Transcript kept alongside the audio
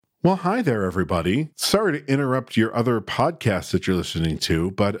Well, hi there, everybody. Sorry to interrupt your other podcasts that you're listening to,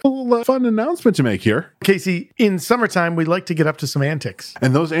 but a little fun announcement to make here. Casey, in summertime, we like to get up to some antics.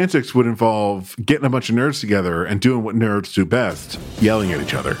 And those antics would involve getting a bunch of nerds together and doing what nerds do best, yelling at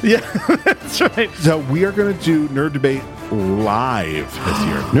each other. Yeah, that's right. So we are going to do Nerd Debate live this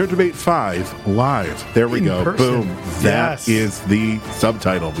year. Nerd Debate 5 live. There we go. Person. Boom. That is the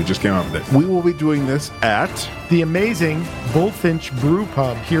subtitle. We just came up with it. We will be doing this at the amazing Bullfinch Brew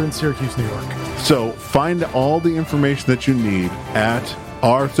Pub here in Syracuse, New York. So find all the information that you need at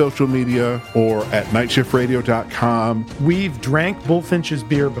our social media or at nightshiftradio.com. We've drank Bullfinch's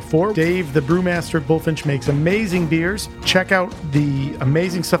beer before. Dave, the brewmaster at Bullfinch, makes amazing beers. Check out the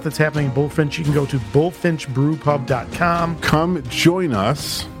amazing stuff that's happening in Bullfinch. You can go to bullfinchbrewpub.com. Come join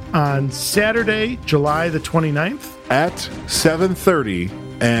us on Saturday, July the 29th at 7:30.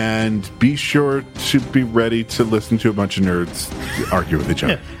 And be sure to be ready to listen to a bunch of nerds argue with each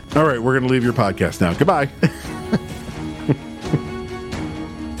other. Yeah. All right, we're going to leave your podcast now. Goodbye.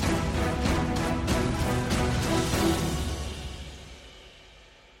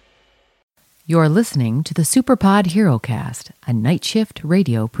 You're listening to the Superpod HeroCast, a Night Shift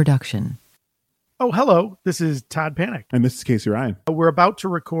radio production. Oh, hello. This is Todd Panic. And this is Casey Ryan. We're about to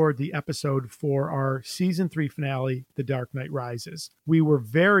record the episode for our Season 3 finale, The Dark Knight Rises. We were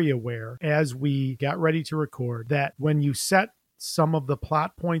very aware as we got ready to record that when you set some of the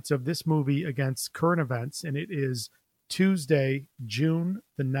plot points of this movie against current events, and it is Tuesday, June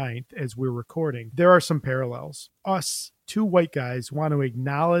the 9th, as we're recording, there are some parallels. Us, two white guys, want to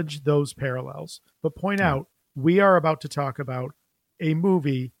acknowledge those parallels, but point out we are about to talk about a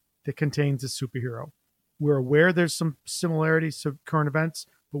movie that contains a superhero. We're aware there's some similarities to current events,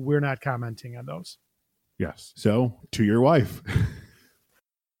 but we're not commenting on those. Yes. So, to your wife.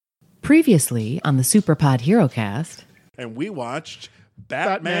 Previously on the Superpod HeroCast. And we watched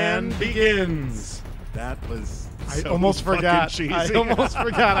Batman Begins. That was I almost forgot. I almost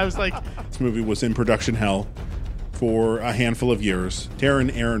forgot. I was like... This movie was in production hell for a handful of years.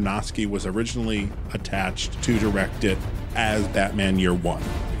 Darren Aronofsky was originally attached to direct it as Batman Year One.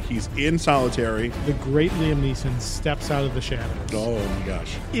 He's in solitary. The great Liam Neeson steps out of the shadows. Oh my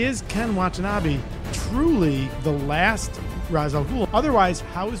gosh. Is Ken Watanabe truly the last Ra's al Ghul? Otherwise,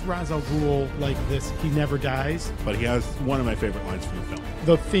 how is Ra's al Ghul like this? He never dies. But he has one of my favorite lines from the film.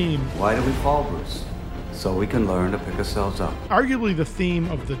 The theme. Why do we fall, Bruce? So we can learn to pick ourselves up. Arguably the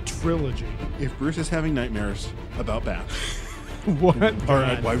theme of the trilogy. If Bruce is having nightmares about bats, what? All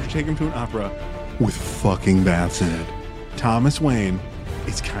right, why would you take him to an opera with fucking bats in it? Thomas Wayne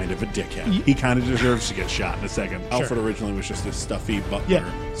is kind of a dickhead. He kind of deserves to get shot in a second. Sure. Alfred originally was just a stuffy butler. Yeah.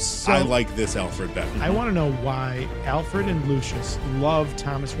 So I like this Alfred better. I want to know why Alfred and Lucius love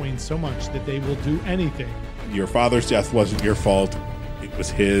Thomas Wayne so much that they will do anything. Your father's death wasn't your fault. It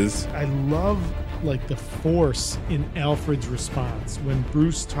was his. I love like the force in Alfred's response when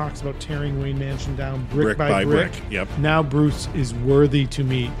Bruce talks about tearing Wayne Mansion down brick by brick. Yep. Now Bruce is worthy to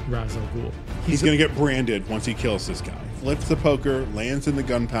meet Ra's al Ghul. He's going to get branded once he kills this guy. Flips the poker, lands in the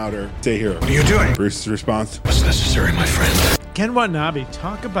gunpowder. Stay here. What are you doing? Bruce's response: What's necessary, my friend? Ken Watanabe,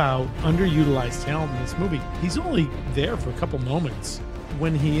 talk about underutilized talent in this movie. He's only there for a couple moments.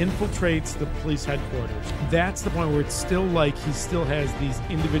 When he infiltrates the police headquarters, that's the point where it's still like he still has these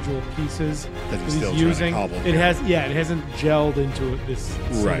individual pieces that he's using. It hasn't gelled into this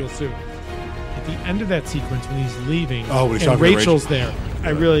single suit. At the end of that sequence, when he's leaving, and Rachel's there, I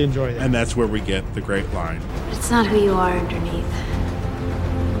really enjoy that. And that's where we get the great line. It's not who you are underneath.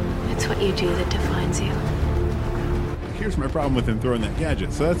 It's what you do that defines you. Here's my problem with him throwing that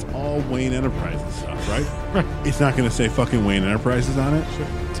gadget. So that's all Wayne Enterprises stuff, right? It's not going to say fucking Wayne Enterprises on it. Sure.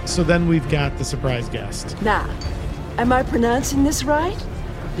 So then we've got the surprise guest. Now, am I pronouncing this right?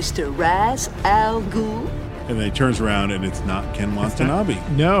 Mr. Ra's al Ghul? And then he turns around and it's not Ken Watanabe.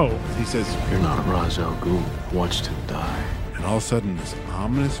 No. He says, "You're not Ra's al Ghul. Watched him die." And all of a sudden, this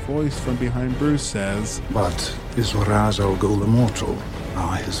ominous voice from behind Bruce says, "But is Ra's al Ghul immortal?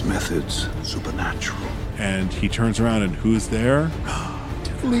 Are his methods supernatural?" And he turns around and who's there?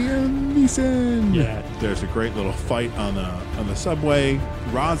 Liam Neeson. Yeah. There's a great little fight on the subway.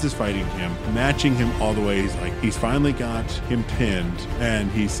 Ra's is fighting him, matching him all the way. He's finally got him pinned,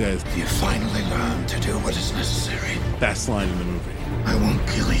 and he says, "You finally learned to do what is necessary." Best line in the movie. "I won't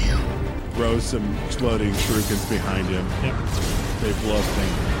kill you." Throws some exploding shurikens behind him. Yep. They blow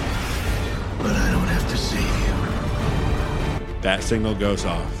things. "But I don't have to save you." That signal goes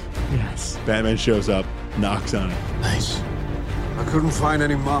off. Yes. Batman shows up, knocks on it. Nice. I couldn't find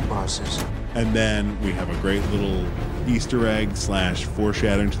any mob bosses. And then we have a great little Easter egg /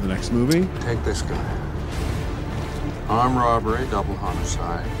 foreshadowing to the next movie. Take this guy. Armed robbery, double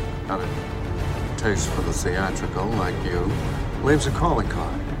homicide. Got a taste for the theatrical like you. Leaves a calling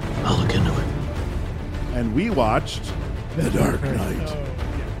card. I'll look into it. And we watched The Dark Knight.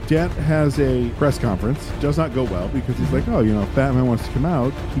 Dent has a press conference. Does not go well because he's like, oh, if Batman wants to come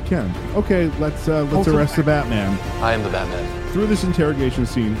out, he can. Okay, let's arrest the Batman. I am the Batman. Through this interrogation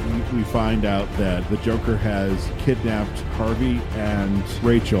scene, we find out that the Joker has kidnapped Harvey and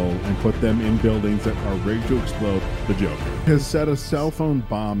Rachel and put them in buildings that are ready to explode. The Joker has set a cell phone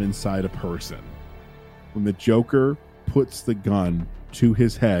bomb inside a person. When the Joker puts the gun to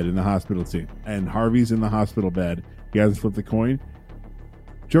his head in the hospital scene, and Harvey's in the hospital bed, he hasn't flipped the coin.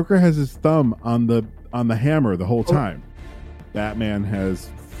 Joker has his thumb on the hammer the whole time. Batman has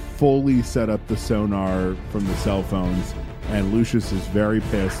fully set up the sonar from the cell phones, and Lucius is very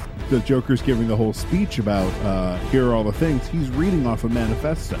pissed. The Joker's giving the whole speech about here are all the things. He's reading off a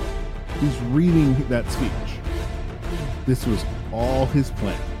manifesto. He's reading that speech. This was all his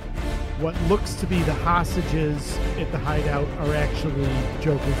plan. What looks to be the hostages at the hideout are actually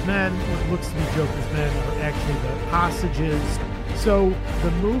Joker's men. What looks to be Joker's men are actually the hostages. So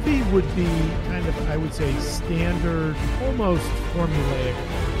the movie would be kind of, I would say, standard, almost formulaic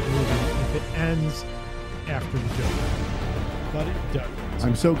movie if it ends after the Joker. But it doesn't.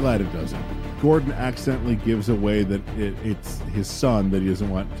 I'm so glad it doesn't. Gordon accidentally gives away that it's his son that he doesn't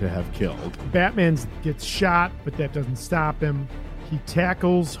want to have killed. Batman gets shot, but that doesn't stop him. He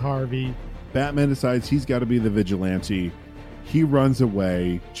tackles Harvey. Batman decides he's got to be the vigilante. He runs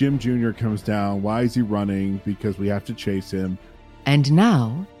away. Jim Jr. comes down. Why is he running? Because we have to chase him. And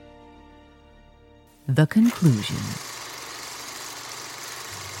now, the conclusion.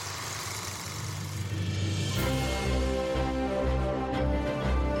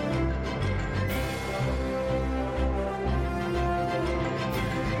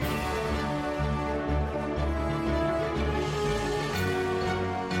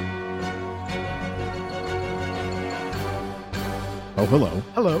 Oh, hello.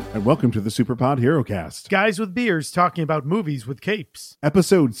 Hello. And welcome to the Superpod HeroCast. Guys with beers talking about movies with capes.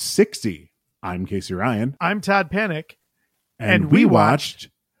 Episode 60. I'm Casey Ryan. I'm Todd Panic. And we watched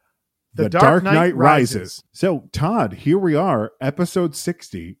The Dark Knight Rises. So, Todd, here we are, episode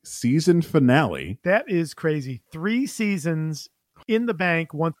 60, season finale. That is crazy. 3 seasons in the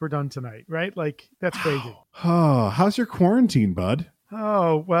bank once we're done tonight, right? Like, that's crazy. Oh, how's your quarantine, bud?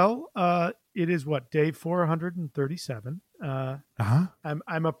 Oh, well, it is what, day 437.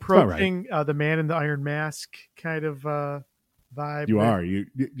 I'm approaching the Man in the Iron Mask kind of vibe. You are.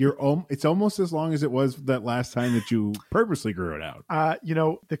 You're. It's almost as long as it was that last time that you purposely grew it out.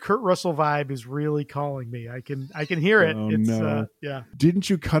 The Kurt Russell vibe is really calling me. I can hear it. Oh, it's no. yeah. Didn't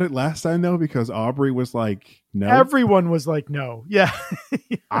you cut it last time though? Because Aubrey was like, no. Everyone was like, no. Yeah.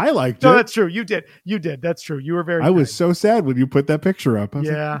 I liked it. No, that's true. You did. That's true. You were very. I was so sad when you put that picture up. I was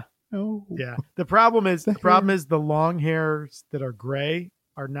yeah. Like, no. Yeah. The problem is the long hairs that are gray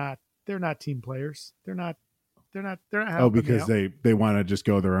are not. They're not team players. They're not. Oh, because they want to just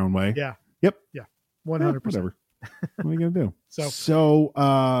go their own way. Yeah. Yep. Yeah. 100%. Whatever. What are you gonna do? So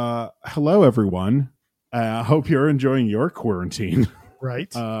hello everyone. I hope you're enjoying your quarantine. Right.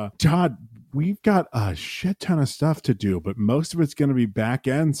 Todd, we've got a shit ton of stuff to do, but most of it's going to be back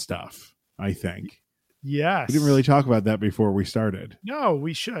end stuff, I think. Yes. We didn't really talk about that before we started. No,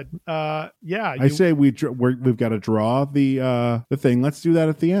 we should. Yeah. I say we've got to draw the thing. Let's do that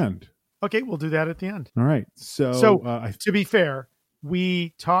at the end. Okay, we'll do that at the end. All right. So to be fair,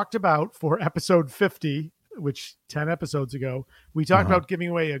 we talked about for episode 50, which 10 episodes ago, we talked about giving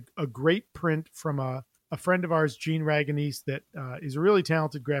away a great print from a friend of ours, Gene Raganese, that is a really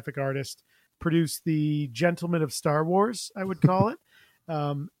talented graphic artist, produced the Gentleman of Star Wars, I would call it.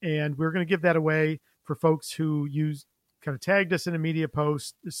 And we're going to give that away for folks who kind of tagged us in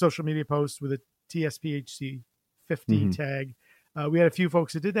a social media post with a TSPHC 50 tag. We had a few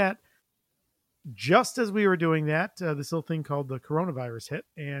folks that did that. Just as we were doing that, this little thing called the coronavirus hit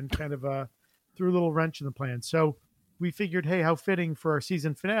and kind of threw a little wrench in the plan. So we figured, hey, how fitting for our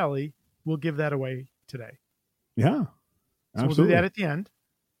season finale, we'll give that away today. Yeah, so we'll do that at the end.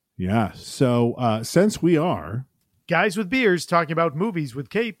 Yeah. So since we are guys with beers talking about movies with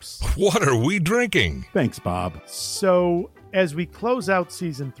capes. What are we drinking? Thanks, Bob. So as we close out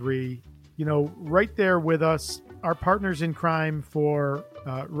season 3, right there with us, our partners in crime for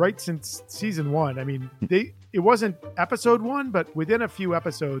right since season 1. I mean, it wasn't episode 1, but within a few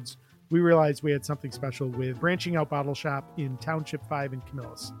episodes, we realized we had something special with Branching Out Bottle Shop in Township 5 in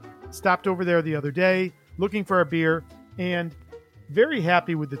Camillus. Stopped over there the other day, looking for a beer, and very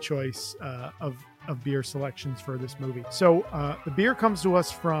happy with the choice of beer selections for this movie. So the beer comes to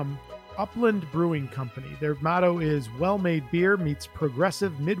us from Upland Brewing Company. Their motto is well-made beer meets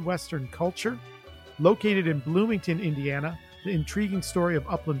progressive Midwestern culture. Located in Bloomington, Indiana, the intriguing story of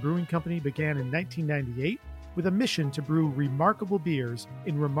Upland Brewing Company began in 1998 with a mission to brew remarkable beers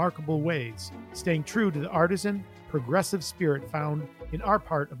in remarkable ways, staying true to the artisan, progressive spirit found in our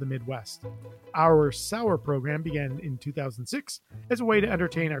part of the Midwest. Our sour program began in 2006 as a way to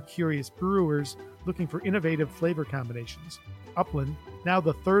entertain our curious brewers looking for innovative flavor combinations. Upland, now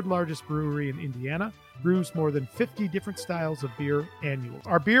the third largest brewery in Indiana, brews more than 50 different styles of beer annually.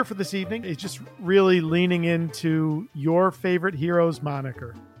 Our beer for this evening is just really leaning into your favorite hero's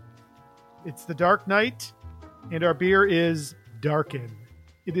moniker. It's the Dark Knight, and our beer is Darken.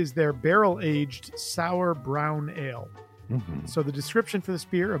 It is their barrel-aged sour brown ale. Mm-hmm. So the description for this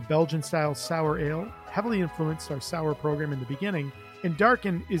beer, a Belgian-style sour ale, heavily influenced our sour program in the beginning, and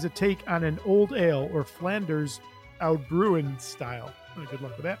Darken is a take on an old ale or Flanders Oud Bruin style. Oh, good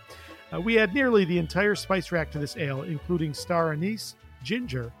luck with that. We add nearly the entire spice rack to this ale, including star anise,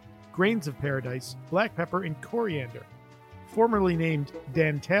 ginger, grains of paradise, black pepper, and coriander. Formerly named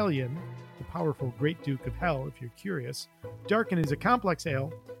Dantalion, the powerful Great Duke of Hell, if you're curious, Darken is a complex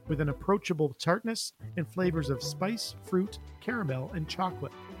ale with an approachable tartness and flavors of spice, fruit, caramel, and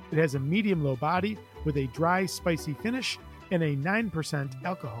chocolate. It has a medium-low body with a dry, spicy finish and a 9%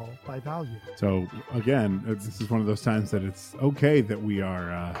 alcohol by volume. So, again, this is one of those times that it's okay that we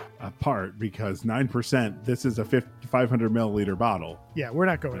are apart because 9%, this is a 500 milliliter bottle. Yeah, we're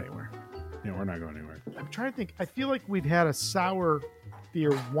not going anywhere. Yeah, we're not going anywhere. I'm trying to think. I feel like we've had a sour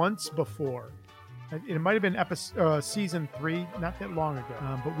beer once before. It might have been season 3, not that long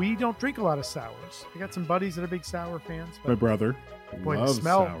ago. But we don't drink a lot of sours. I got some buddies that are big sour fans. My brother loves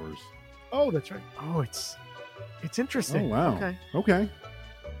sours. Oh, that's right. Oh, it's interesting. Oh, wow. Okay.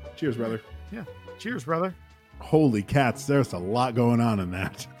 Cheers, brother. Yeah. Cheers, brother. Holy cats, there's a lot going on in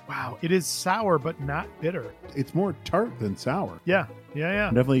that. Wow. It is sour, but not bitter. It's more tart than sour. Yeah. You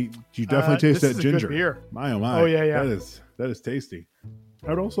definitely taste that ginger. Good beer. My, oh my. Oh, yeah. That is tasty. I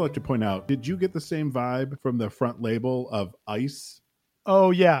would also like to point out, did you get the same vibe from the front label of ice?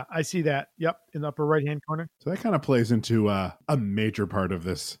 Oh, yeah. I see that. Yep. In the upper right-hand corner. So that kind of plays into a major part of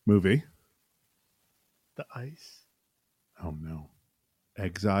this movie. The ice? Oh, no.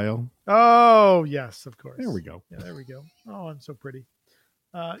 Exile? Oh, yes, of course. There we go. Yeah, there we go. Oh, I'm so pretty.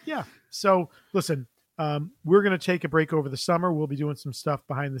 Yeah. So, listen, we're going to take a break over the summer. We'll be doing some stuff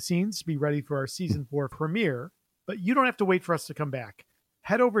behind the scenes to be ready for our season 4 premiere. But you don't have to wait for us to come back.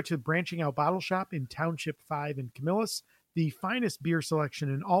 Head over to Branching Out Bottle Shop in Township 5 in Camillus, the finest beer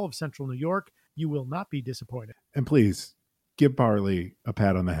selection in all of Central New York. You will not be disappointed. And please, give Barley a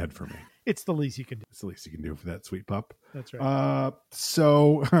pat on the head for me. It's the least you can do. It's the least you can do for that sweet pup. That's right.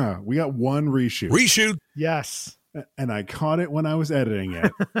 So we got one reshoot. Reshoot? Yes. And I caught it when I was editing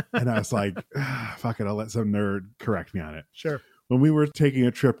it. And I was like, fuck it, I'll let some nerd correct me on it. Sure. When we were taking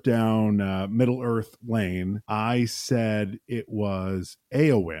a trip down Middle Earth Lane, I said it was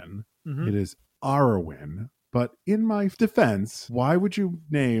Eowyn. Mm-hmm. It is Arwen. But in my defense, why would you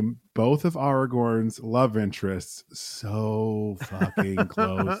name both of Aragorn's love interests so fucking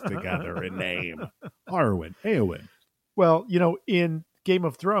close together in name? Arwen, Eowyn. Well, in Game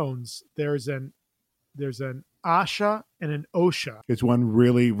of Thrones, there's an Asha and an Osha. Is one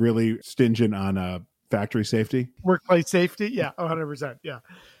really, really stingent on factory safety? Workplace safety? Yeah, 100%. Yeah.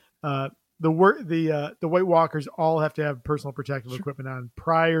 The White Walkers all have to have personal protective equipment on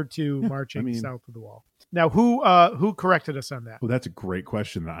prior to marching south of the wall. Now, who corrected us on that? Well, that's a great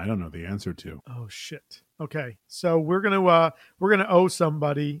question that I don't know the answer to. Oh shit. Okay, so we're gonna owe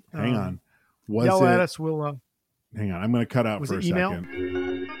somebody. Hang on. Yell at us. We'll. Hang on. I'm gonna cut out for a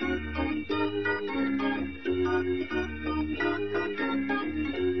second.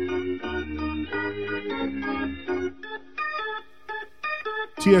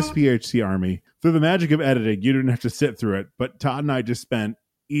 TSPHC Army. Through the magic of editing, you didn't have to sit through it, but Todd and I just spent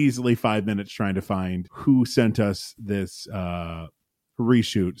easily 5 minutes trying to find who sent us this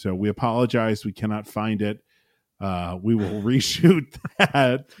reshoot. So we apologize. We cannot find it. We will reshoot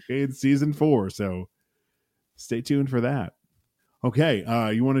that in season 4. So stay tuned for that. Okay.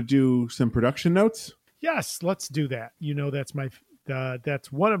 You want to do some production notes? Yes, let's do that.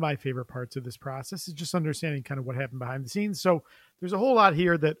 That's one of my favorite parts of this process is just understanding kind of what happened behind the scenes. So there's a whole lot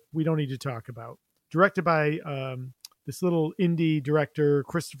here that we don't need to talk about. Directed by this little indie director,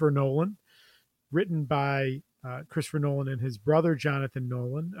 Christopher Nolan, written by Christopher Nolan and his brother, Jonathan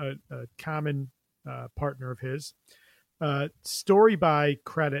Nolan, a common partner of his. Story by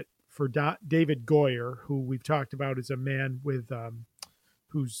credit for David Goyer, who we've talked about as a man with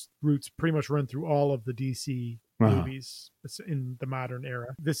whose roots pretty much run through all of the DC movies in the modern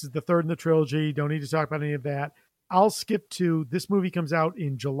era. This is the third in the trilogy. Don't need to talk about any of that. I'll skip to this movie comes out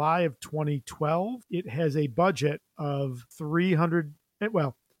in July of 2012. It has a budget of 300.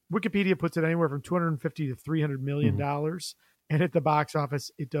 Well, Wikipedia puts it anywhere from 250 to $300 million. And at the box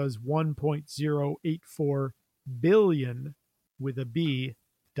office, it does 1.084 billion with a B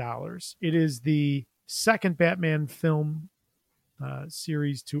dollars. It is the second Batman film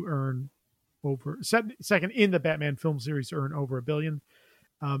series to earn second in the Batman film series to earn over $1 billion.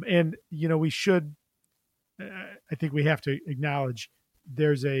 And, we should, I think we have to acknowledge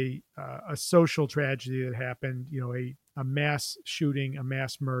there's a social tragedy that happened, a mass shooting, a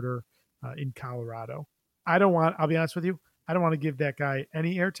mass murder in Colorado. I'll be honest with you, I don't want to give that guy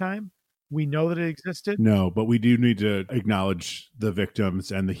any airtime. We know that it existed. No, but we do need to acknowledge the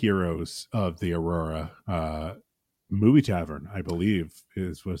victims and the heroes of the Aurora movie tavern, I believe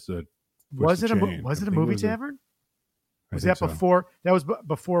was it a movie tavern? Was that before? So. That was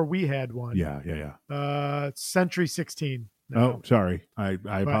before we had one. Yeah. Century 16. No. Oh, sorry. I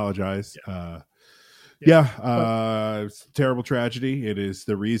apologize. Yeah. It's a terrible tragedy. It is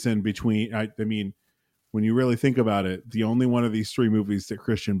the reason between. I mean, when you really think about it, the only one of these three movies that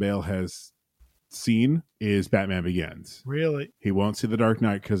Christian Bale has seen is Batman Begins. Really? He won't see The Dark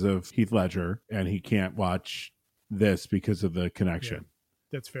Knight because of Heath Ledger, and he can't watch this because of the connection. Yeah,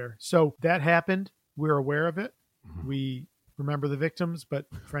 that's fair. So that happened. We're aware of it. We remember the victims, but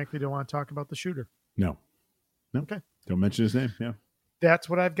frankly don't want to talk about the shooter. No. Okay. Don't mention his name. Yeah. That's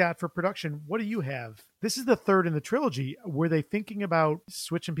what I've got for production. What do you have? This is the third in the trilogy. Were they thinking about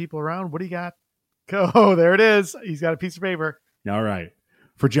switching people around? What do you got? Oh, there it is. He's got a piece of paper. All right.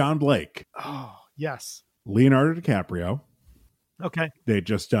 For John Blake. Oh, yes. Leonardo DiCaprio. Okay. They had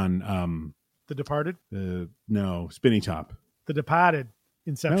just done The Departed? No, Spinny Top. The Departed.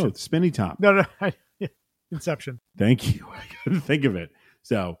 Inception. No, Spinny Top. No. Inception. Thank you. I couldn't think of it.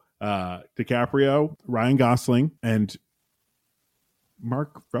 So, DiCaprio, Ryan Gosling, and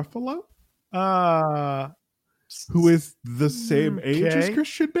Mark Ruffalo, who is the same age as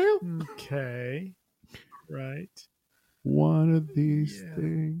Christian Bale. Okay, right. One of these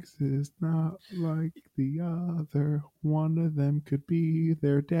things is not like the other. One of them could be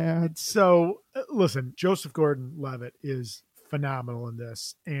their dad. So, listen, Joseph Gordon-Levitt is phenomenal in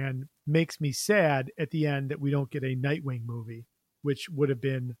this and makes me sad at the end that we don't get a Nightwing movie, which would have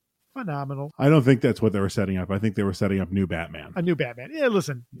been phenomenal. I don't think that's what they were setting up. I think they were setting up new Batman. A new Batman. Yeah,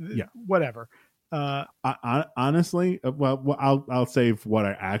 listen. Yeah. Whatever. Honestly, well, I'll save what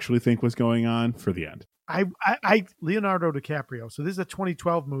I actually think was going on for the end. I Leonardo DiCaprio. So this is a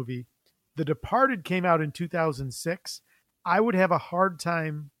 2012 movie. The Departed came out in 2006. I would have a hard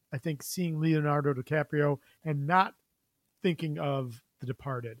time, I think, seeing Leonardo DiCaprio and not thinking of The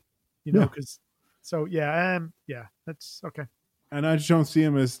Departed, because that's okay. And I just don't see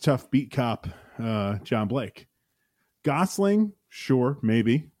him as tough beat cop, John Blake. Gosling, sure,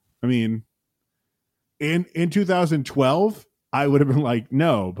 maybe. I mean, in 2012, I would have been like,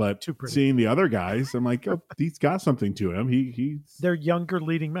 no, but seeing the other guys, I'm like, oh, he's got something to him. They're younger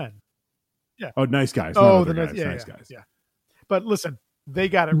leading men. Yeah. Oh, nice guys. Oh, nice guys. Yeah. But listen, they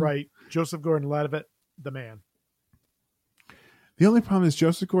got it right. Joseph Gordon-Levitt, the man. The only problem is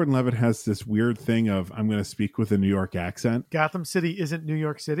Joseph Gordon-Levitt has this weird thing of, I'm going to speak with a New York accent. Gotham City isn't New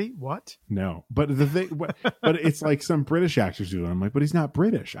York City? What? No. But the thing, but it's like some British actors do it. I'm like, but he's not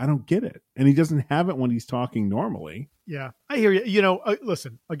British. I don't get it. And he doesn't have it when he's talking normally. Yeah, I hear you.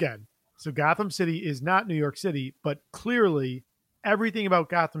 Listen, again, so Gotham City is not New York City, but clearly everything about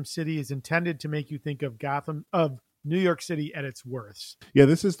Gotham City is intended to make you think of New York City at its worst. Yeah,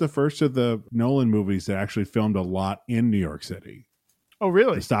 this is the first of the Nolan movies that actually filmed a lot in New York City. Oh,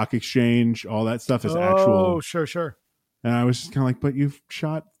 really? The stock exchange, all that stuff is actual. Oh, sure. And I was just kind of like, but you've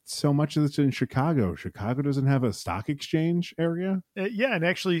shot so much of this in Chicago. Chicago doesn't have a stock exchange area? Yeah, and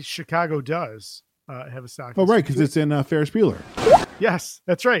actually Chicago does have a stock exchange. Oh, right, because it's in Ferris Bueller. Yes,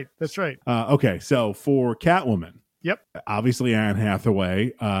 that's right. Okay, so for Catwoman. Yep. Obviously Anne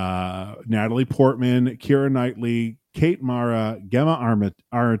Hathaway, Natalie Portman, Keira Knightley, Kate Mara, Gemma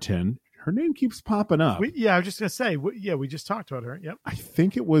Arterton. Her name keeps popping up. I was just going to say, we just talked about her. Yep. I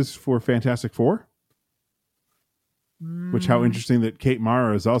think it was for Fantastic Four. Which, how interesting that Kate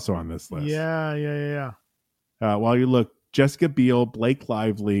Mara is also on this list. Yeah. While you look, Jessica Biel, Blake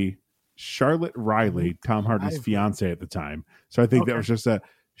Lively, Charlotte Riley, Tom Hardy's fiance at the time. So I think that was just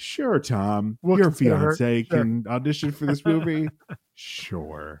sure, Tom, your fiance can audition for this movie.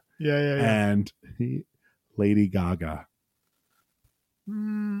 Sure. Yeah. And Lady Gaga.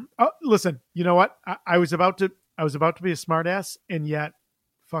 Listen, you know what? I was about to be a smartass, and yet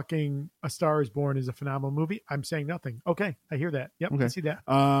fucking A Star is Born is a phenomenal movie. I'm saying nothing. Okay, I hear that. Yep, Okay. I see that.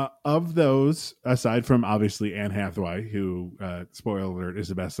 Of those, aside from obviously Anne Hathaway, who, spoiler alert, is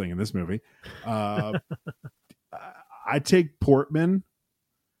the best thing in this movie, I take Portman.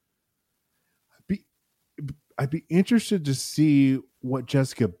 I'd be interested to see what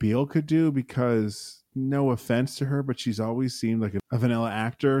Jessica Biel could do, because no offense to her, but she's always seemed like a vanilla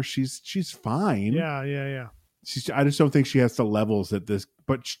actor. She's fine. Yeah. I just don't think she has the levels at this.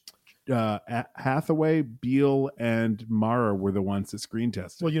 But Hathaway, Beale, and Mara were the ones that screen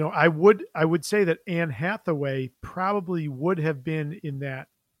tested. Well, I would say that Anne Hathaway probably would have been in that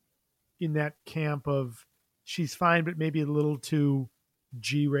camp of she's fine, but maybe a little too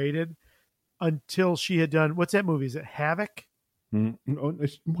G-rated, until she had done, what's that movie? Is it Havoc?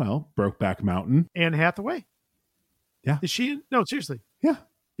 Well, Brokeback Mountain. Anne Hathaway? Yeah. Is she in? No, seriously. Yeah.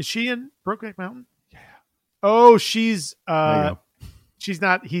 Is she in Brokeback Mountain? Yeah. Oh, she's There you go. she's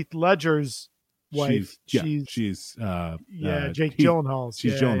not Heath Ledger's wife. She's Jake Gyllenhaal's.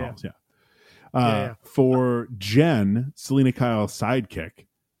 She's Gyllenhaal's, yeah. Yeah. For Jen, Selena Kyle's sidekick,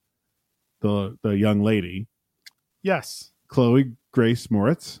 the young lady. Yes. Chloe Grace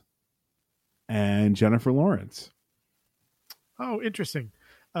Moritz and Jennifer Lawrence. Oh, interesting.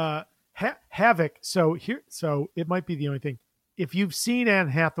 Havoc. So it might be the only thing. If you've seen Anne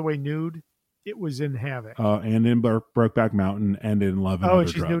Hathaway nude, it was in Havoc. And in Brokeback Mountain, and in Love and Other and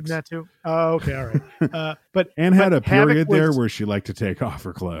she's Drugs. nude in that too. Oh, okay, all right. But Anne had a period was, there where she liked to take off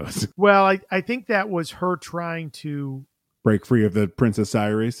her clothes. Well, I think that was her trying to break free of the Princess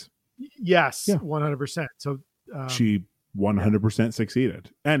Diaries. Yes, 100%. So she 100%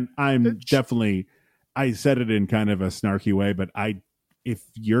 succeeded, and I'm definitely. I said it in kind of a snarky way, but if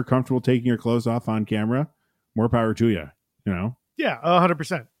you're comfortable taking your clothes off on camera, more power to you. Yeah,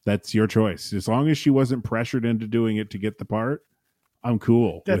 100%. That's your choice. As long as she wasn't pressured into doing it to get the part, I'm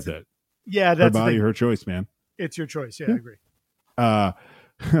cool with it. Yeah, that's her body, her choice, man. It's your choice. Yeah, I agree.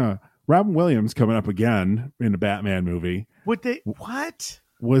 Robin Williams coming up again in a Batman movie. What?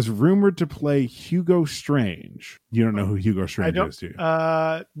 Was rumored to play Hugo Strange. You don't know who Hugo Strange is, do you?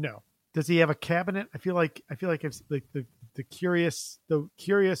 No. Does he have a cabinet? I feel like it's like the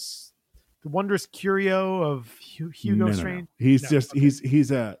wondrous curio of Hugo Strange. No.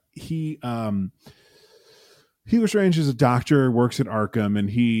 Hugo Strange is a doctor, works at Arkham, and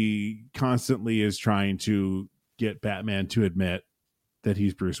he constantly is trying to get Batman to admit that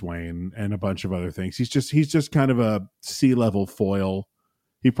he's Bruce Wayne and a bunch of other things. He's just kind of a C-level foil.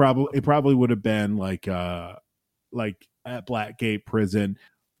 It probably would have been like at Blackgate Prison.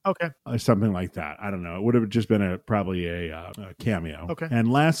 Okay. Something like that. I don't know. It would have just been probably a cameo. Okay.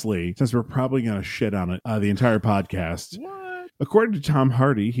 And lastly, since we're probably going to shit on it the entire podcast, what? According to Tom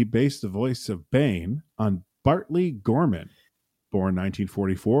Hardy, he based the voice of Bane on Bartley Gorman, born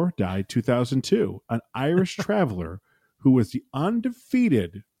 1944, died 2002, an Irish traveler who was the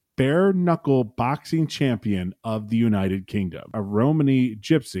undefeated bare-knuckle boxing champion of the United Kingdom, a Romany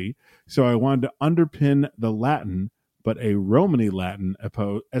gypsy. So I wanted to underpin the Latin, but a Romany Latin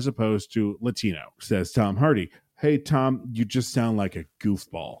as opposed to Latino, says Tom Hardy. Hey, Tom, you just sound like a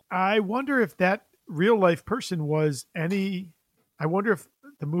goofball. I wonder if that real-life person was I wonder if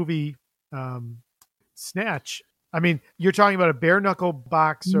the movie Snatch, I mean, you're talking about a bare-knuckle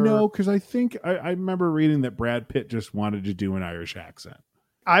boxer. No, because I think I remember reading that Brad Pitt just wanted to do an Irish accent.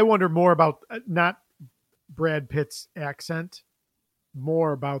 I wonder more about not Brad Pitt's accent,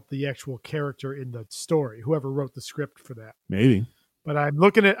 more about the actual character in the story, whoever wrote the script for that. Maybe. But I'm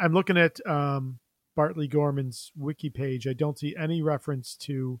looking at Bartley Gorman's wiki page. I don't see any reference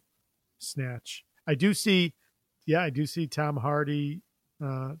to Snatch. I do see Tom Hardy,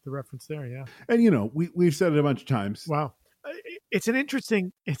 the reference there. Yeah. And we've said it a bunch of times. Wow. It's an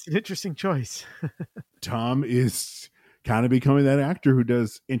interesting choice. Tom is kind of becoming that actor who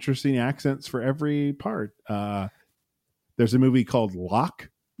does interesting accents for every part. There's a movie called Locke.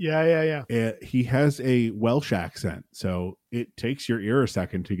 Yeah. He has a Welsh accent, so it takes your ear a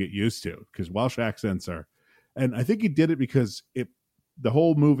second to get used to, because Welsh accents are, and I think he did it because the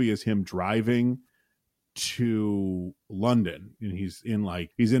whole movie is him driving to London, and he's in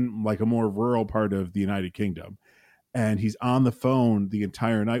a more rural part of the United Kingdom, and he's on the phone the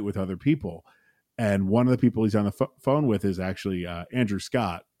entire night with other people, and one of the people he's on the phone with is actually Andrew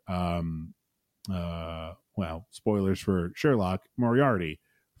Scott. Well, spoilers for Sherlock, Moriarty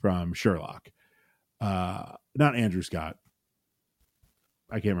from Sherlock. Not Andrew Scott.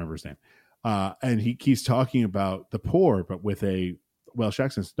 I can't remember his name. And he keeps talking about the poor, but with a Welsh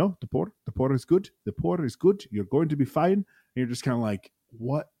accent. No, the poor is good. The poor is good. You're going to be fine. And you're just kind of like,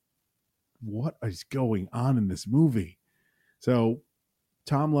 what is going on in this movie? So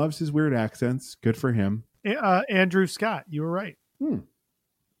Tom loves his weird accents. Good for him. Andrew Scott, you were right.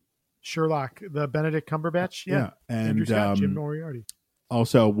 Sherlock, the Benedict Cumberbatch. Yeah. And Andrew Scott, Jim Moriarty.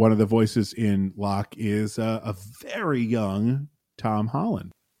 Also, one of the voices in Locke is a very young Tom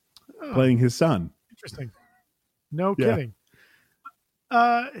Holland playing his son. Interesting. No kidding.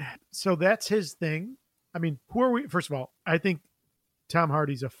 So that's his thing. I mean, who are we? First of all, I think Tom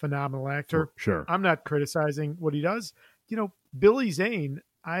Hardy's a phenomenal actor. Sure. I'm not criticizing what he does. Billy Zane,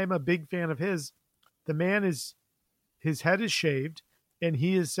 I am a big fan of his. The man his head is shaved, and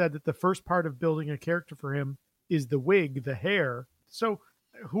he has said that the first part of building a character for him is the wig, the hair. So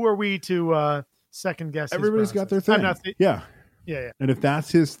who are we to second guess? Everybody's got their thing. Yeah. Yeah. And if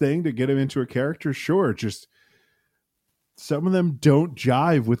that's his thing to get him into a character, sure. Just some of them don't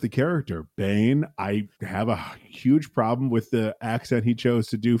jive with the character. Bane, I have a huge problem with the accent he chose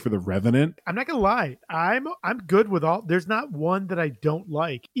to do for the Revenant. I'm not gonna lie. I'm good with all. There's not one that I don't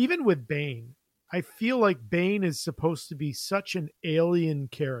like. Even with Bane, I feel like Bane is supposed to be such an alien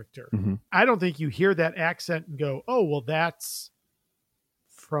character. Mm-hmm. I don't think you hear that accent and go, "Oh, well, that's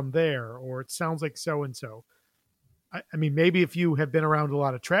from there," or "It sounds like so and so." I mean, maybe if you have been around a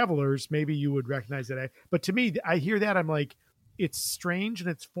lot of travelers, maybe you would recognize that. But to me, I hear that, I'm like, it's strange and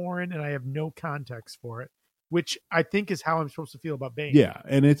it's foreign, and I have no context for it, which I think is how I'm supposed to feel about Bane. Yeah,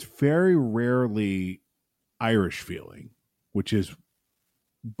 and it's very rarely Irish feeling,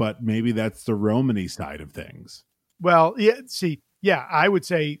 but maybe that's the Romany side of things. Well, yeah, I would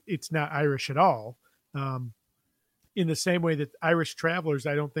say it's not Irish at all. In the same way that Irish travelers,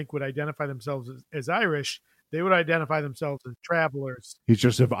 I don't think would identify themselves as Irish. They would identify themselves as travelers. He's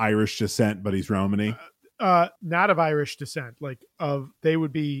just of Irish descent, but he's Romany. Not of Irish descent. They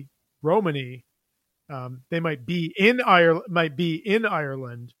would be Romany. They might be in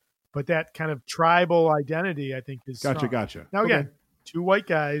Ireland, but that kind of tribal identity, I think, is Gotcha. Now again, two white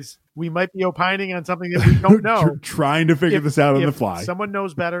guys. We might be opining on something that we don't know. Trying to figure this out on the fly. If someone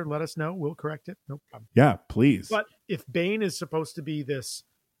knows better, let us know. We'll correct it. No problem. Yeah, please. But if Bane is supposed to be this,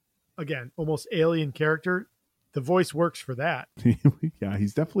 again, almost alien character, the voice works for that. Yeah,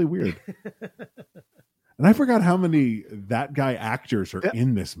 he's definitely weird. And I forgot how many that guy actors are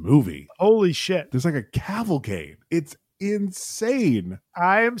in this movie. Holy shit. There's like a cavalcade. It's insane.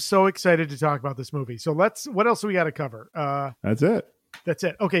 I am so excited to talk about this movie. So what else do we got to cover? That's it.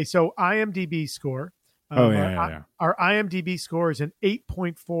 Okay, so IMDb score. Yeah. Our IMDb score is an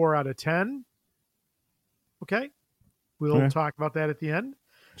 8.4 out of 10. Okay. We'll talk about that at the end.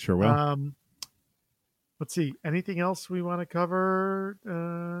 Sure will. Let's see. Anything else we want to cover?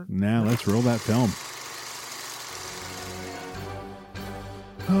 Now let's roll that film.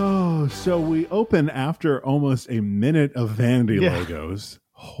 Oh, so we open after almost a minute of vanity logos.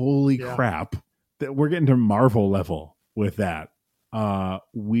 Holy crap. We're getting to Marvel level with that.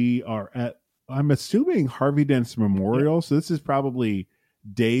 We are at, I'm assuming, Harvey Dent's memorial. Yeah. So this is probably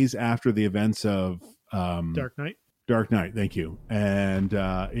days after the events of Dark Knight. Thank you. And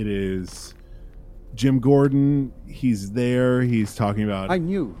it is Jim Gordon. He's there. He's talking about... I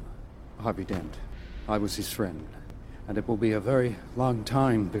knew Harvey Dent. I was his friend. And it will be a very long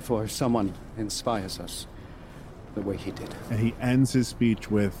time before someone inspires us the way he did. And he ends his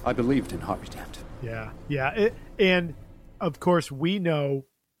speech with... I believed in Harvey Dent. Yeah. And, of course, we know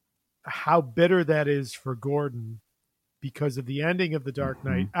how bitter that is for Gordon because of the ending of The Dark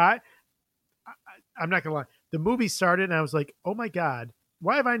Knight. I'm not going to lie. The movie started, and I was like, oh, my God.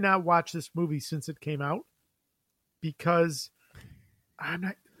 Why have I not watched this movie since it came out? Because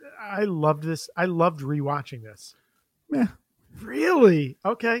I loved this. I loved rewatching this. Yeah. Really?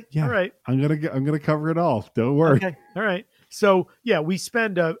 Okay. Yeah. All right. I'm gonna cover it all. Don't worry. Okay. All right. So yeah, we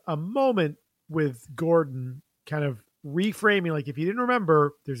spend a moment with Gordon kind of reframing. Like, if you didn't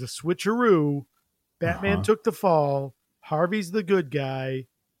remember, there's a switcheroo. Batman took the fall. Harvey's the good guy.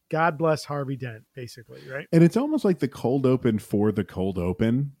 God bless Harvey Dent, basically, right? And it's almost like the cold open for the cold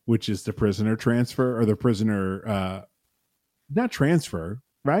open, which is the prisoner transfer or the prisoner, not transfer,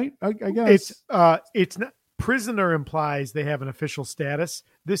 right? I guess it's not. Prisoner implies they have an official status.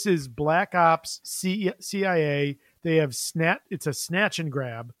 This is Black Ops, CIA. They have it's a snatch and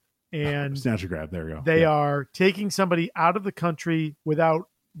grab, and snatch and grab. There you go. They are taking somebody out of the country without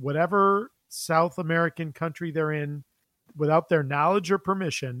whatever South American country they're in, without their knowledge or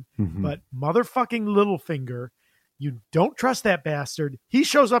permission. Mm-hmm. But motherfucking Littlefinger, you don't trust that bastard. He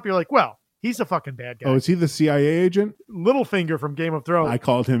shows up. You're like, well, he's a fucking bad guy. Oh, is he the CIA agent? Littlefinger from Game of Thrones. I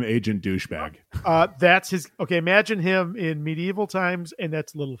called him Agent Douchebag. That's his. Okay, imagine him in medieval times, and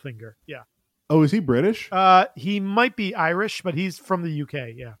that's Littlefinger. Yeah. Oh, is he British? He might be Irish, but he's from the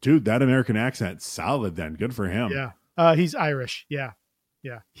UK. Yeah. Dude, that American accent, solid then. Good for him. Yeah. He's Irish. Yeah.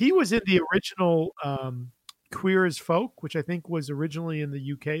 Yeah. He was in the original Queer as Folk, which I think was originally in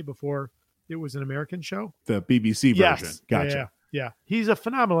the UK before it was an American show. The BBC version. Gotcha. Yeah. He's a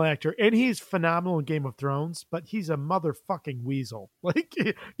phenomenal actor, and he's phenomenal in Game of Thrones, but he's a motherfucking weasel. Like,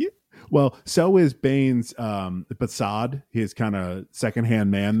 Well, so is Bane's Basad, his kind of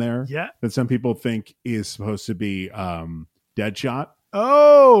secondhand man there. Yeah. That some people think is supposed to be Deadshot.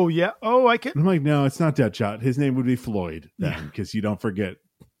 Oh, yeah. Oh, I can. I'm like, no, it's not Deadshot. His name would be Floyd then, because you don't forget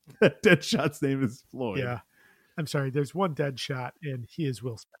that Deadshot's name is Floyd. Yeah. I'm sorry. There's one Deadshot, and he is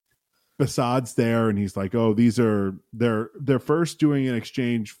Will Smith. Basad's there, and he's like, oh, they're first doing an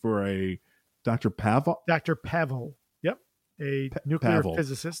exchange for a Dr. Pavel. Dr. Pavel. Yep. A nuclear Pavel.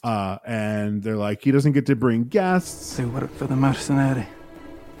 physicist. And they're like, he doesn't get to bring guests. They work for the mercenary.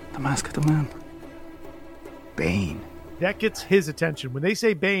 The masked man. Bane. That gets his attention. When they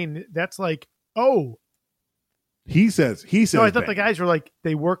say Bane, that's like, oh. He says. No, I thought Bane. the guys were like,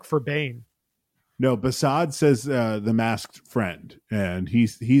 they work for Bane. No, Basad says the masked friend, and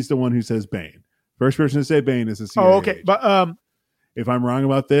he's the one who says Bane. First person to say Bane is a CIA Oh, okay. agent. But if I'm wrong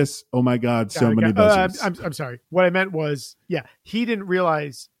about this, oh my God, so many buzzers. I'm sorry. What I meant was, yeah, he didn't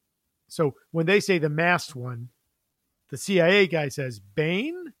realize. So when they say the masked one, the CIA guy says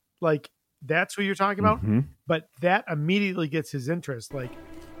Bane, like that's who you're talking about. Mm-hmm. But that immediately gets his interest. Like,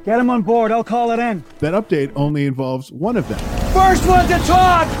 get him on board. I'll call it in. That update only involves one of them. First one to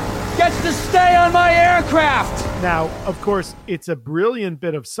talk gets to stay on my aircraft. Now, of course, it's a brilliant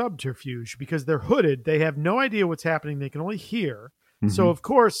bit of subterfuge because they're hooded. They have no idea what's happening. They can only hear. Mm-hmm. So, of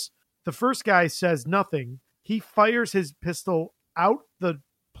course, the first guy says nothing. He fires his pistol out the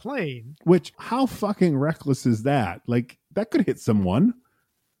plane. Which, how fucking reckless is that? Like, that could hit someone.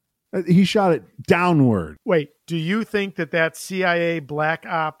 He shot it downward. Wait, do you think that CIA black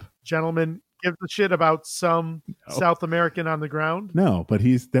op gentleman gives a shit about some South American on the ground? No, but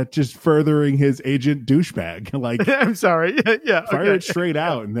that's just furthering his agent douchebag. Like, I'm sorry. Yeah. Fire it straight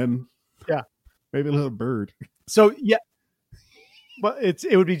out and then maybe a little bird. So, yeah. But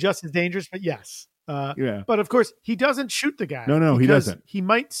it would be just as dangerous, but yes. Yeah. But of course, he doesn't shoot the guy. No, he doesn't. He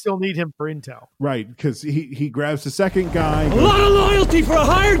might still need him for intel. Right, because he grabs the second guy. A lot of loyalty for a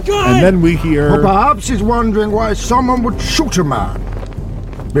hired guy. And then we hear... Well, perhaps he's wondering why someone would shoot a man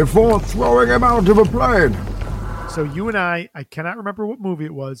before throwing him out of a plane. So you and I cannot remember what movie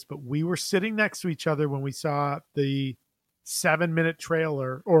it was, but we were sitting next to each other when we saw the 7-minute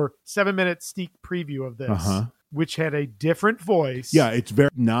trailer or 7-minute sneak preview of this, which had a different voice. Yeah, it's very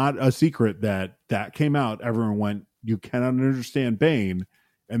not a secret that came out. Everyone went, you cannot understand Bane.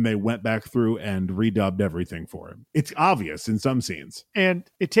 And they went back through and redubbed everything for him. It's obvious in some scenes. And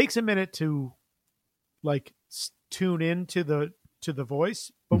it takes a minute to like tune into the voice.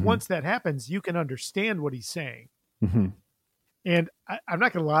 But once that happens, you can understand what he's saying. Mm-hmm. And I'm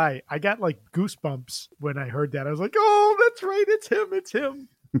not going to lie. I got like goosebumps when I heard that. I was like, oh, that's right. It's him. It's him.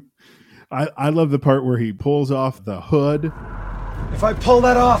 I love the part where he pulls off the hood. If I pull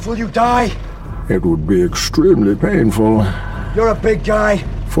that off, will you die? It would be extremely painful. You're a big guy.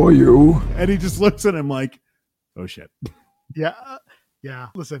 For you. And he just looks at him like, oh, shit. Yeah. Yeah.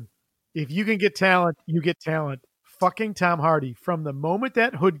 Listen, if you can get talent, you get talent. Fucking Tom Hardy, from the moment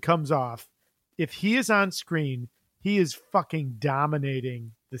that hood comes off, if he is on screen, he is fucking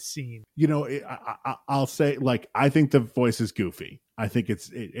dominating the scene. You know, I'll say, like, I think the voice is goofy. I think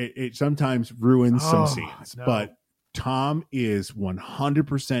it sometimes ruins some scenes. No. But Tom is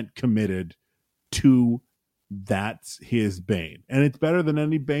 100% committed to that's his Bane. And it's better than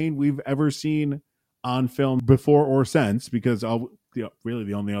any Bane we've ever seen on film before or since, because really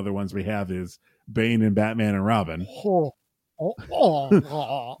the only other ones we have is Bane and Batman and Robin.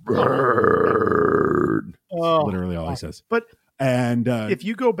 Bird. Literally all he says. But and if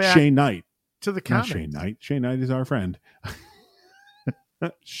you go back Shane Knight to the comics. Not Shane Knight. Shane Knight is our friend.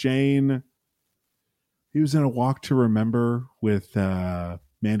 Shane, he was in A Walk to Remember with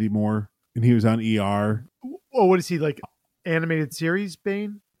Mandy Moore, and he was on ER. Oh, what is he, like animated series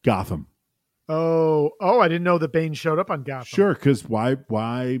Bane? Gotham. Oh, I didn't know that Bane showed up on Gotham. Sure, because why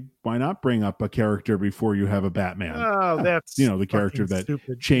not bring up a character before you have a Batman? Oh, that's the character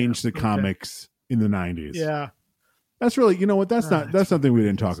that changed the comics in the 90s. Yeah. That's really, you know what, that's something we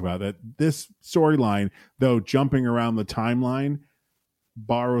didn't talk about. That this storyline, though jumping around the timeline,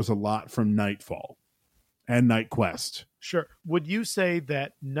 borrows a lot from Nightfall and Night Quest. Sure. Would you say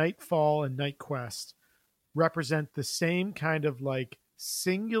that Nightfall and Night Quest represent the same kind of like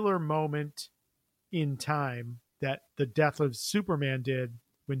singular moment in time that the death of Superman did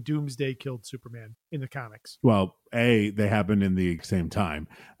when Doomsday killed Superman in the comics? Well, A, they happened in the same time,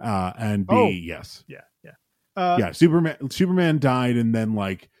 and B, yes. Yeah. Yeah, Superman died, and then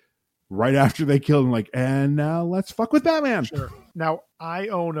like right after they killed him, like, and now let's fuck with Batman. Sure. Now I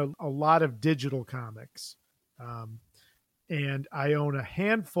own a lot of digital comics, and I own a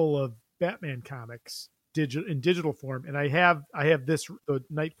handful of Batman comics in digital form, and I have the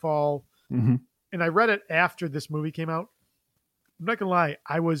Nightfall, Mm-hmm. and I read it after this movie came out. I'm not gonna lie,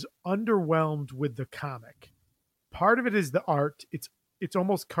 I was underwhelmed with the comic. Part of it is the art. It's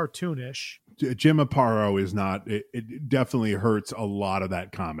almost cartoonish. Jim Aparo is not. It definitely hurts a lot of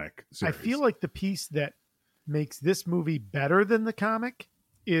that comic series. I feel like the piece that makes this movie better than the comic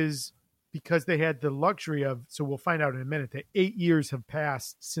is because they had the luxury of, so we'll find out in a minute, that 8 years have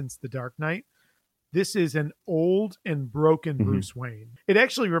passed since The Dark Knight. This is an old and broken Bruce Wayne. It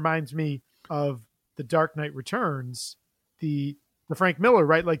actually reminds me of The Dark Knight Returns, the Frank Miller,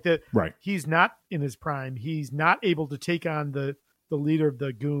 right? Like right. He's not in his prime. He's not able to take on the leader of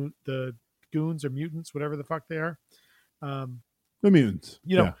the goons or mutants, whatever the fuck they are. The mutants.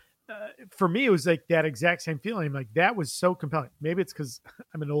 You know, for me, it was like that exact same feeling. Like that was so compelling. Maybe it's because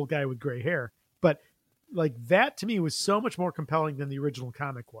I'm an old guy with gray hair, but like that to me was so much more compelling than the original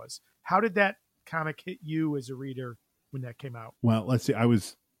comic was. How did that comic hit you as a reader when that came out? Well, let's see. I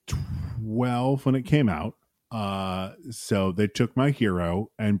was 12 when it came out. So they took my hero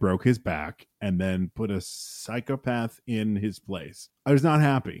and broke his back and then put a psychopath in his place. I was not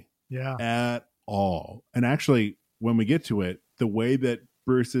happy. Yeah. At all. And actually, when we get to it, the way that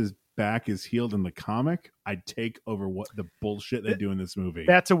Bruce's back is healed in the comic, I'd take over what the bullshit they do in this movie.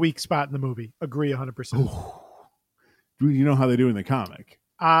 That's a weak spot in the movie. Agree 100%. Do you know how they do in the comic?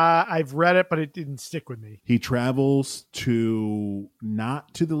 I've read it, but it didn't stick with me. He travels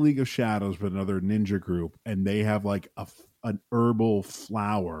not to the League of Shadows, but another ninja group, and they have like an herbal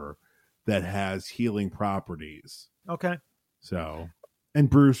flower that has healing properties. Okay. So, and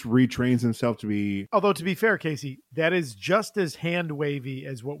Bruce retrains himself to be... Although, to be fair, Casey, that is just as hand-wavy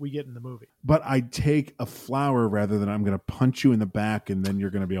as what we get in the movie. But I'd take a flower rather than I'm going to punch you in the back and then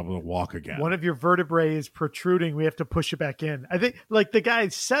you're going to be able to walk again. One of your vertebrae is protruding. We have to push it back in. I think, like, the guy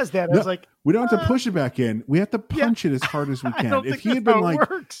says that. I was like... We don't have to push it back in. We have to punch it as hard as we can. If he had been like...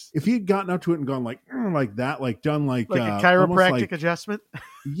 If he had gotten up to it and gone like that, like done like... Like a chiropractic adjustment?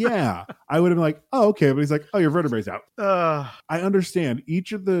 Yeah. I would have been like, oh, okay. But he's like, oh, your vertebrae's out. I understand.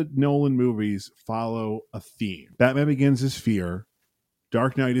 Each of the Nolan movies follow a theme. Batman Begins is fear.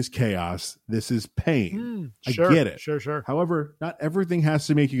 Dark Knight is chaos. This is pain. I get it. Sure. However, not everything has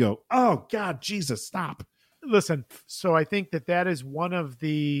to make you go, oh, God, Jesus, stop. Listen, so I think that is one of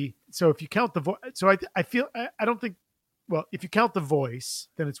the... So if you count the voice... So I feel... I don't think... Well, if you count the voice,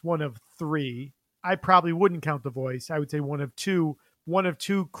 then it's one of three. I probably wouldn't count the voice. I would say one of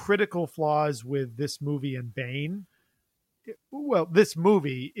two critical flaws with this movie and Bane. Well, this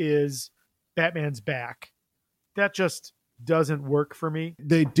movie is Batman's back. That just doesn't work for me.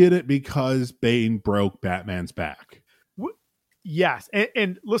 They did it because Bane broke Batman's back. Yes.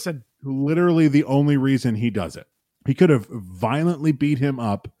 And listen, literally the only reason he does it. He could have violently beat him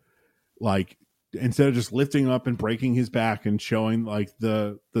up, like instead of just lifting up and breaking his back and showing like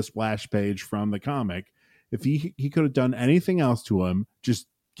the splash page from the comic. If he could have done anything else to him, just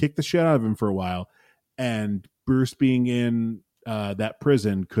kick the shit out of him for a while, and Bruce being in that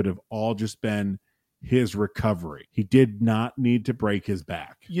prison could have all just been his recovery. He did not need to break his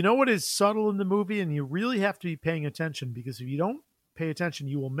back. You know what is subtle in the movie, and you really have to be paying attention, because if you don't pay attention,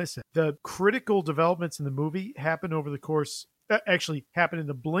 you will miss it. The critical developments in the movie happen over the course, actually happen in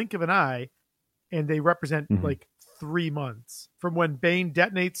the blink of an eye, and they represent like 3 months. From when Bane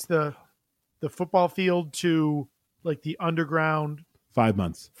detonates the football field to like the underground. 5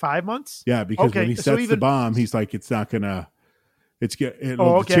 months. 5 months? Yeah, because when he sets the bomb, he's like, it'll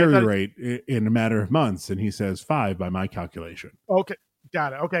deteriorate in a matter of months. And he says 5 by my calculation. Okay.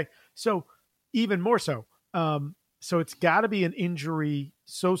 Got it. Okay. So even more so. So it's got to be an injury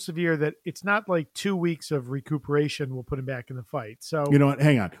so severe that it's not like 2 weeks of recuperation will put him back in the fight. So, you know what?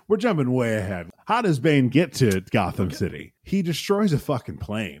 Hang on. We're jumping way ahead. How does Bane get to Gotham City? He destroys a fucking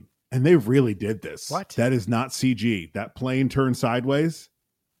plane. And they really did this. What? That is not CG. That plane turned sideways.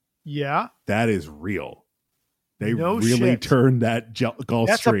 Yeah. That is real. They no really shit. Turned that Gulf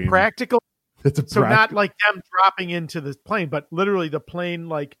Stream. That's a practical. So not like them dropping into the plane, but literally the plane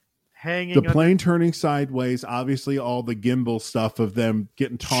like hanging. The plane turning sideways. Obviously, all the gimbal stuff of them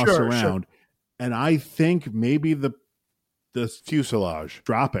getting tossed around. Sure. And I think maybe the fuselage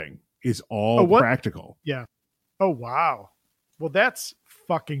dropping is all practical. Yeah. Oh, wow. Well, that's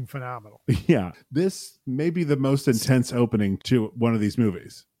fucking phenomenal. Yeah. This may be the most intense opening to one of these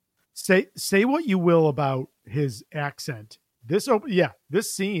movies. Say what you will about his accent. This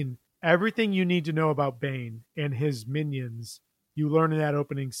scene everything you need to know about Bane and his minions, you learn in that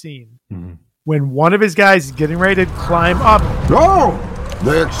opening scene. Mm-hmm. When one of his guys is getting ready to climb up. No!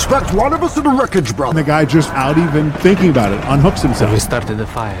 They expect one of us in the wreckage, brother. And the guy, just out even thinking about it, unhooks himself. We started the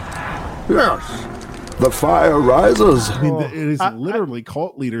fire. Yes. The fire rises. I mean, it is literally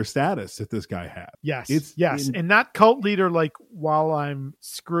cult leader status that this guy had. Yes. And not cult leader like while I'm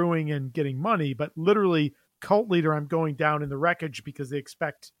screwing and getting money, but literally cult leader, I'm going down in the wreckage because they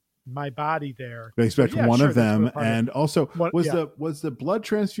expect my body there. They expect one of them. And also, was the blood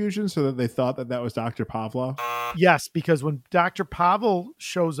transfusion so that they thought that was Dr. Pavlov? Yes, because when Dr. Pavel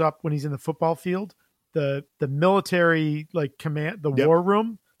shows up when he's in the football field, the military command, the war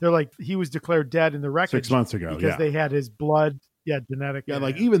room, they're like, he was declared dead in the wreckage 6 months ago because they had his blood. Yeah, genetic.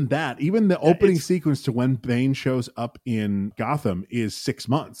 Yeah, even the opening sequence to when Bane shows up in Gotham is 6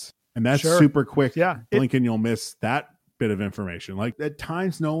 months. And that's super quick. Yeah. Blink and you'll miss that bit of information. Like, at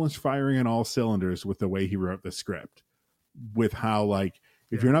times Nolan's firing on all cylinders with the way he wrote the script, with how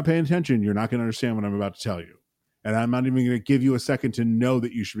if you're not paying attention, you're not going to understand what I'm about to tell you, and I'm not even going to give you a second to know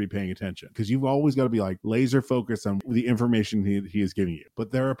that you should be paying attention, because you've always got to be laser focused on the information he is giving you.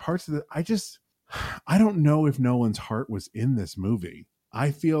 But there are parts of it I don't know if Nolan's heart was in this movie.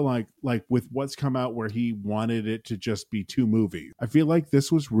 I feel like with what's come out where he wanted it to just be 2 movies, I feel like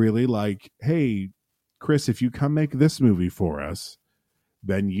this was really hey, Chris, if you come make this movie for us,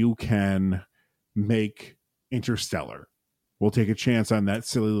 then you can make Interstellar. We'll take a chance on that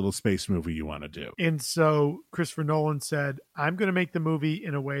silly little space movie you want to do. And so Christopher Nolan said, I'm going to make the movie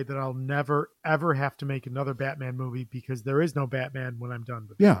in a way that I'll never, ever have to make another Batman movie, because there is no Batman when I'm done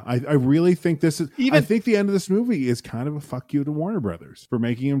with it. Yeah, I really think this is... I think the end of this movie is kind of a fuck you to Warner Brothers for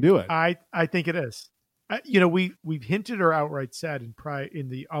making him do it. I think it is. We've hinted or outright said in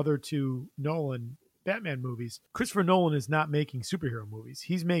the other 2 Nolan Batman movies, Christopher Nolan is not making superhero movies.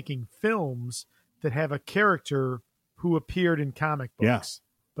 He's making films that have a character who appeared in comic books.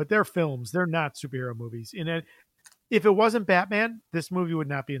 Yeah. But they're films. They're not superhero movies. And if it wasn't Batman, this movie would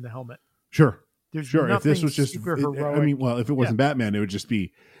not be in the helmet. Sure. There's if this was just super heroic. If it wasn't Batman, it would just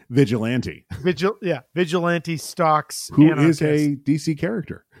be Vigilante. Vigilante stalks who anarchist. is a DC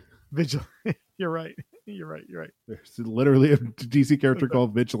character. You're right. There's literally a DC character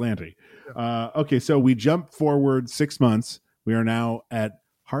called Vigilante. Okay, so we jump forward 6 months. We are now at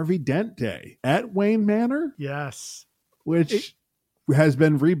Harvey Dent Day at Wayne Manor. Yes. Which has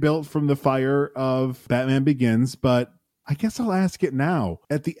been rebuilt from the fire of Batman Begins. But I guess I'll ask it now.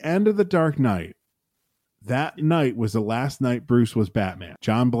 At the end of The Dark Knight, that night was the last night Bruce was Batman.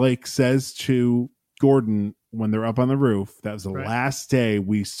 John Blake says to Gordon when they're up on the roof, that was the last day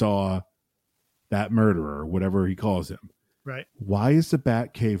we saw that murderer, whatever he calls him. Right. Why is the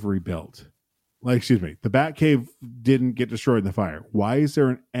Batcave rebuilt? The Batcave didn't get destroyed in the fire. Why is there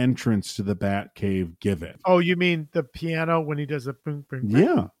an entrance to the Batcave given? Oh, you mean the piano when he does a boom, boom, boom?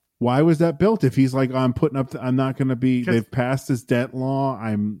 Yeah. Why was that built? If he's I'm putting up, I'm not going to be, they've passed this Dent law.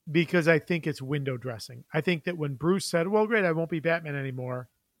 Because I think it's window dressing. I think that when Bruce said, well, great, I won't be Batman anymore,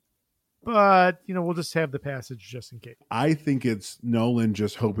 but, we'll just have the passage just in case. I think it's Nolan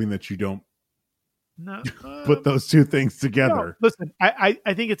just hoping that you don't put those 2 things together. No, listen,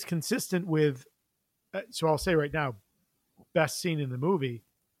 I think it's consistent with, so I'll say right now, best scene in the movie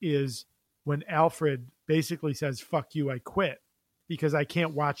is when Alfred basically says, fuck you, I quit, because I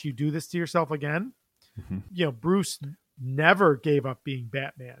can't watch you do this to yourself again. Mm-hmm. Bruce never gave up being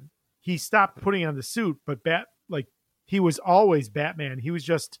Batman. He stopped putting on the suit, but he was always Batman. He was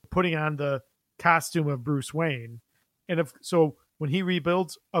just putting on the costume of Bruce Wayne. And so when he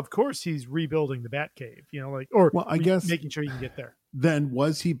rebuilds, of course he's rebuilding the Batcave, making sure you can get there. Then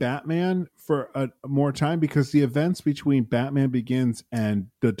was he Batman for a more time? Because the events between Batman Begins and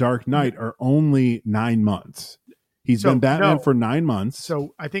The Dark Knight are only 9 months. He's been Batman for 9 months.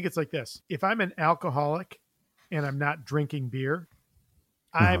 So I think it's like this. If I'm an alcoholic and I'm not drinking beer,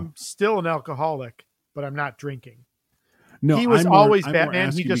 I'm still an alcoholic, but I'm not drinking. No, he was always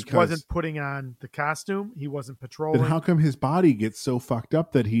Batman. He just wasn't putting on the costume. He wasn't patrolling. Then how come his body gets so fucked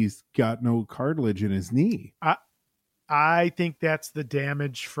up that he's got no cartilage in his knee? I think that's the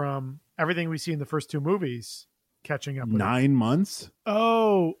damage from everything we see in the first 2 movies catching up with 9 months?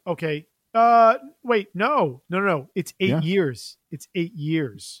 Oh, okay. Wait, no. It's 8 years. It's 8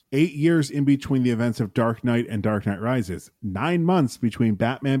 years. 8 years in between the events of Dark Knight and Dark Knight Rises. 9 months between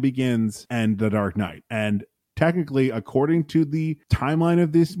Batman Begins and The Dark Knight. And technically, according to the timeline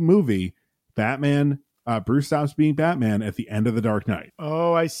of this movie, Bruce stops being Batman at the end of The Dark Knight.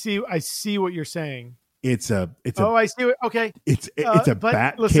 Oh, I see what you're saying. I see it. Okay. It's a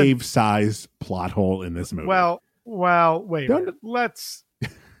Batcave size plot hole in this movie. Well, wait. Let's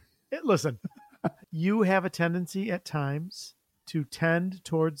Listen, you have a tendency at times to tend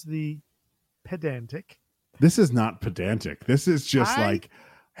towards the pedantic. This is not pedantic. This is just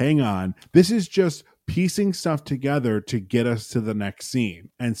hang on. This is just piecing stuff together to get us to the next scene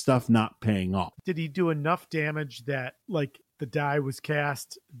and stuff not paying off. Did he do enough damage that like the die was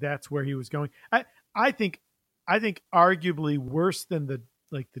cast? That's where he was going. I think arguably worse than the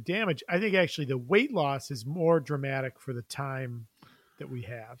damage. I think actually the weight loss is more dramatic for the time that we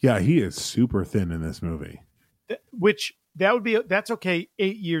have. Yeah, he is super thin in this movie. That's okay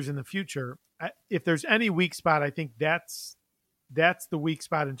 8 years in the future. If there's any weak spot, I think that's the weak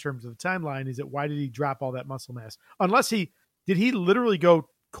spot in terms of the timeline. Is that why did he drop all that muscle mass? Unless did he literally go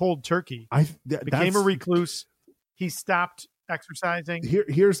cold turkey? Became a recluse. He stopped exercising.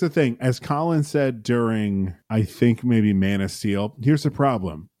 Here's the thing. As Colin said during, I think maybe Man of Steel, here's the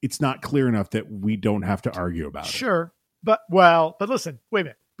problem. It's not clear enough that we don't have to argue about it. Sure. But listen, wait a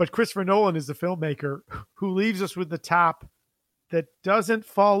minute. But Christopher Nolan is the filmmaker who leaves us with the top that doesn't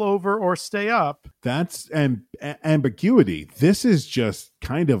fall over or stay up. That's ambiguity. This is just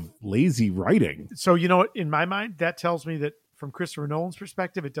kind of lazy writing. So, you know what? In my mind, that tells me that from Christopher Nolan's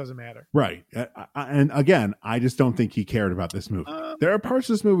perspective, it doesn't matter. Right. And again, I just don't think he cared about this movie. There are parts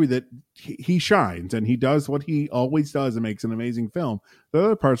of this movie that he shines and he does what he always does and makes an amazing film. There are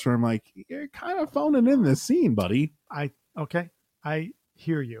other parts where I'm like, you're kind of phoning in this scene, buddy. I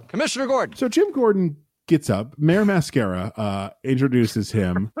hear you. Commissioner Gordon. So Jim Gordon gets up. Mayor Mascara introduces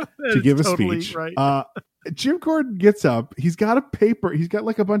him to give a speech. Right. Jim Gordon gets up. He's got a paper. He's got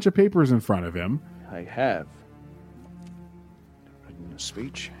like a bunch of papers in front of him. I have written a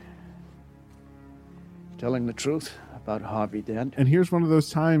speech telling the truth about Harvey Dent. And here's one of those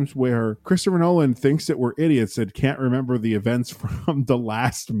times where Christopher Nolan thinks that we're idiots that can't remember the events from the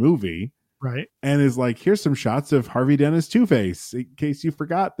last movie. Right. And is like, here's some shots of Harvey Dent as Two-Face, in case you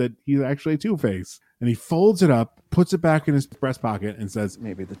forgot that he's actually Two-Face. And he folds it up, puts it back in his breast pocket, and says,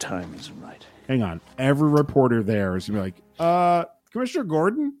 maybe the time isn't right. Hang on. Every reporter there is going to be like, Commissioner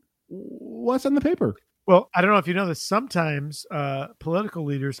Gordon, what's on the paper? Well, I don't know if you know this. Sometimes political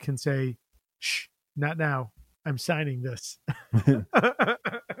leaders can say, shh, not now. I'm signing this.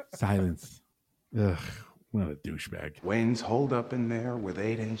 Silence. Ugh. What a douchebag. Wayne's holed up in there with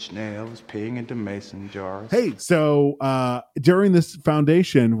 8-inch nails, peeing into mason jars. Hey, so during this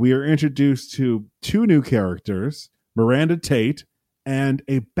foundation, we are introduced to two new characters, Miranda Tate and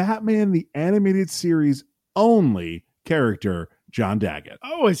a Batman the Animated Series only character, John Daggett.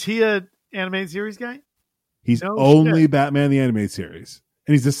 Oh, is he an animated series guy? He's only Batman the Animated Series.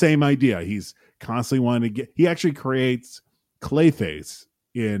 And he's the same idea. He's constantly wanting to he actually creates Clayface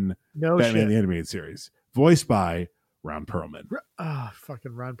in Batman the Animated Series. Voiced by Ron Perlman.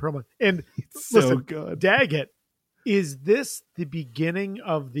 Fucking Ron Perlman. And so listen, good. Daggett, is this the beginning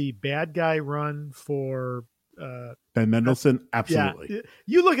of the bad guy run for Ben Mendelsohn? Absolutely. Yeah.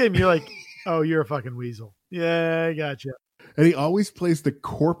 You look at him, you're like, oh, you're a fucking weasel. Yeah, I gotcha. And he always plays the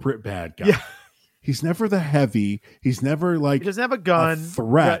corporate bad guy. Yeah. He's never the heavy. He's never like he doesn't have a gun. A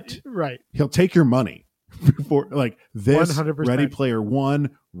threat. Right. He'll take your money before like this 100%. Ready Player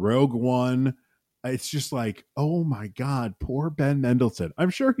One, Rogue One. It's just like, oh my God, poor Ben Mendelsohn. I'm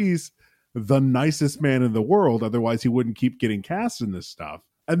sure he's the nicest man in the world. Otherwise, he wouldn't keep getting cast in this stuff.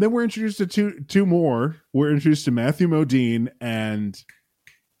 And then we're introduced to two more. We're introduced to Matthew Modine and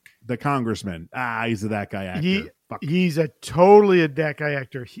the congressman. He's a that guy actor. He's a totally a that guy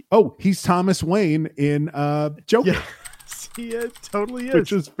actor. He's Thomas Wayne in Joker. Yes, he totally is.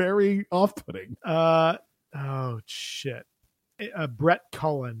 Which is very off-putting. Oh, shit. Brett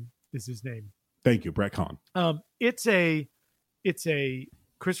Cullen is his name. Thank you, Brett Cullen. It's a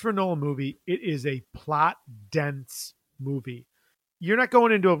Christopher Nolan movie. It is a plot dense movie. You're not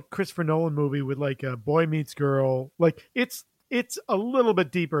going into a Christopher Nolan movie with like a boy meets girl. Like it's a little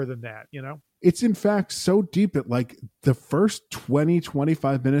bit deeper than that, you know? It's in fact so deep that like the first 20,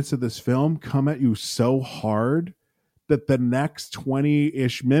 25 minutes of this film come at you so hard that the next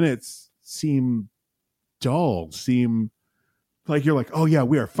 20-ish minutes seem dull, seem like you're like, oh yeah,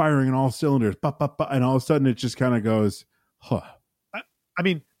 we are firing on all cylinders, and all of a sudden it just kind of goes, huh. I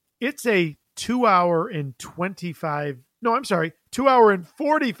mean, it's a 2 hour and 45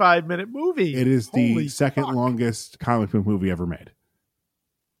 minute movie. It is the second longest comic book movie ever made.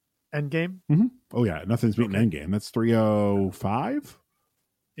 Endgame? Mm-hmm. Oh yeah, nothing's beating Endgame. That's 305.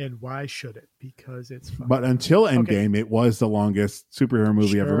 And why should it? Because it's fun. But until Endgame, it was the longest superhero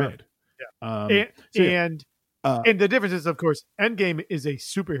movie ever made. Yeah. And the difference is, of course, Endgame is a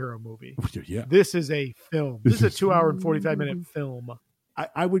superhero movie. Yeah. This is a film. This is a 2 hour and 45 minute film.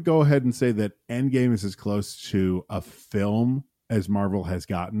 I would go ahead and say that Endgame is as close to a film as Marvel has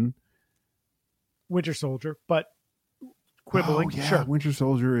gotten. Winter Soldier, but quibbling. Oh, yeah, Sure. Winter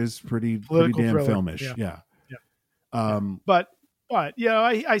Soldier is pretty Political damn thriller. filmish. Yeah. But yeah,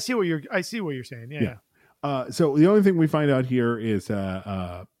 I see what you're saying. Yeah. So the only thing we find out here is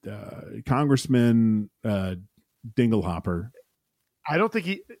Congressman Dinglehopper. I don't think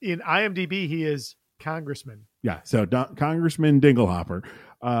in IMDb he is congressman. Yeah. So Congressman Dinglehopper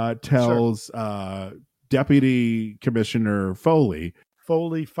tells Deputy Commissioner Foley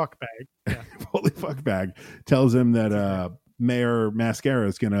fuckbag. Yeah. Foley fuckbag tells him that Mayor Mascara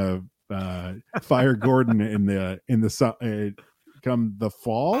is going to fire Gordon in the come the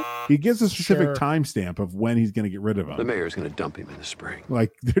fall. He gives a specific timestamp of when he's going to get rid of him. The mayor's going to dump him in the spring.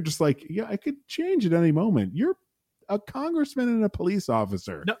 Like, they're just like, yeah, I could change at any moment. You're a congressman and a police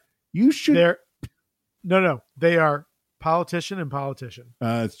officer. No, you should. No, they are politician and politician.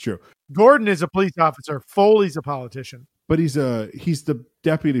 It's true. Gordon is a police officer. Foley's a politician. But he's the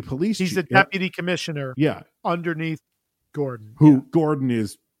deputy police. He's the deputy commissioner. Yeah, underneath Gordon. Gordon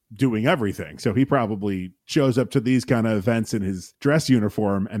is doing everything. So he probably shows up to these kind of events in his dress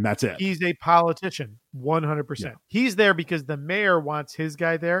uniform, and that's it. He's a politician, 100%. Yeah. He's there because the mayor wants his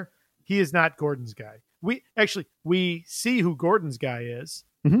guy there. He is not Gordon's guy. We see who Gordon's guy is.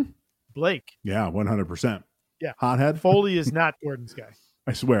 Mm-hmm. Blake. Yeah, 100%. Yeah. Hothead. Foley is not Gordon's guy.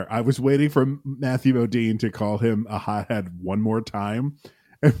 I swear, I was waiting for Matthew Modine to call him a hothead one more time,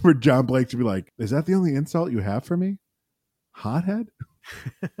 and for John Blake to be like, "Is that the only insult you have for me? Hothead?"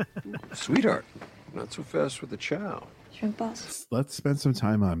 Sweetheart, not so fast with the chow. Sure, boss. Let's spend some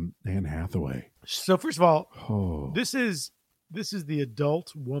time on Anne Hathaway. So first of all, this is the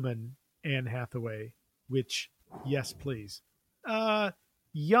adult woman Anne Hathaway, which, yes, please.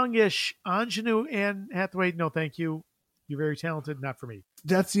 Youngish ingenue Anne Hathaway, no thank you. You're very talented, not for me.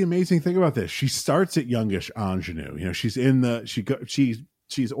 That's the amazing thing about this. She starts at youngish ingenue. You know, she's in the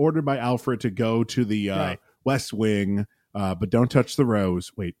she's ordered by Alfred to go to the West Wing, but don't touch the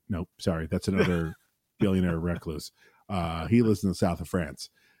rose. Wait, no, sorry, that's another billionaire recluse. He lives in the south of France.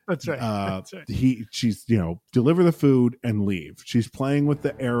 That's right. That's right. She's deliver the food and leave. She's playing with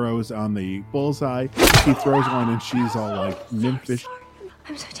the arrows on the bullseye. He throws one and she's all like nymphish.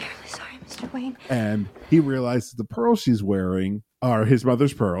 I'm so terribly sorry, Mr. Wayne. And he realizes the pearls she's wearing are his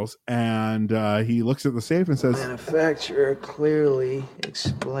mother's pearls, and he looks at the safe and says, "Manufacturer clearly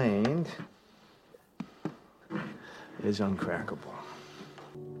explained is uncrackable."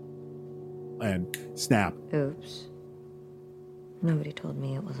 And snap. Oops. Nobody told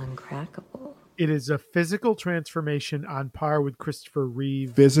me it was uncrackable. It is a physical transformation on par with Christopher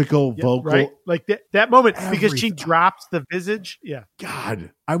Reeve. Physical, vocal, right? Like that moment, everything. Because she drops the visage. Yeah.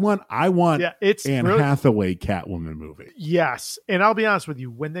 God, I want it's Anne Hathaway Catwoman movie. Yes. And I'll be honest with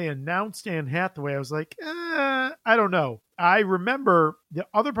you, when they announced Anne Hathaway, I was like, I don't know. I remember the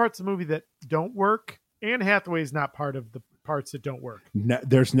other parts of the movie that don't work. Anne Hathaway is not part of the parts that don't work.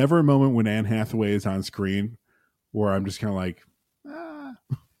 There's never a moment when Anne Hathaway is on screen where I'm just kind of like,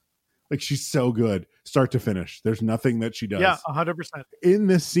 like she's so good, start to finish. There's nothing that she does. Yeah, 100%. In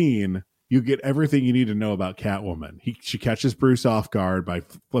this scene, you get everything you need to know about Catwoman. She catches Bruce off guard by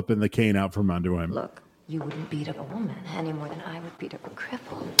flipping the cane out from under him. Look, you wouldn't beat up a woman any more than I would beat up a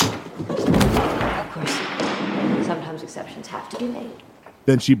cripple. Of course, sometimes exceptions have to be made.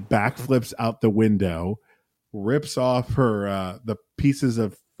 Then she backflips out the window, rips off her the pieces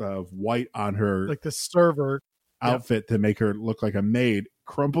of white on her, like the server outfit to make her look like a maid,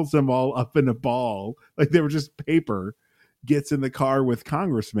 crumples them all up in a ball like they were just paper, gets in the car with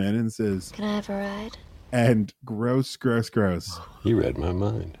Congressman and says, "Can I have a ride?" And gross. You read my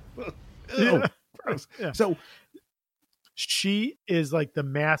mind. Yeah. Gross. Yeah. So she is like the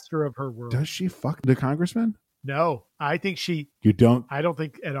master of her world. Does she fuck the Congressman? No, I think she. You don't? I don't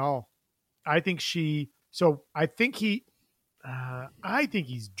think at all. I think she. So I think he. I think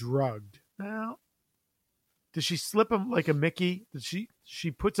he's drugged. Now, does she slip him like a Mickey? Does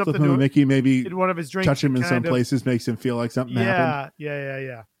she put something to Mickey maybe in one of his drinks? Touch him in some places makes him feel like something happened.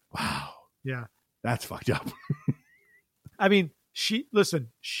 Yeah. Wow. Yeah. That's fucked up. I mean, she's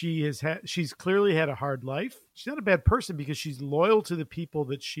clearly had a hard life. She's not a bad person because she's loyal to the people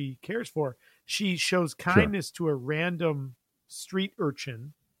that she cares for. She shows kindness to a random street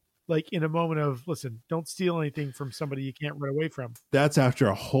urchin, like in a moment of, listen, don't steal anything from somebody you can't run away from. That's after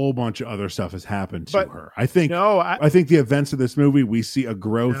a whole bunch of other stuff has happened to her. I think the events of this movie, we see a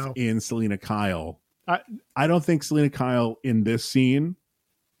growth in Selena Kyle. I don't think Selena Kyle in this scene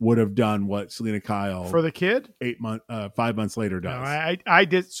would have done what Selena Kyle for the kid 5 months later does. No, I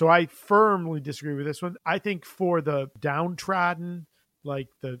did. So I firmly disagree with this one. I think for the downtrodden, like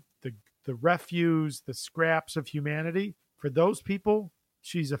the refuse, the scraps of humanity, for those people,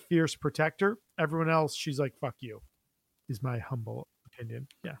 she's a fierce protector. Everyone else, she's like, fuck you, is my humble opinion.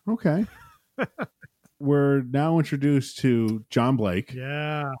 Yeah. Okay. We're now introduced to John Blake.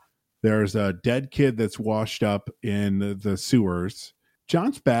 Yeah. There's a dead kid that's washed up in the sewers.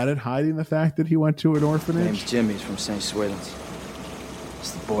 John's bad at hiding the fact that he went to an orphanage. Name's Jimmy. He's from St. Swithin's.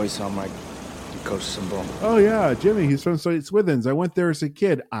 It's the boys home. I coach some ball. Oh, yeah, Jimmy. He's from St. Swithin's. I went there as a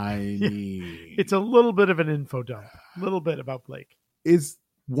kid. I mean... It's a little bit of an info dump. A little bit about Blake. Is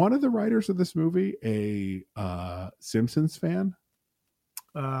one of the writers of this movie a Simpsons fan?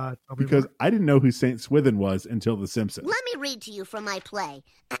 Because I didn't know who St. Swithin was until The Simpsons. Let me read to you from my play.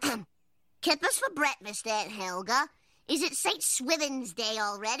 Kippers for breakfast, Aunt Helga. Is it St. Swithin's Day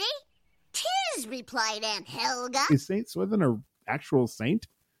already? 'Tis, replied Aunt Helga. Is St. Swithin an actual saint?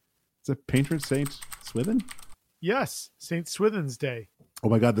 It's a patron St. Swithin? Yes, St. Swithin's Day. Oh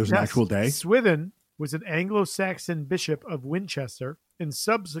my God, there's an actual day? Swithin was an Anglo-Saxon bishop of Winchester and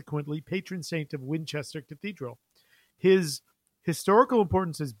subsequently patron saint of Winchester Cathedral. His historical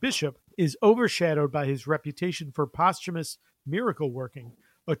importance as bishop is overshadowed by his reputation for posthumous miracle working.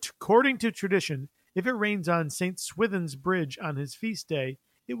 According to tradition, if it rains on St. Swithin's Bridge on his feast day,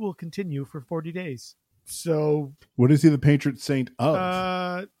 it will continue for 40 days. So, what is he the patron saint of?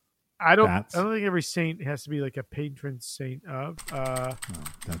 I don't think every saint has to be like a patron saint of.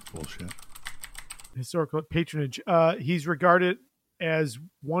 That's bullshit. Historical patronage. He's regarded as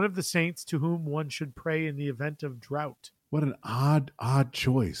one of the saints to whom one should pray in the event of drought. What an odd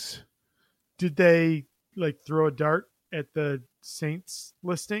choice. Did they like throw a dart at the saints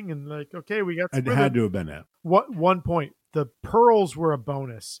listing and like, okay, we got It had to have been it. One point, the pearls were a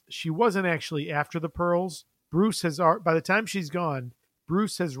bonus. She wasn't actually after the pearls. Bruce has, by the time she's gone,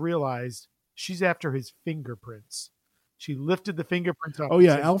 Bruce has realized she's after his fingerprints. She lifted the fingerprints off. Oh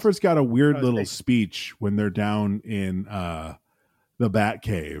yeah, Alfred's got a weird little speech when they're down in the Bat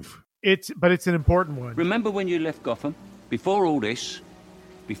Cave. But it's an important one. Remember when you left Gotham? Before all this,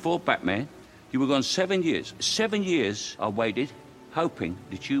 before Batman, you were gone 7 years. 7 years I waited, hoping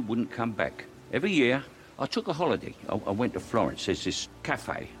that you wouldn't come back. Every year, I took a holiday. I went to Florence. There's this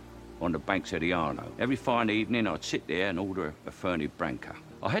cafe on the banks of the Arno. Every fine evening, I'd sit there and order a Fernet Branca.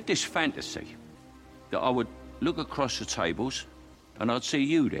 I had this fantasy that I would look across the tables and I'd see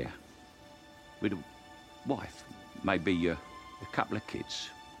you there with a wife, maybe a couple of kids.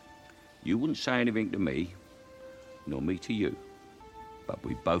 You wouldn't say anything to me, nor me to you, but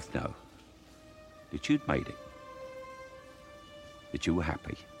we both know that you'd made it, that you were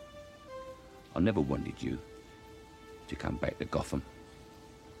happy. I never wanted you to come back to Gotham.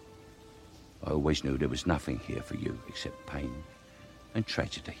 I always knew there was nothing here for you except pain and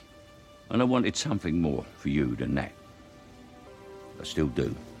tragedy. And I wanted something more for you than that. I still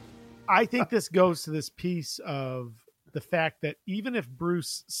do. I think this goes to this piece of the fact that even if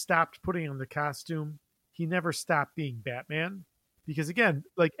Bruce stopped putting on the costume, he never stopped being Batman. Because again,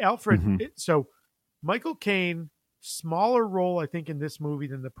 like Alfred, so Michael Caine, smaller role, I think, in this movie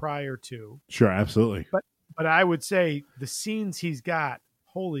than the prior two. Sure, absolutely. But I would say the scenes he's got,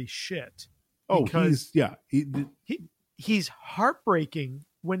 holy shit. Oh, he's heartbreaking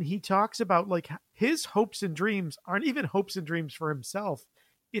when he talks about like his hopes and dreams aren't even hopes and dreams for himself.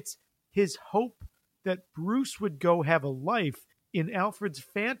 It's his hope that Bruce would go have a life in Alfred's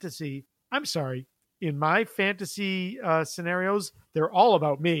fantasy. I'm sorry. In my fantasy scenarios, they're all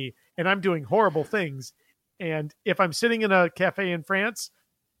about me and I'm doing horrible things. And if I'm sitting in a cafe in France,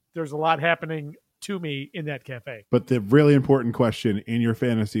 there's a lot happening to me in that cafe. But the really important question in your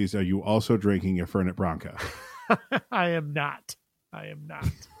fantasies, are you also drinking a Fernet Branca? I am not.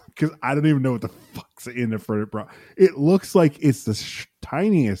 Because I don't even know what the fuck's in a Fernet Branca. It looks like it's the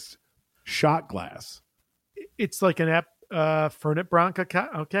tiniest shot glass. It's like an Fernet Branca.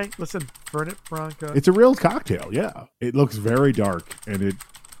 Okay, listen, Fernet Branca. It's a real cocktail, yeah. It looks very dark, and it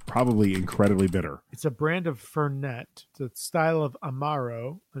probably incredibly bitter. It's a brand of Fernet. It's a style of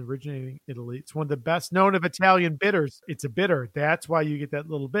Amaro, originating in Italy. It's one of the best known of Italian bitters. It's a bitter. That's why you get that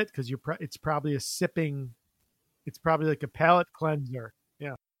little bit, because it's probably a sipping. It's probably like a palate cleanser.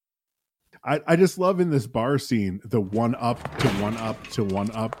 Yeah. I just love in this bar scene the one up to one up to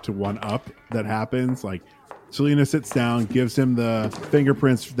one up to one up that happens. Like Selena sits down, gives him the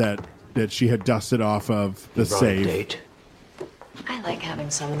fingerprints that she had dusted off of the safe. I like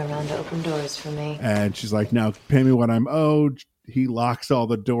having someone around to open doors for me. And she's like, now pay me what I'm owed. He locks all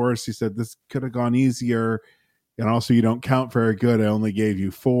the doors. She said, this could have gone easier. And also, you don't count very good. I only gave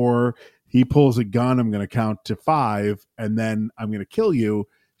you 4. He pulls a gun. I'm going to count to 5, and then I'm going to kill you.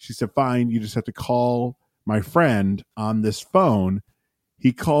 She said, fine. You just have to call my friend on this phone.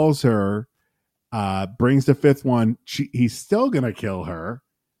 He calls her, brings the fifth one. He's still going to kill her.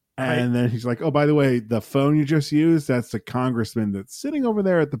 And then he's like, oh, by the way, the phone you just used, that's the congressman that's sitting over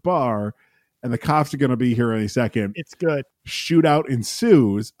there at the bar. And the cops are going to be here any second. It's good. Shootout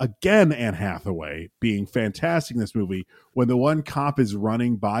ensues. Again, Anne Hathaway being fantastic in this movie. When the one cop is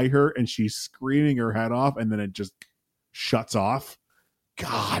running by her and she's screaming her head off and then it just shuts off.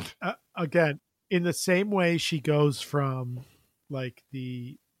 God. Again, in the same way she goes from like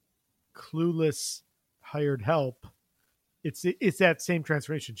the clueless hired help, it's that same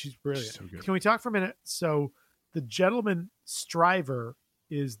transformation. She's brilliant. So good. Can we talk for a minute? So the gentleman Stryver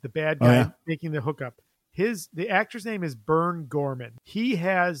is the bad guy making the hookup. The actor's name is Bern Gorman. He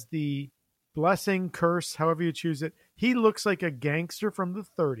has the blessing, curse, however you choose it. He looks like a gangster from the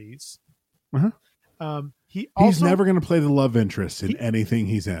 30s. He's never going to play the love interest in anything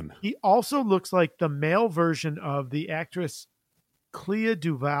he's in. He also looks like the male version of the actress Clea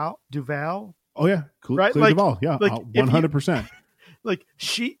Duval. Oh yeah, right? Clea Duval. Yeah, 100%. Like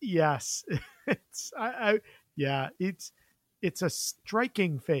she, yes, it's a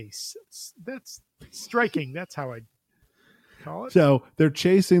striking face. That's striking. That's how I call it. So they're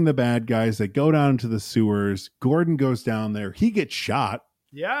chasing the bad guys. They go down into the sewers. Gordon goes down there. He gets shot.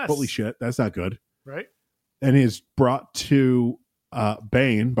 Yes. Holy shit, that's not good. Right. And he's brought to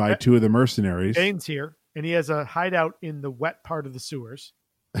Bane by two of the mercenaries. Bane's here, and he has a hideout in the wet part of the sewers.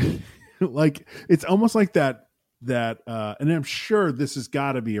 Like it's almost like that, and I'm sure this has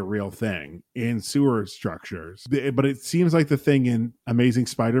got to be a real thing in sewer structures. But it seems like the thing in Amazing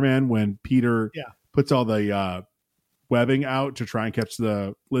Spider-Man when Peter puts all the webbing out to try and catch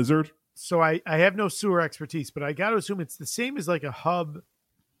the lizard. So I have no sewer expertise, but I got to assume it's the same as like a hub,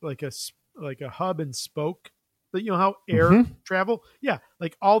 like a hub and spoke. You know how air travel? Yeah,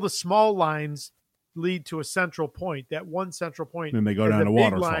 like all the small lines lead to a central point. That one central point, and they go down a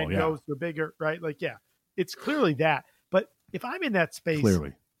waterfall. Line goes to a bigger, right? Like it's clearly that. But if I'm in that space,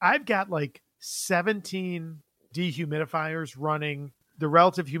 I've got like 17 dehumidifiers running. The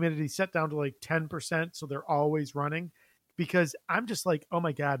relative humidity set down to like 10%, so they're always running. Because I'm just like, oh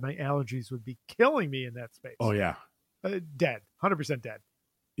my God, my allergies would be killing me in that space. Oh yeah, dead, 100% dead.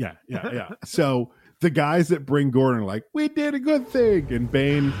 Yeah. So the guys that bring Gordon are like, we did a good thing. And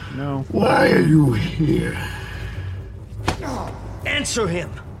Bane, no. Why are you here? Answer him.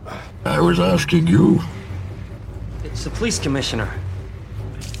 I was asking you. It's the police commissioner.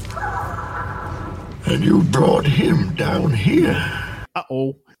 And you brought him down here.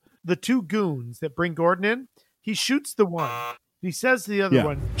 Uh-oh. The two goons that bring Gordon in, he shoots the one. He says to the other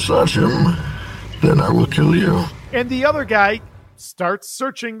one, search him, then I will kill you. And the other guy starts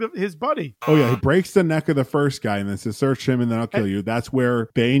searching his buddy. Oh yeah, he breaks the neck of the first guy and then says, search him and then I'll kill you. That's where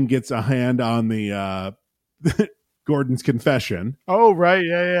Bane gets a hand on the Gordon's confession. Oh, right.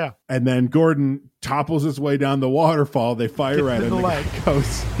 Yeah. And then Gordon topples his way down the waterfall. They fire at him. The guy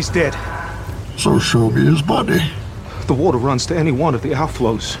goes, he's dead. So show me his body. The water runs to any one of the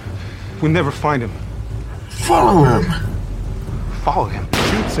outflows. We'll never find him. Follow him. Follow him.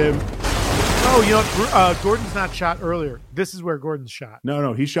 Shoots him. Oh, you know, Gordon's not shot earlier. This is where Gordon's shot.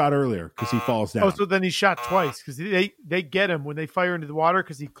 No, he shot earlier because he falls down. Oh, so then he's shot twice because they get him when they fire into the water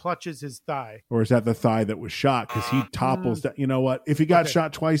because he clutches his thigh. Or is that the thigh that was shot because he topples down? You know what? If he got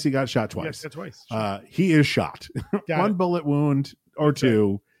shot twice, he got shot twice. Yeah, twice. Sure. He is shot. One bullet wound or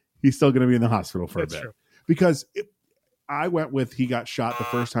two. He's still going to be in the hospital for a bit. True. Because I went with he got shot the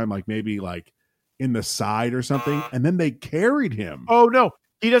first time, like maybe like in the side or something, and then they carried him. Oh no.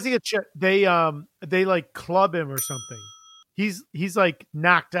 He doesn't get shot. They like club him or something. He's like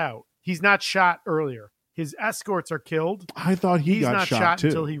knocked out. He's not shot earlier. His escorts are killed. I thought he's not shot too.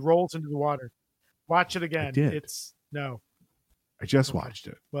 Until he rolls into the water. Watch it again. I did. It's no. I just watched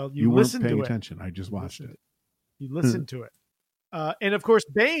it. Well, you listened weren't paying to attention. I just watched it. You listened to it. And of course,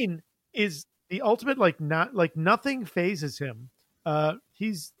 Bane is the ultimate. Nothing phases him.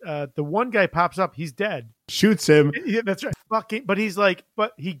 He's the one guy pops up. He's dead. Shoots him. Yeah, that's right. But he's like,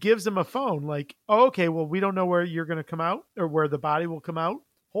 but he gives him a phone. Like, oh, okay, well, we don't know where you're going to come out or where the body will come out.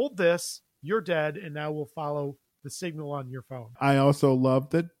 Hold this. You're dead, and now we'll follow the signal on your phone. I also love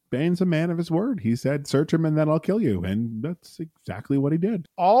that Bane's a man of his word. He said, "Search him, and then I'll kill you," and that's exactly what he did.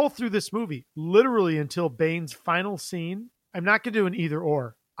 All through this movie, literally until Bane's final scene. I'm not going to do an either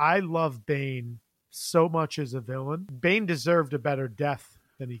or. I love Bane so much as a villain. Bane deserved a better death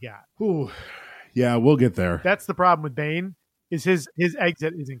than he got. Ooh. Yeah, we'll get there. That's the problem with Bane, is his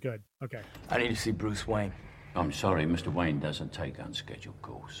exit isn't good. Okay. I need to see Bruce Wayne. I'm sorry, Mr. Wayne doesn't take unscheduled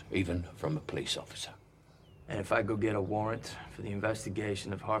calls, even from a police officer. And if I go get a warrant for the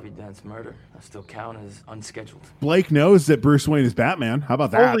investigation of Harvey Dent's murder, I still count as unscheduled. Blake knows that Bruce Wayne is Batman. How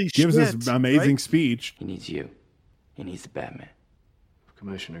about that? Holy Gives shit, this amazing right? speech. He needs you. He needs the Batman.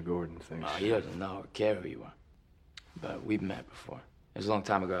 Commissioner Gordon thinks... He doesn't know or care who you are. But we've met before. It was a long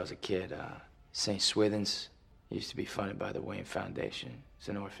time ago. I was a kid. St. Swithin's used to be funded by the Wayne Foundation. It's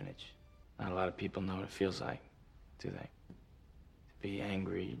an orphanage. Not a lot of people know what it feels like, do they? To be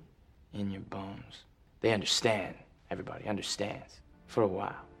angry in your bones. They understand. Everybody understands. For a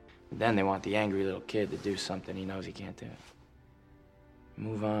while. But then they want the angry little kid to do something he knows he can't do.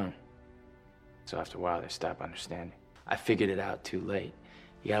 Move on. So after a while, they stop understanding. I figured it out too late.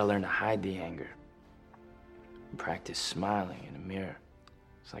 You gotta learn to hide the anger. Practice smiling in a mirror.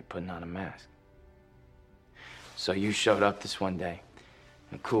 It's like putting on a mask. So you showed up this one day.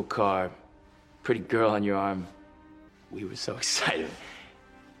 In a cool car, pretty girl on your arm. We were so excited.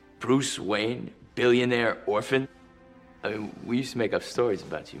 Bruce Wayne, billionaire orphan. I mean, we used to make up stories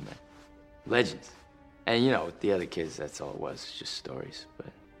about you, man. Legends. And you know, with the other kids, that's all it was, just stories. But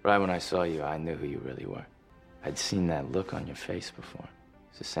right when I saw you, I knew who you really were. I'd seen that look on your face before.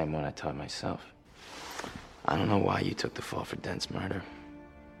 It's the same one I taught myself. I don't know why you took the fall for Dent's murder.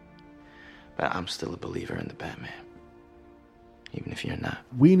 But I'm still a believer in the Batman. Even if you're not.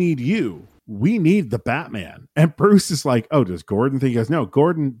 We need you. We need the Batman. And Bruce is like, oh, does Gordon think he goes? No,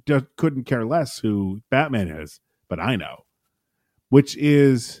 Gordon couldn't care less who Batman is, but I know. Which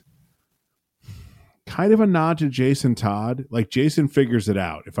is kind of a nod to Jason Todd. Like, Jason figures it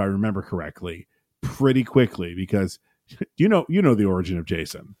out, if I remember correctly, pretty quickly, because you know the origin of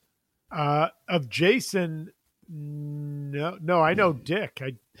Jason. Of Jason, no, I know Dick.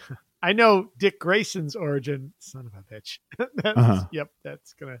 I know Dick Grayson's origin. Son of a bitch. Yep,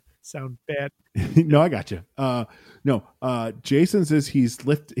 that's gonna sound bad. No, I got you. Jason's is he's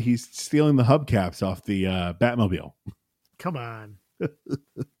stealing the hubcaps off the Batmobile. Come on.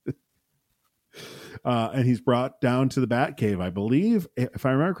 And he's brought down to the Batcave, I believe, if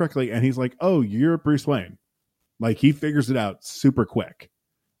I remember correctly. And he's like, "Oh, you're Bruce Wayne." Like, he figures it out super quick.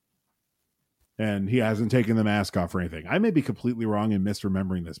 And he hasn't taken the mask off or anything. I may be completely wrong in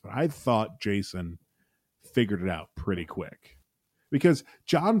misremembering this, but I thought Jason figured it out pretty quick. Because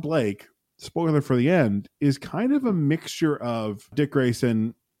John Blake, spoiler for the end, is kind of a mixture of Dick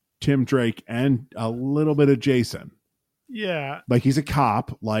Grayson, Tim Drake, and a little bit of Jason. Yeah. Like, he's a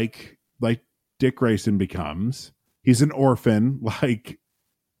cop, like Dick Grayson becomes. He's an orphan, like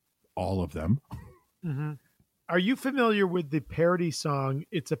all of them. Mm-hmm. Are you familiar with the parody song?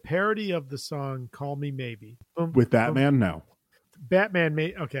 It's a parody of the song Call Me Maybe. With Batman? No. Batman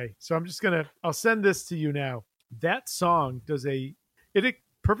may. Okay, so I'll send this to you now. That song it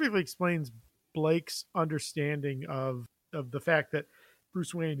perfectly explains Blake's understanding of the fact that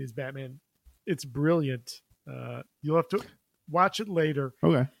Bruce Wayne is Batman. It's brilliant. You'll have to watch it later.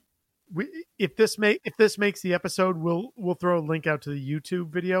 Okay. If this makes the episode, we'll throw a link out to the YouTube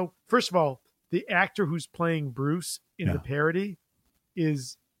video. First of all, the actor who's playing Bruce in the parody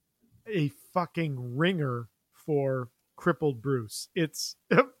is a fucking ringer for crippled Bruce. It's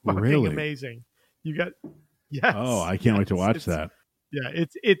fucking amazing. Yes. Oh, I can't wait to watch that. Yeah,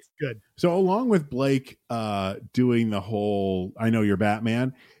 it's good. So along with Blake doing the whole I know you're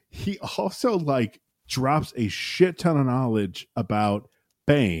Batman, he also like drops a shit ton of knowledge about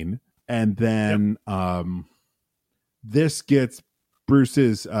Bane, and then this gets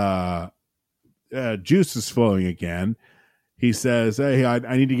Bruce's juices flowing again. He says, "Hey,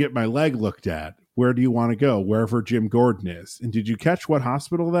 I need to get my leg looked at. Where do you want to go? Wherever Jim Gordon is." And did you catch what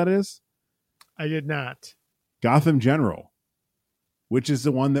hospital that is? I did not. Gotham General, which is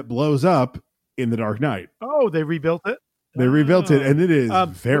the one that blows up in The Dark Knight. Oh, they rebuilt it? They rebuilt it, and it is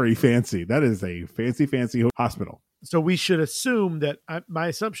very fancy. That is a fancy hospital. So we should assume that my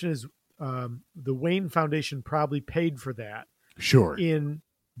assumption is the Wayne Foundation probably paid for that. Sure. In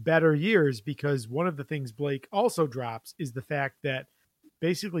better years, because one of the things Blake also drops is the fact that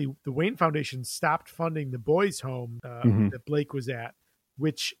basically the Wayne Foundation stopped funding the boys' home that Blake was at,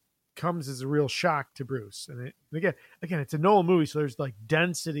 which comes as a real shock to Bruce. And again, it's a Nolan movie, so there's like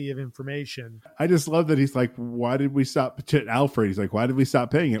density of information. I just love that he's like, why did we stop? To Alfred, he's like, why did we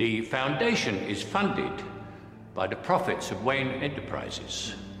stop paying it? The foundation is funded by the profits of Wayne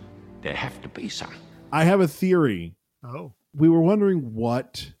Enterprises. There have to be some. I have a theory. Oh. We were wondering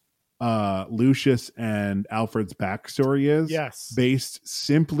what Lucius and Alfred's backstory is. Yes. Based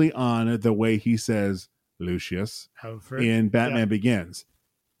simply on the way he says Lucius Alfred in Batman Begins.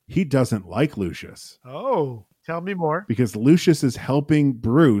 He doesn't like Lucius. Oh, tell me more. Because Lucius is helping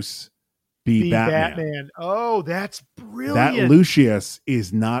Bruce be Batman. Oh, that's brilliant. That Lucius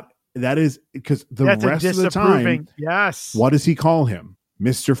is not That is because That's rest of the time, yes. What does he call him?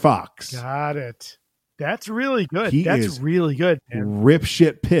 Mr. Fox. Got it. That's really good. He That's is really good, man. Rip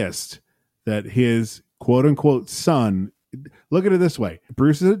shit pissed that his quote unquote son. Look at it this way: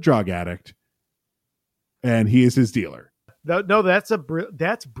 Bruce is a drug addict, and he is his dealer. No, that's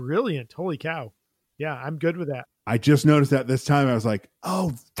brilliant. Holy cow! Yeah, I'm good with that. I just noticed that this time. I was like,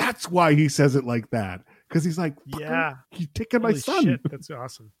 oh, that's why he says it like that, because he's like, yeah, he's taking my son. Shit, that's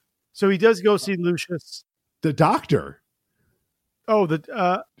awesome. So he does go see Lucius, the doctor. Oh, did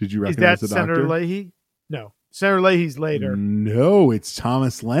you recognize is that the Senator doctor? Leahy? No, Senator Leahy's later. No, it's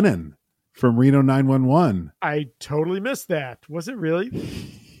Thomas Lennon from Reno 911. I totally missed that. Was it really?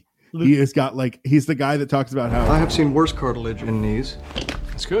 He has got he's the guy that talks about how I have seen worse cartilage in knees.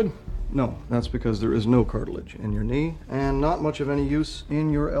 That's good. No, that's because there is no cartilage in your knee and not much of any use in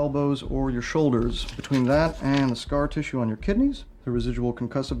your elbows or your shoulders. Between that and the scar tissue on your kidneys, the residual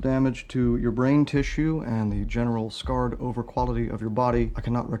concussive damage to your brain tissue, and the general scarred over quality of your body, I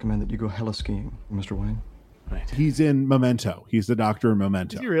cannot recommend that you go hella skiing, Mr. Wayne. Right. He's in Memento. He's the doctor in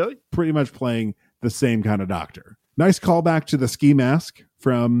Memento. Is he really? Pretty much playing the same kind of doctor. Nice callback to the ski mask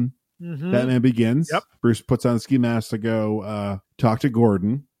from Batman Begins. Yep. Bruce puts on a ski mask to go talk to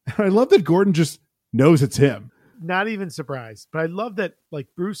Gordon. I love that Gordon just knows it's him. Not even surprised, but I love that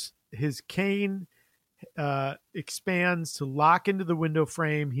Bruce, his cane expands to lock into the window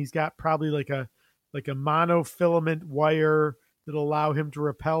frame. He's got probably like a monofilament wire that'll allow him to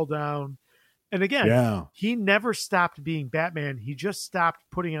rappel down. And again, he never stopped being Batman. He just stopped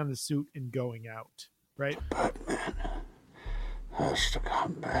putting on the suit and going out. Right? Batman has to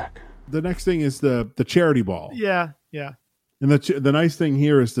come back. The next thing is the charity ball. Yeah. And the nice thing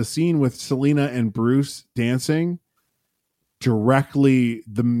here is the scene with Selena and Bruce dancing, directly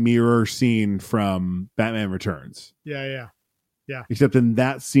the mirror scene from Batman Returns. Yeah. Except in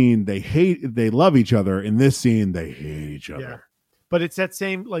that scene, they love each other. In this scene, they hate each other. Yeah. But it's that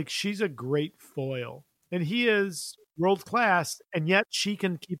same, she's a great foil. And he is world class, and yet she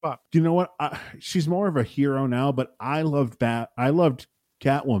can keep up. You know what? She's more of a hero now, but I loved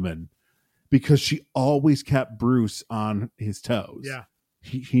Catwoman because she always kept Bruce on his toes. Yeah.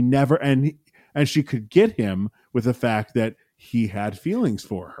 He never, and she could get him with the fact that he had feelings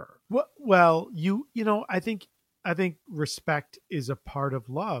for her. Well, I think respect is a part of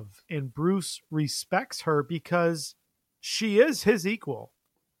love, and Bruce respects her because she is his equal.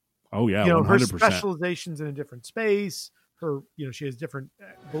 Oh yeah, 100%. Her 100%. specialization's in a different space. Her, she has different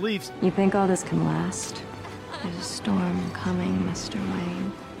beliefs. You think all this can last? There's a storm coming, Mr.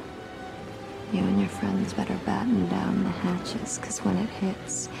 Wayne. You and your friends better batten down the hatches, because when it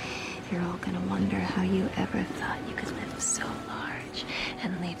hits, you're all gonna wonder how you ever thought you could live so large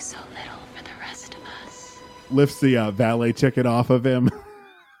and leave so little for the rest of us. Lifts the valet ticket off of him.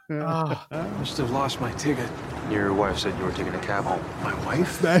 I must have lost my ticket. Your wife said you were taking a cab home. My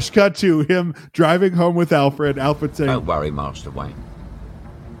wife? Smash cut to him driving home with Alfred. Alfred saying, "Don't worry, Master Wayne.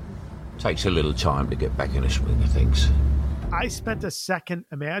 Takes a little time to get back in the swing of things." I spent a second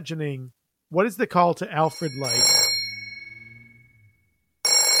imagining, what is the call to Alfred like?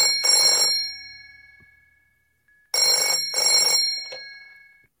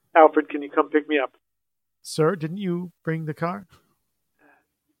 Alfred, can you come pick me up? Sir, didn't you bring the car?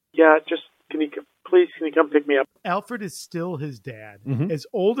 Yeah, can you come pick me up? Alfred is still his dad. Mm-hmm. As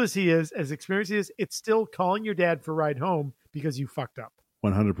old as he is, as experienced as he is, it's still calling your dad for a ride home because you fucked up.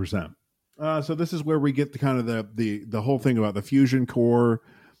 100%. So this is where we get the kind of the whole thing about the fusion core,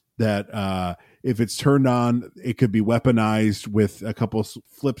 that if it's turned on, it could be weaponized with a couple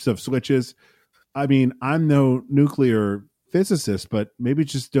flips of switches. I mean, I'm no nuclear physicist, but maybe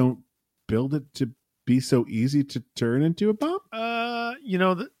just don't build it to be so easy to turn into a bomb.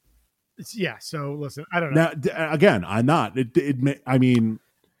 Yeah. So listen, I don't know. Now, again, I'm not. I mean,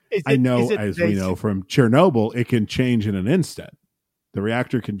 I know, as we know from Chernobyl, it can change in an instant. The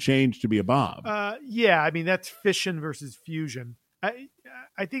reactor can change to be a bomb. Yeah. I mean, that's fission versus fusion.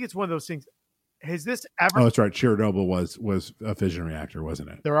 I think it's one of those things. Has this ever? Oh, that's right. Chernobyl was a fission reactor, wasn't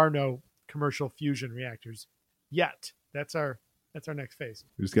it? There are no commercial fusion reactors yet. That's our next phase.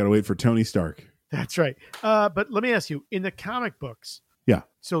 We just got to wait for Tony Stark. That's right. But let me ask you, in the comic books, yeah.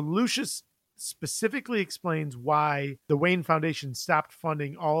 So Lucius specifically explains why the Wayne Foundation stopped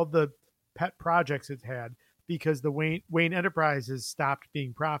funding all of the pet projects it had because the Wayne Enterprises stopped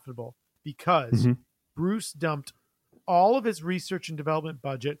being profitable because Bruce dumped all of his research and development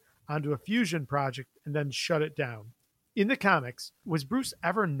budget onto a fusion project and then shut it down. In the comics, was Bruce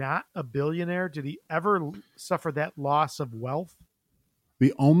ever not a billionaire? Did he ever suffer that loss of wealth?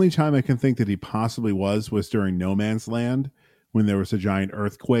 The only time I can think that he possibly was during No Man's Land, when there was a giant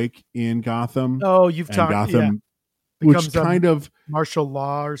earthquake in Gotham. Oh, you've and talked Gotham, becomes which kind of martial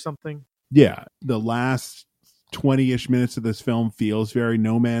law or something. Yeah, the last 20-ish minutes of this film feels very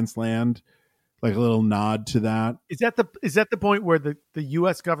No Man's Land, like a little nod to that. Is that the point where the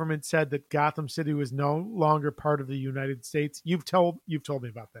U.S. government said that Gotham City was no longer part of the United States? You've told me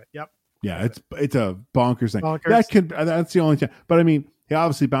about that. Yep. Yeah, it's a bonkers thing. Bonkers. That's the only time. But I mean, he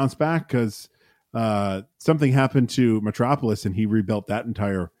obviously bounced back because something happened to Metropolis, and he rebuilt that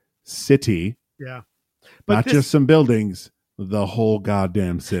entire city. Yeah, but not just some buildings, the whole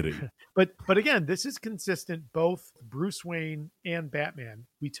goddamn city. But again, this is consistent. Both Bruce Wayne and Batman.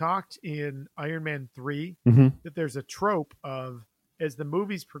 We talked in Iron Man 3 that there's a trope of, as the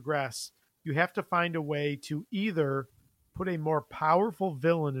movies progress, you have to find a way to either put a more powerful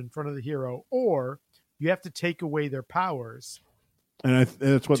villain in front of the hero, or you have to take away their powers. And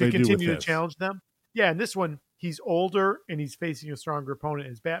that's what they do with this. To continue to challenge them. Yeah, and this one, he's older and he's facing a stronger opponent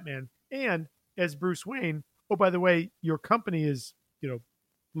as Batman. And as Bruce Wayne, oh, by the way, your company is,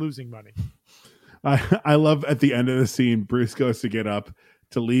 losing money. I love at the end of the scene, Bruce goes to get up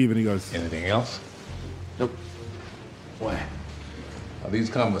to leave and he goes, "Anything else?" Nope. Why? These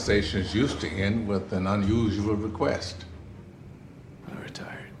conversations used to end with an unusual request. I'm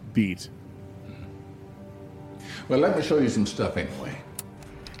retired. Beat. Well, let me show you some stuff anyway.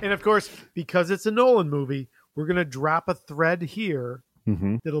 And of course, because it's a Nolan movie, we're going to drop a thread here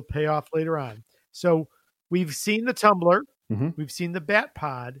that'll pay off later on. So we've seen the Tumbler, we've seen the Bat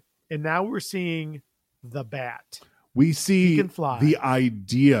Pod, and now we're seeing the Bat. We see he can fly. The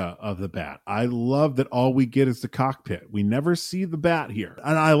idea of the Bat. I love that all we get is the cockpit. We never see the Bat here.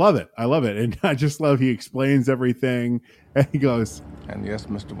 And I love it. And I just love he explains everything. And he goes, "And yes,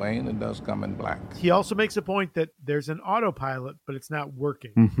 Mr. Wayne, it does come in black." He also makes a point that there's an autopilot, but it's not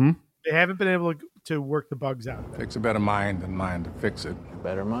working. They haven't been able to work the bugs out of it. Takes a better mind than mine to fix it.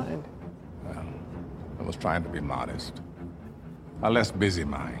 Better mind? Well, I was trying to be modest. A less busy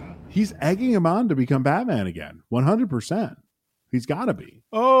mind. He's egging him on to become Batman again. 100%. He's got to be.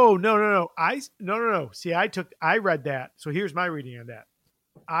 Oh, no. No. See, I read that. So here's my reading on that.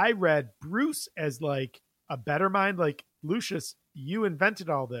 I read Bruce as like a better mind, like, Lucius, you invented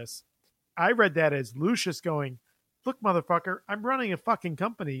all this. I read that as Lucius going, "Look, motherfucker, I'm running a fucking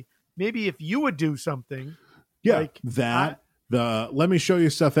company. Maybe if you would do something." Yeah, like let me show you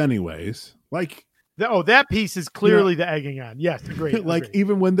stuff anyways. Like, that piece is clearly the egging on. Yes, agreed. Like,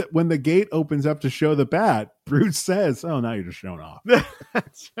 even when the gate opens up to show the Bat, Bruce says, "Oh, now you're just showing off."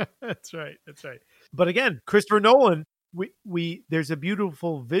 That's right. But again, Christopher Nolan, we there's a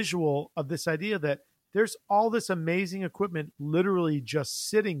beautiful visual of this idea that there's all this amazing equipment literally just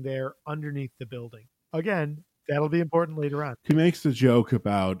sitting there underneath the building. Again, that'll be important later on. He makes the joke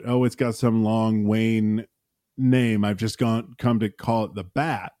about, "Oh, it's got some long Wayne name. I've just come to call it the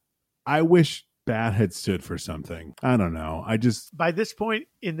Bat." I wish Bat had stood for something. I don't know. By this point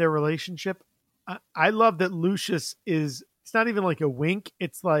in their relationship, I love that Lucius it's not even like a wink.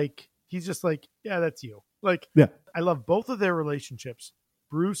 It's like, he's just like, "Yeah, that's you." Like, yeah. I love both of their relationships,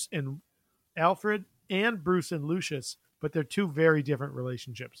 Bruce and Alfred and Bruce and Lucius, but they're two very different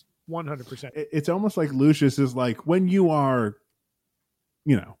relationships. 100%. It's almost like Lucius is like, when you are,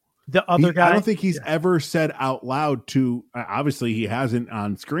 the other guy. I don't think he's ever said out loud to, obviously he hasn't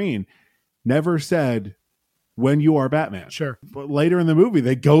on screen, never said, "When you are Batman." Sure. But later in the movie,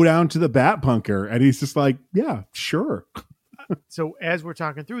 they go down to the Bat bunker and he's just like, "Yeah, sure." So as we're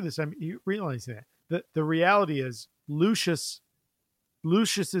talking through this, I'm realizing that the reality is Lucius's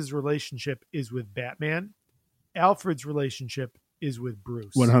relationship is with Batman. Alfred's relationship is with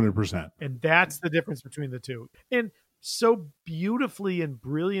Bruce. 100%. And that's the difference between the two. And so beautifully and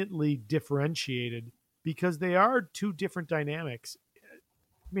brilliantly differentiated, because they are two different dynamics.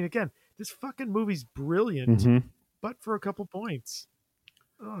 I mean, again, this fucking movie's brilliant, but for a couple points.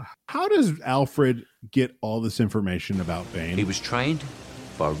 Ugh. How does Alfred get all this information about Bane? He was trained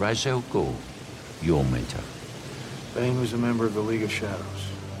by Ra's al Ghul, your mentor. Bane was a member of the League of Shadows.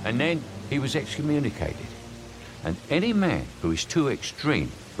 And then he was excommunicated. And any man who is too extreme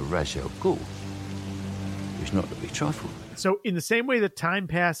for Ra's al Ghul is not to be trifled with. So in the same way that time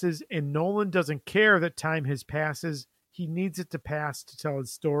passes and Nolan doesn't care that time has passes, he needs it to pass to tell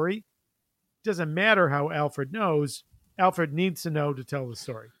his story. It doesn't matter how Alfred knows. Alfred needs to know to tell the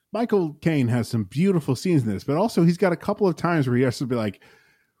story. Michael Caine has some beautiful scenes in this, but also he's got a couple of times where he has to be like,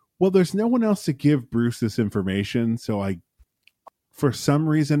 "Well, there's no one else to give Bruce this information, so for some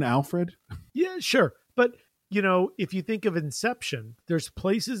reason, Alfred." Yeah, sure. But, if you think of Inception, there's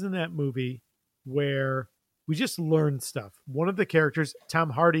places in that movie where we just learn stuff. One of the characters,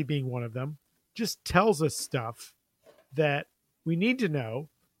 Tom Hardy being one of them, just tells us stuff that we need to know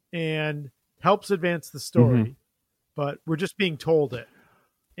and helps advance the story, but we're just being told it.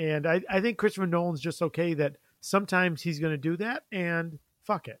 And I think Christopher Nolan's just okay that sometimes he's going to do that and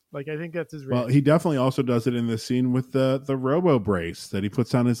fuck it. Like, I think that's his reason. Well, he definitely also does it in this scene with the robo brace that he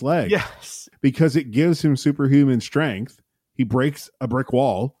puts on his leg. Yes. Because it gives him superhuman strength. He breaks a brick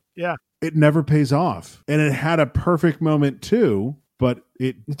wall. Yeah. It never pays off. And it had a perfect moment too, but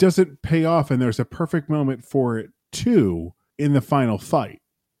it doesn't pay off. And there's a perfect moment for it too in the final fight.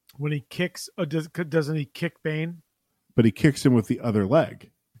 When he kicks, doesn't he kick Bane? But he kicks him with the other leg.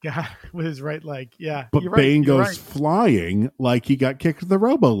 Yeah, with his right leg. Yeah. But Bane goes flying like he got kicked with the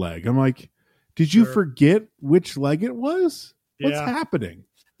robo leg. I'm like, did you forget which leg it was? What's happening?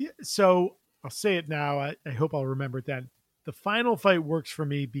 Yeah, so I'll say it now. I hope I'll remember it then. The final fight works for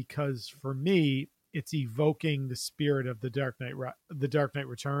me because for me, it's evoking the spirit of the Dark Knight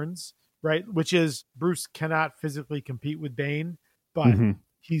Returns, right? Which is Bruce cannot physically compete with Bane, but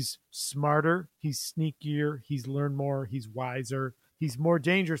he's smarter, he's sneakier, he's learned more, he's wiser. He's more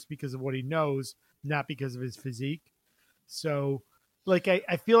dangerous because of what he knows, not because of his physique. So, like,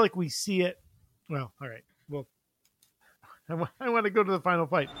 I feel like we see it. Well, all right. Well, I want to go to the final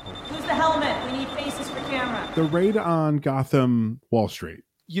fight. Who's the helmet? We need faces for camera. The raid on Gotham Wall Street.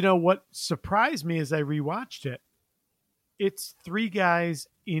 You know what surprised me as I rewatched it? It's 3 guys,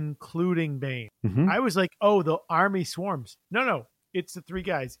 including Bane. I was like, oh, the army swarms. No. It's the 3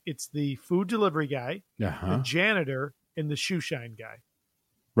 guys. It's the food delivery guy, the janitor, and the shoe shine guy.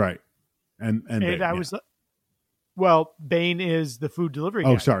 Right. And Bane, I was, well, Bane is the food delivery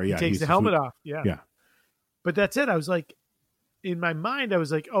guy. Oh, sorry. Yeah. He takes the helmet off. Yeah. Yeah. But that's it. I was like, in my mind, I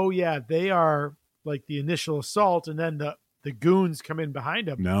was like, oh yeah, they are like the initial assault. And then the goons come in behind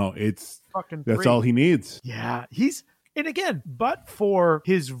him. No, it's fucking that's all he needs. Yeah. And again, but for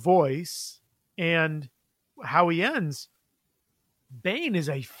his voice and how he ends, Bane is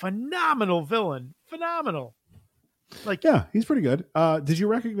a phenomenal villain. Phenomenal. Like, yeah, he's pretty good. Did you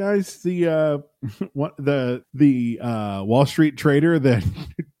recognize the Wall Street trader that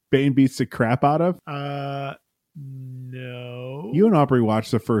Bane beats the crap out of? No. You and Aubrey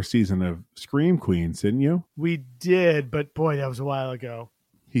watched the first season of Scream Queens, didn't you? We did, but boy, that was a while ago.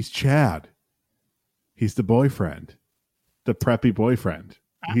 He's Chad. He's the boyfriend, the preppy boyfriend.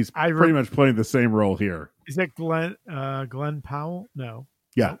 He's pretty much playing the same role here. Is that Glenn Powell? No.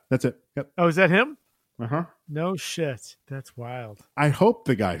 Yeah, that's it. Yep. Oh, is that him? Uh-huh. No shit. That's wild. I hope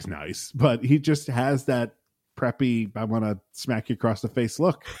the guy's nice, but he just has that preppy, I want to smack you across the face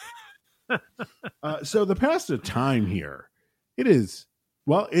look. So the passage of time here, it's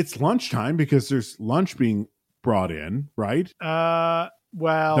lunchtime because there's lunch being brought in, right?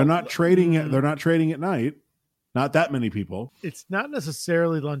 Well, they're not trading it. They're not trading at night. Not that many people. It's not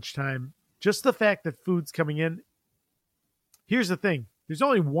necessarily lunchtime. Just the fact that food's coming in. Here's the thing. There's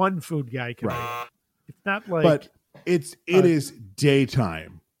only one food guy coming in. It's not like... But it is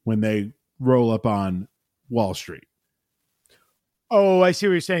daytime when they roll up on Wall Street. Oh, I see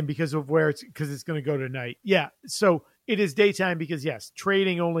what you're saying because it's going to go to night. Yeah. So it is daytime because, yes,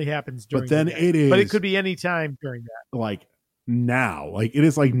 trading only happens during the day. But it could be any time during that. Like now. Like it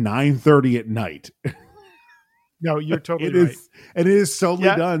is like 9:30 at night. No, you're totally right. And it is solely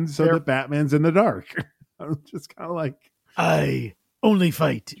done so that Batman's in the dark. I'm just kind of like... I only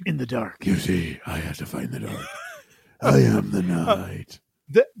fight in the dark. You see, I have to fight in the dark. I am the night.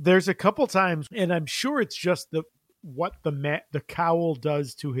 There's a couple times, and I'm sure it's just what the cowl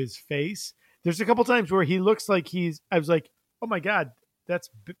does to his face. There's a couple times where he looks like I was like, oh my God, that's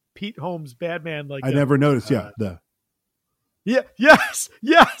Pete Holmes' Batman. Like I never noticed. Yes.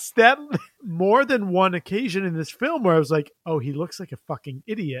 That more than one occasion in this film where I was like, oh, he looks like a fucking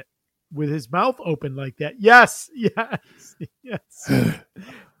idiot with his mouth open like that. Yes.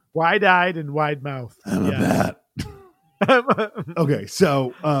 Wide-eyed and wide mouth. I'm a bat. Okay,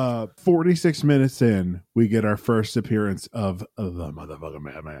 so 46 minutes in, we get our first appearance of the motherfucking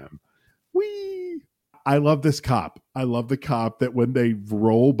Batman. Whee! I love this cop. I love the cop that when they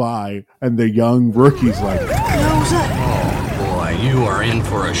roll by and the young rookie's like, oh boy, you are in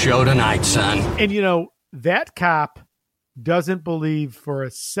for a show tonight, son. And that cop doesn't believe for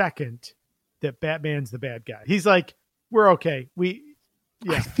a second that Batman's the bad guy. He's like, we're okay.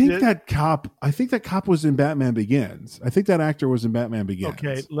 I think that cop was in Batman Begins. I think that actor was in Batman Begins.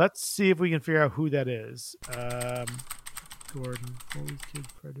 Okay, let's see if we can figure out who that is. Gordon, Holy Kid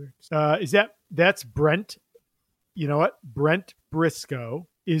Fredericks. That's Brent. You know what? Brent Briscoe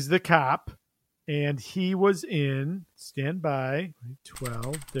is the cop, and he was in Stand By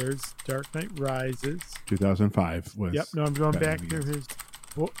 12. There's Dark Knight Rises. 2005 was. Yep. No, I'm going Batman back Begins. to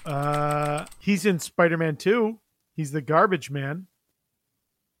his. He's in Spider-Man 2. He's the garbage man.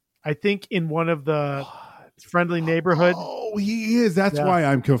 I think in one of the Friendly Neighborhood. Oh, he is. That's why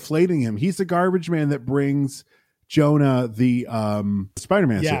I'm conflating him. He's the garbage man that brings Jonah the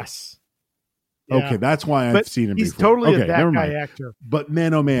Spider-Man suit. Yes. Okay, that's why I've seen him he's before. Totally okay, a that guy actor. But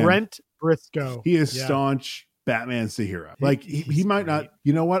man, oh man. Brent Briscoe. He is staunch Batman's the hero. Like he might not,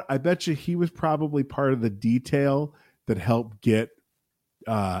 you know what? I bet you he was probably part of the detail that helped get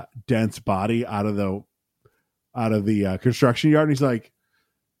Dent's body out of the construction yard. And he's like,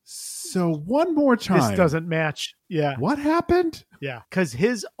 so one more time. This doesn't match. Yeah. What happened? Yeah. Because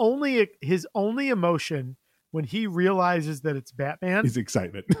his only emotion when he realizes that it's Batman is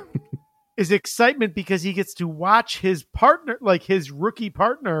excitement. Is excitement because he gets to watch his partner, like his rookie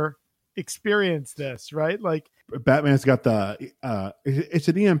partner, experience this, right? Like Batman's got the it's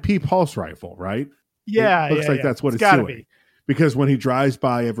an EMP pulse rifle, right? Yeah. It looks like that's what it's doing. Because when he drives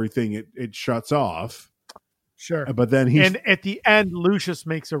by everything, it shuts off. Sure. But then and at the end, Lucius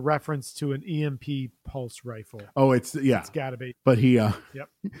makes a reference to an EMP pulse rifle. Oh, it's gotta be. But he Yep.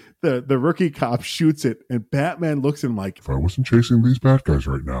 the rookie cop shoots it, and Batman looks at him like, if I wasn't chasing these bad guys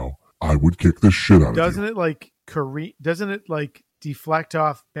right now, I would kick the shit out of you. Doesn't it like deflect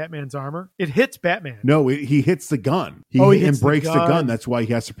off Batman's armor? It hits Batman. No, he hits the gun. He breaks the gun. That's why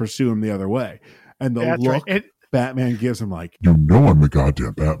he has to pursue him the other way. And the look Batman gives him like, you know I'm the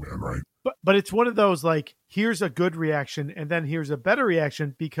goddamn Batman, right? But it's one of those like, here's a good reaction and then here's a better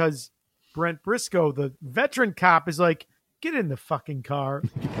reaction because Brent Briscoe, the veteran cop, is like, get in the fucking car.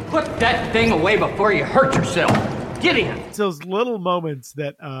 Put that thing away before you hurt yourself. Get in. It's those little moments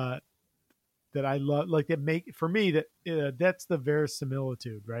that I love, like that make for me that's the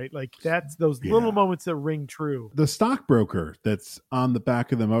verisimilitude, right? Like that's those little moments that ring true. The stockbroker that's on the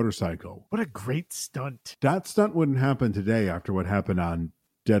back of the motorcycle. What a great stunt. That stunt wouldn't happen today after what happened on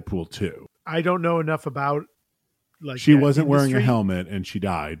Deadpool 2. I don't know enough about she wasn't wearing a helmet and she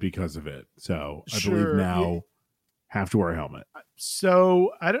died because of it. So I believe now have to wear a helmet.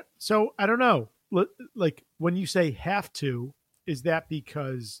 So I don't know. Like when you say have to, is that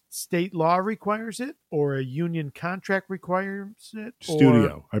because state law requires it or a union contract requires it?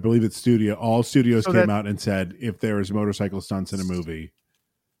 Studio. I believe it's studio. All studios came out and said if there is motorcycle stunts in a movie,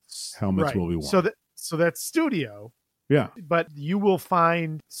 helmets will be worn. So that's studio. Yeah. But you will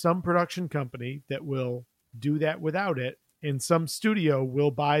find some production company that will do that without it, and some studio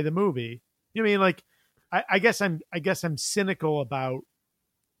will buy the movie. You know what I mean? Like I guess I'm cynical about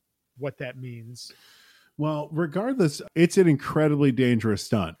what that means. Well, regardless, it's an incredibly dangerous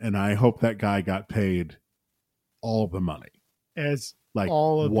stunt, and I hope that guy got paid all of the money. As like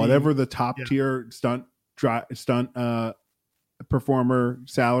all of whatever the top tier stunt performer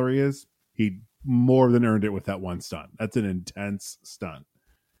salary is, he more than earned it with that one stunt. That's an intense stunt.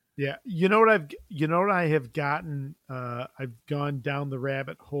 Yeah. You know what I have gotten, I've gone down the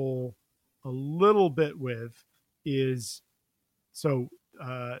rabbit hole a little bit with is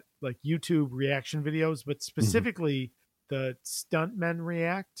like YouTube reaction videos, but specifically the stuntmen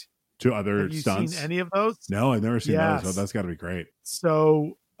react to other have you stunts. Seen any of those? No, I've never seen those. Oh, that's got to be great.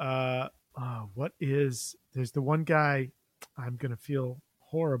 So, there's the one guy, I'm going to feel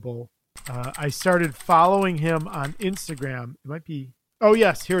horrible. I started following him on Instagram. It might be, oh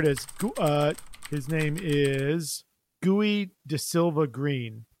yes, here it is. His name is Gooey De Silva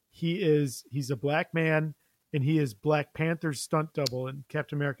Green. He's a black man, and he is Black Panther's stunt double in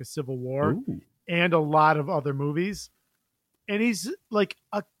Captain America Civil War. Ooh. And a lot of other movies. And he's like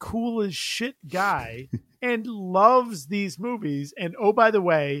a cool as shit guy and loves these movies. And oh, by the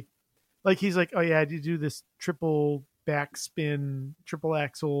way, like he's like, oh yeah, I did do this triple backspin, triple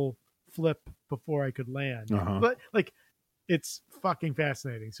axle flip before I could land. But like, it's fucking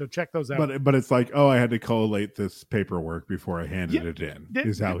fascinating. So check those out. But it's like, oh, I had to collate this paperwork before I handed it in.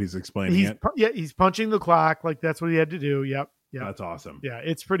 Is how he's explaining it. He's punching the clock. Like that's what he had to do. Yep. That's awesome. Yeah,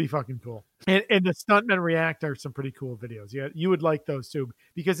 it's pretty fucking cool. And the stuntmen react are some pretty cool videos. Yeah, you would like those too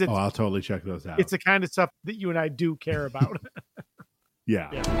because it's. Oh, I'll totally check those out. It's the kind of stuff that you and I do care about. Yeah.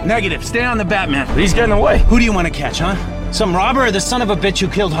 Negative. Stay on the Batman. He's getting away. Who do you want to catch, huh? Some robber or the son of a bitch who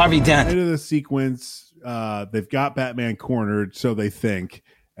killed Harvey Dent? Into the sequence, they've got Batman cornered, so they think,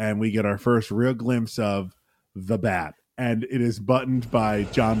 and we get our first real glimpse of the Bat, and it is buttoned by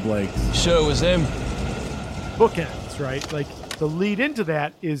John Blake's. Sure, it was him. Bookends, right? Like the lead into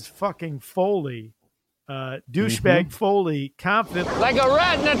that is fucking Foley. Douchebag Foley, confident. Like a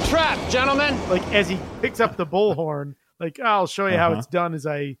rat in a trap, gentlemen. Like as he picks up the bullhorn, like, I'll show you how it's done as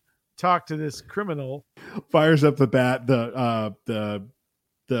I talk to this criminal. Fires up the Bat, the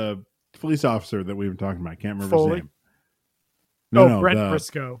police officer that we've been talking about. I can't remember his name. Brent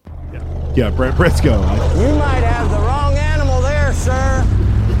Briscoe. Yeah, Brent Briscoe. You might have sir.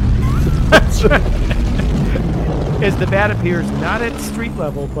 As the bat appears, not at street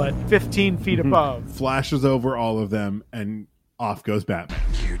level, but 15 feet above. Flashes over all of them, and off goes Batman.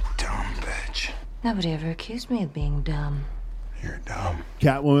 You dumb bitch. Nobody ever accused me of being dumb. You're dumb.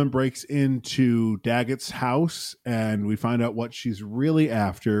 Catwoman breaks into Daggett's house, and we find out what she's really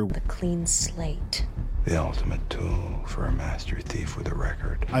after. The clean slate. The ultimate tool for a master thief with a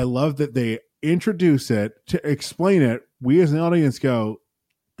record. I love that they introduce it to explain it. We as an audience go,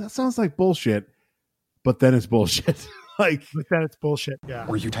 that sounds like bullshit, but then it's bullshit. But then it's bullshit, yeah.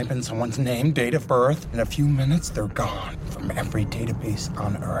 Where you type in someone's name, date of birth, in a few minutes they're gone from every database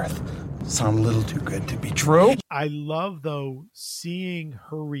on Earth. Sound a little too good to be true. I love, though, seeing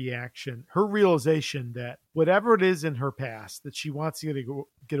her reaction, her realization that whatever it is in her past that she wants to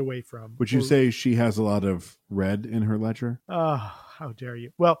get away from. Would you say she has a lot of red in her ledger? Oh, how dare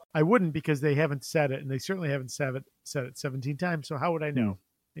you? Well, I wouldn't, because they haven't said it, and they certainly haven't said it 17 times, so how would I know?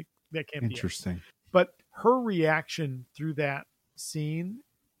 That can't be interesting. But her reaction through that scene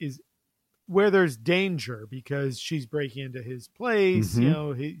is where there's danger, because she's breaking into his place,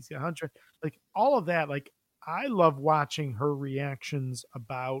 he's a hunter, like all of that. Like, I love watching her reactions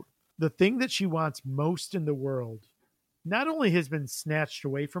about the thing that she wants most in the world. Not only has been snatched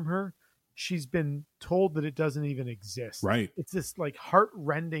away from her, she's been told that it doesn't even exist. Right. It's this like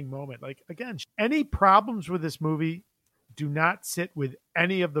heart-rending moment. Like, again, any problems with this movie do not sit with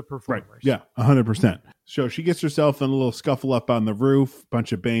any of the performers. Right. Yeah, 100%. So she gets herself in a little scuffle up on the roof. A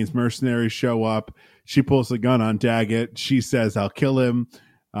bunch of Bane's mercenaries show up. She pulls the gun on Daggett. She says, I'll kill him,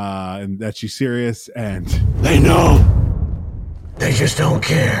 and that she's serious. And they know. They just don't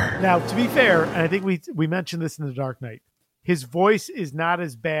care. Now, to be fair, and I think we mentioned this in The Dark Knight, his voice is not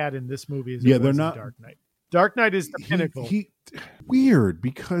as bad in this movie as it was in Dark Knight. Dark Knight is the pinnacle. Weird,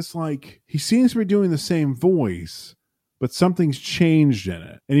 because like he seems to be doing the same voice, but something's changed in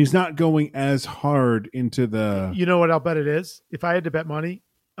it. And he's not going as hard into the... You know what I'll bet it is? If I had to bet money,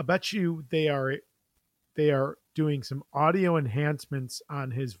 I bet you they are doing some audio enhancements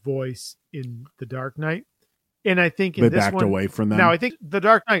on his voice in The Dark Knight. And I think in they this backed one... away from that. Now, I think The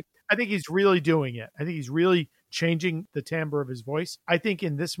Dark Knight, I think he's really doing it. I think he's really changing the timbre of his voice. I think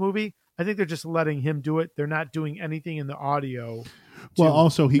in this movie, I think they're just letting him do it. They're not doing anything in the audio. Well,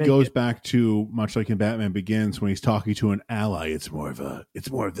 also he goes back to, much like in Batman Begins, when he's talking to an ally, it's more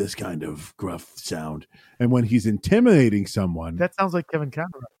of this kind of gruff sound. And when he's intimidating someone, that sounds like Kevin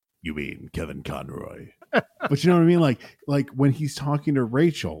Conroy. You mean Kevin Conroy? But you know what I mean? Like when he's talking to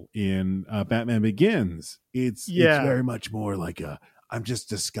Rachel in Batman Begins, it's very much more like I'm just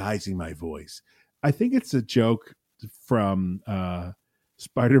disguising my voice. I think it's a joke from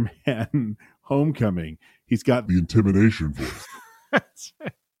Spider-Man Homecoming. He's got the intimidation voice.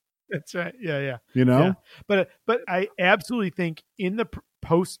 That's right. Yeah. You know? Yeah. But I absolutely think in the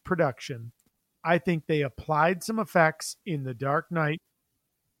post-production, I think they applied some effects in The Dark Knight,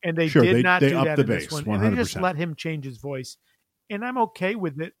 and they did not do that in this one. 100%. And they just let him change his voice. And I'm okay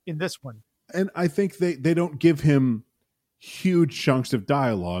with it in this one. And I think they don't give him huge chunks of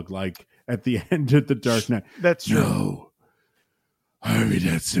dialogue like at the end of The Dark Knight. That's true. No, Harvey,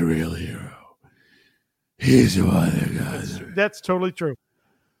 that's the real hero. He's the one that does it. That's totally true.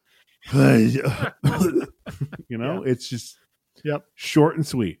 It's just Yep. Short and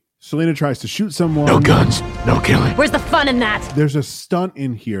sweet. Selena tries to shoot someone. No guns, no killing. Where's the fun in that? There's a stunt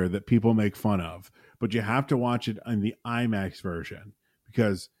in here that people make fun of, but you have to watch it in the IMAX version,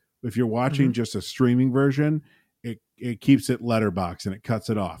 because if you're watching just a streaming version, it keeps it letterbox and it cuts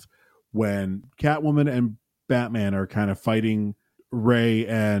it off. When Catwoman and Batman are kind of fighting Ray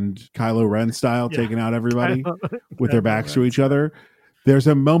and Kylo Ren style, taking out everybody with their backs to each other, there's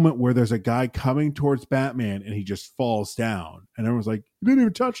a moment where there's a guy coming towards Batman and he just falls down. And everyone's like, you didn't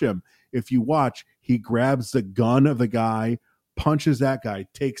even touch him. If you watch, he grabs the gun of the guy, punches that guy,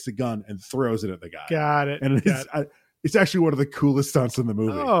 takes the gun, and throws it at the guy. Got it. And it's actually one of the coolest stunts in the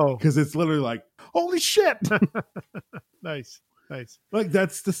movie. Oh. Because it's literally like, holy shit. Nice. Like,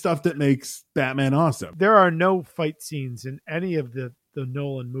 that's the stuff that makes Batman awesome. There are no fight scenes in any of the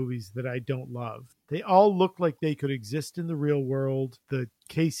Nolan movies that I don't love. They all look like they could exist in the real world. The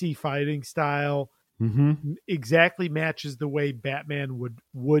Casey fighting style exactly matches the way Batman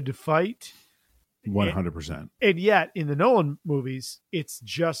would fight. 100%. And yet, in the Nolan movies, it's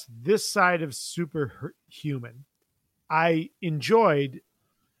just this side of superhuman. I enjoyed,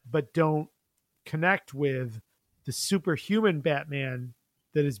 but don't connect with the superhuman Batman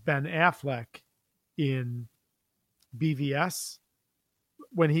that is Ben Affleck in BVS.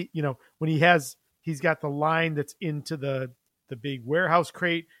 When he's got the line that's into the big warehouse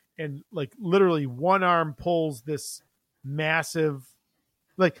crate, and like literally one arm pulls this massive.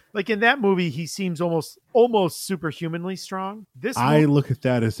 Like in that movie, he seems almost superhumanly strong. I look at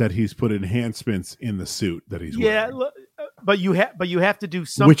that as that he's put enhancements in the suit that he's wearing. But you have to do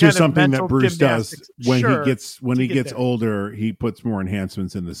some which kind is something of that mental Bruce gymnastics. does when Sure, he gets there. older. He puts more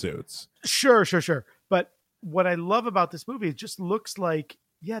enhancements in the suits. Sure. But what I love about this movie, it just looks like,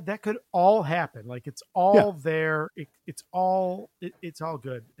 yeah, that could all happen. Like it's all there. It's all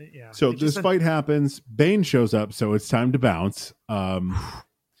good. Yeah. So this fight happens. Bane shows up, so it's time to bounce. How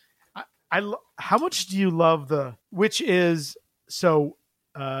much do you love which is so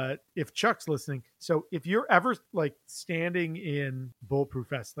if Chuck's listening, so if you're ever like standing in bulletproof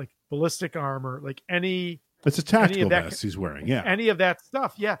vest, like ballistic armor, like it's a tactical vest he's wearing. Yeah. Any of that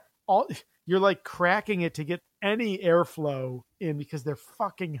stuff. Yeah. You're like cracking it to get any airflow in because they're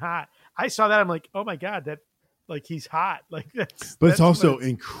fucking hot. I saw that. I'm like, oh my God, that like he's hot. Like it's also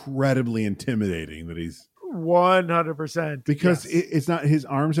incredibly intimidating that he's 100% because it's not, his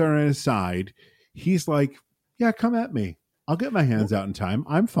arms are on his side. He's like, yeah, come at me. I'll get my hands out in time.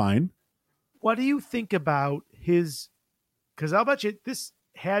 I'm fine. What do you think about his, because I'll bet you this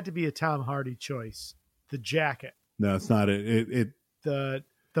had to be a Tom Hardy choice. The jacket. No, it's not.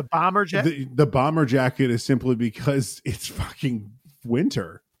 The bomber jacket. The bomber jacket is simply because it's fucking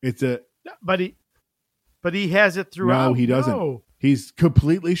winter. But he has it throughout. No, he doesn't. No. He's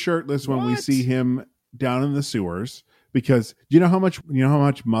completely shirtless when we see him down in the sewers. Because do you know how much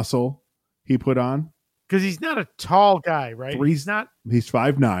muscle he put on? Because he's not a tall guy, right? He's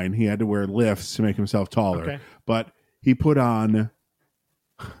 5'9". He had to wear lifts to make himself taller. Okay. But he put on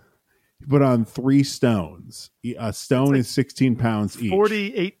 3 stones. A stone is 16 pounds each.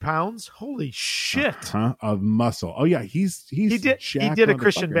 48 pounds? Holy shit. Of muscle. Oh yeah, he did a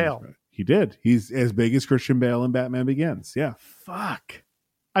Christian Bale. He did. He's as big as Christian Bale in Batman Begins. Yeah. Fuck.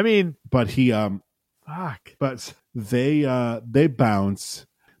 I mean, but he fuck. But they bounce.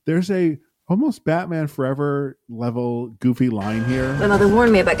 There's a almost Batman Forever level goofy line here. My mother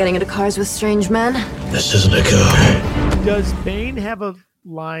warned me about getting into cars with strange men. This isn't a car. Does Bane have a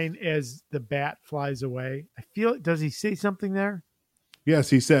line as the bat flies away? Does he say something there?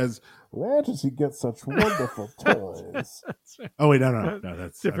 Yes, he says, "Where does he get such wonderful toys?" Oh wait, no,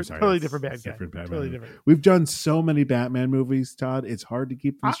 that's different. Totally different bad guy. Totally different. We've done so many Batman movies, Todd. It's hard to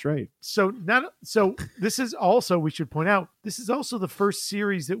keep them straight. So this is also, we should point out, this is also the first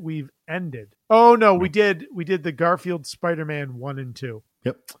series that we've ended. Oh no, we did the Garfield Spider-Man 1 and 2.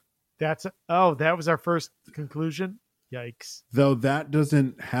 Yep. That was our first conclusion. Yikes. Though that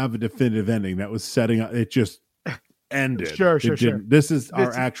doesn't have a definitive ending. That was setting up. It just ended. Sure. This is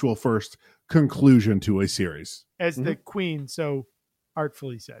our actual first conclusion to a series. As the Queen so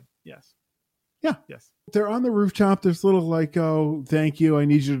artfully said. Yes. Yeah. Yes. They're on the rooftop. There's little like, oh, thank you. I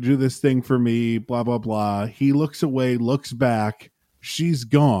need you to do this thing for me. Blah, blah, blah. He looks away, looks back. She's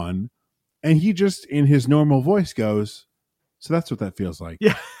gone. And he just, in his normal voice, goes, so that's what that feels like.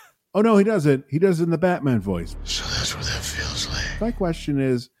 Yeah. Oh, no, he doesn't. He does it in the Batman voice. So that's what that feels like. My question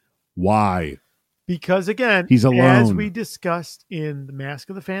is, why? Because again, he's alone. As we discussed in The Mask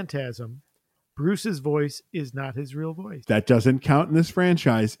of the Phantasm, Bruce's voice is not his real voice. That doesn't count in this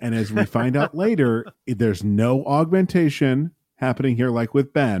franchise. And as we find out later, there's no augmentation happening here like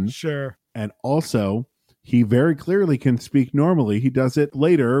with Ben. Sure. And also, he very clearly can speak normally. He does it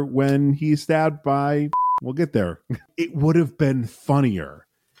later when he's stabbed by... We'll get there. It would have been funnier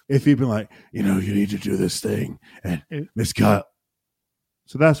if he'd been like, you need to do this thing. And Miss Cut.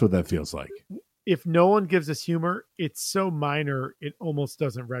 So that's what that feels like. If Nolan gives us humor, it's so minor, it almost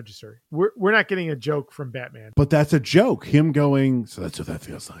doesn't register. We're not getting a joke from Batman. But that's a joke. Him going, so that's what that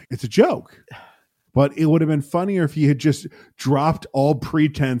feels like. It's a joke. But it would have been funnier if he had just dropped all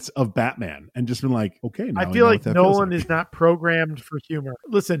pretense of Batman and just been like, okay, now I feel like Nolan is not programmed for humor.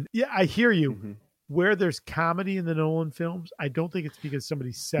 Listen, yeah, I hear you. Mm-hmm. Where there's comedy in the Nolan films, I don't think it's because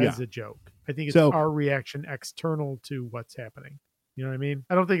somebody says a joke. I think it's our reaction external to what's happening. You know what I mean?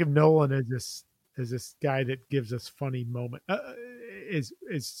 I don't think of Nolan as this guy that gives us funny moment. Is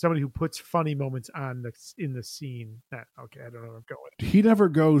somebody who puts funny moments in the scene. Okay, I don't know where I'm going. He never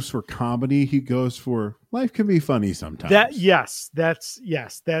goes for comedy. He goes for life can be funny sometimes. That's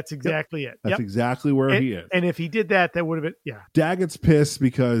exactly it. That's exactly where he is. And if he did that would have been Daggett's pissed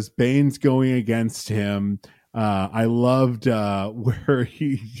because Bane's going against him. I loved where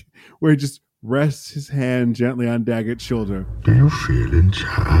he just rests his hand gently on Daggett's shoulder. Do you feel in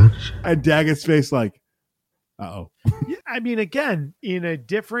charge? And Daggett's face like, uh-oh. Yeah, I mean, again,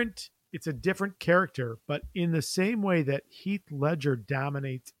 it's a different character, but in the same way that Heath Ledger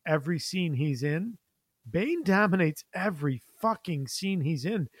dominates every scene he's in, Bane dominates every fucking scene he's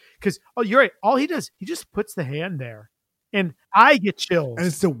in. Because, you're right, all he does, he just puts the hand there. And I get chills. And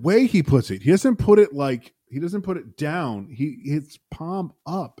it's the way he puts it. He doesn't put it down. His palm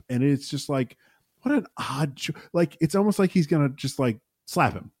up, and it's just like, what an odd, like, it's almost like he's going to just like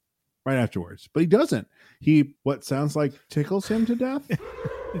slap him right afterwards, but he doesn't. He, what sounds like tickles him to death.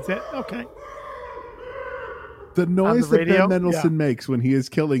 Is that okay? The noise that Ben Mendelsohn makes when he is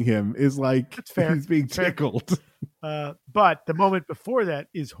killing him is like he's being tickled. But the moment before that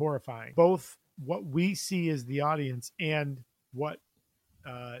is horrifying. Both what we see as the audience and what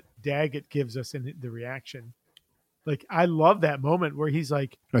Daggett gives us in the reaction. Like, I love that moment where he's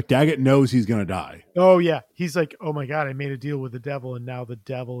like Daggett knows he's going to die. Oh yeah. He's like, oh my God, I made a deal with the devil and now the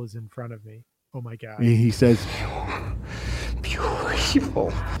devil is in front of me. Oh my God. He says, pure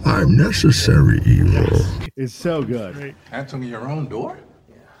evil. I'm necessary evil. It's so good. Right. Answering your own door?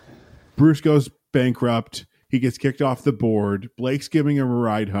 Bruce goes bankrupt. He gets kicked off the board. Blake's giving him a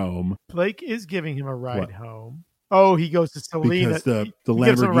ride home. Blake is giving him a ride home. Oh, he goes to Selena. Because the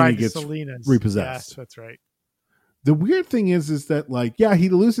Lamborghini gets repossessed. Yes, that's right. The weird thing is that, like, yeah, he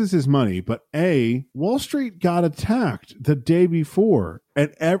loses his money, but Wall Street got attacked the day before.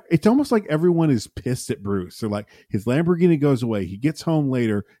 And it's almost like everyone is pissed at Bruce. So, like, his Lamborghini goes away. He gets home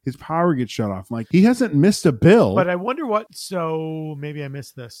later. His power gets shut off. Like, he hasn't missed a bill. But I wonder so maybe I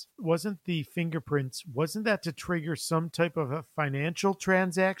missed this. Wasn't the fingerprints, wasn't that to trigger some type of a financial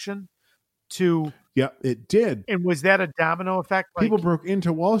transaction to... Yeah, it did. And was that a domino effect? People broke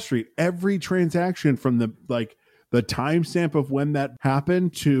into Wall Street. Every transaction from the timestamp of when that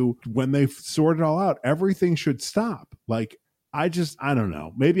happened to when they sort it all out, everything should stop. Like, I don't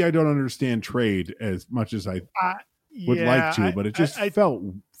know. Maybe I don't understand trade as much as I would like to, but it just felt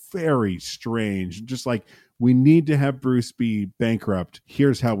very strange. Just like, we need to have Bruce be bankrupt.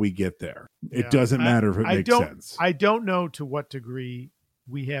 Here's how we get there. It doesn't matter if it makes sense. I don't know to what degree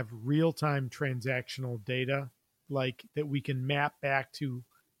we have real-time transactional data like that we can map back to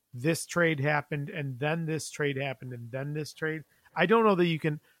this trade happened and then this trade happened and then this trade. I don't know that you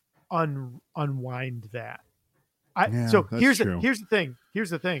can unwind that. Here's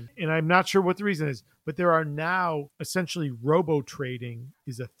the thing. And I'm not sure what the reason is, but there are now essentially robo trading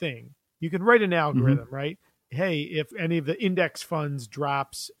is a thing. You can write an algorithm, right? Hey, if any of the index funds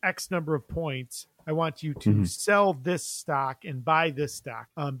drops X number of points, I want you to sell this stock and buy this stock.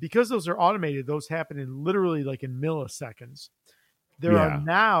 Because those are automated, those happen in literally like in milliseconds. There are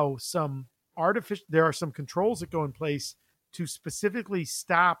now some controls that go in place to specifically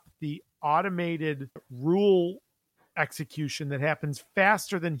stop the automated rule execution that happens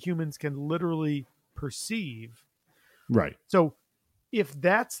faster than humans can literally perceive. Right. So if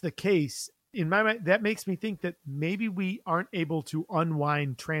that's the case, in my mind, that makes me think that maybe we aren't able to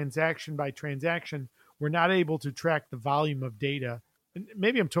unwind transaction by transaction. We're not able to track the volume of data. And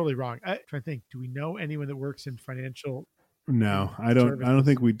maybe I'm totally wrong. I'm trying to think, do we know anyone that works in financial? No, I don't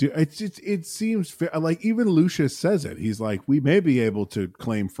think we do. It seems fair. Like, even Lucius says it. He's like, we may be able to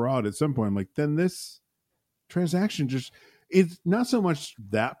claim fraud at some point. I'm like, then this transaction it's not so much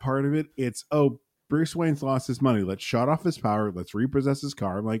that part of it. It's, Bruce Wayne's lost his money. Let's shut off his power. Let's repossess his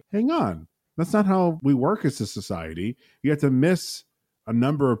car. I'm like, hang on. That's not how we work as a society. You have to miss a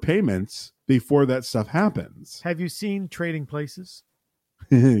number of payments before that stuff happens. Have you seen Trading Places?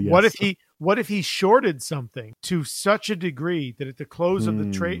 Yes. What if he shorted something to such a degree that at the close of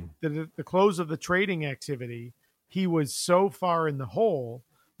the trading activity, he was so far in the hole,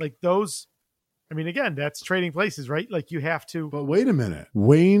 like those. I mean, again, that's Trading Places, right? Like, you have to. But wait a minute.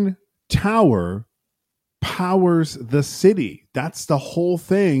 Wayne Tower powers the city. That's the whole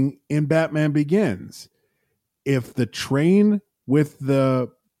thing in Batman Begins. If the train with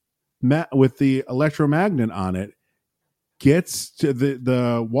the electromagnet on it gets to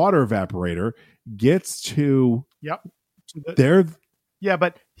the water evaporator, gets to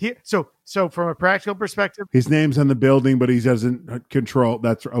but here, so from a practical perspective, his name's on the building, but he doesn't control.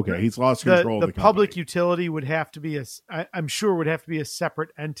 That's okay. He's lost control. The public utility would have to be I'm sure would have to be a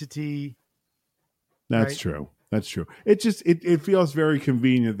separate entity. That's true. That's true. It just it feels very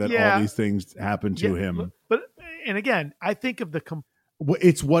convenient that all these things happen to him. But and again, I think of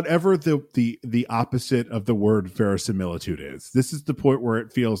it's whatever the opposite of the word verisimilitude is. This is the point where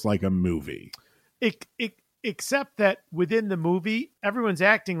it feels like a movie. Except that within the movie, everyone's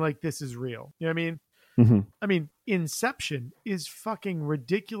acting like this is real. You know what I mean? Mm-hmm. I mean, Inception is fucking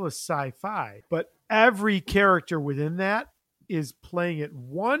ridiculous sci-fi, but every character within that is playing it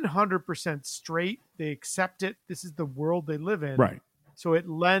 100% straight. They accept it. This is the world they live in. Right. So it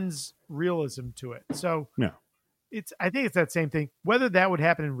lends realism to it. So yeah. I think it's that same thing. Whether that would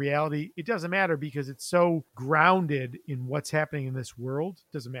happen in reality, it doesn't matter because it's so grounded in what's happening in this world.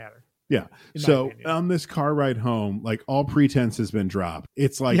 It doesn't matter. Yeah. So on this car ride home, like all pretense has been dropped.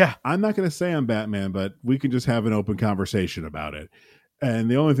 It's like, I'm not going to say I'm Batman, but we can just have an open conversation about it.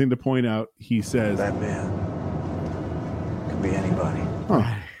 And the only thing to point out, he says, Batman can be anybody.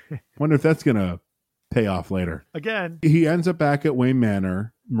 Huh. Wonder if that's going to pay off later. Again. He ends up back at Wayne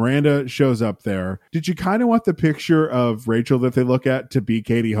Manor. Miranda shows up there. Did you kind of want the picture of Rachel that they look at to be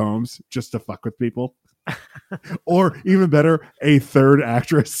Katie Holmes just to fuck with people? Or even better, a third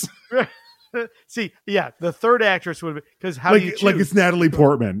actress. See, the third actress would be, because how like, do you choose? Like it's Natalie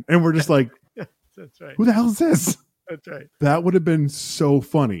Portman. And we're just like, that's right. Who the hell is this? That's right. That would have been so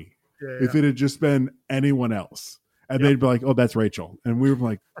funny if it had just been anyone else. And they'd be like, oh, that's Rachel. And we were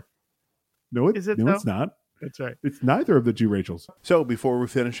like, no, it's not. That's right. It's neither of the two Rachels. So before we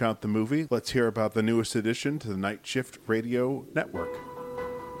finish out the movie, let's hear about the newest addition to the Night Shift Radio Network.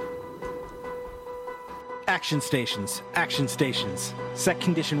 Action stations, set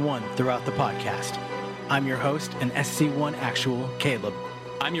condition 1 throughout the podcast. I'm your host and SC1 actual Caleb.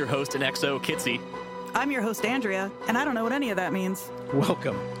 I'm your host and XO Kitsy. I'm your host Andrea, and I don't know what any of that means.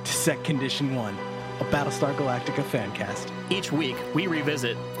 Welcome to Set Condition 1, a Battlestar Galactica fan cast. Each week, we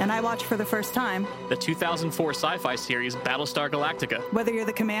revisit, and I watch for the first time, the 2004 sci-fi series Battlestar Galactica. Whether you're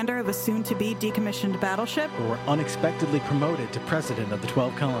the commander of a soon-to-be decommissioned battleship, or unexpectedly promoted to president of the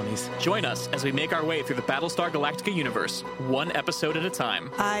 12 colonies, join us as we make our way through the Battlestar Galactica universe, one episode at a time.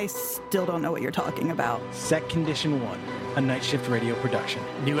 I still don't know what you're talking about. Set Condition 1, a Night Shift Radio production.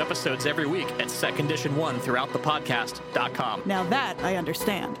 New episodes every week at Set Condition 1 throughout the podcast.com. Now that I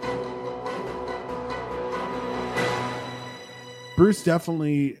understand. Bruce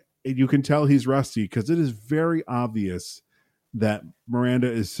definitely, you can tell he's rusty because it is very obvious that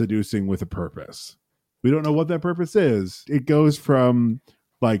Miranda is seducing with a purpose. We don't know what that purpose is. It goes from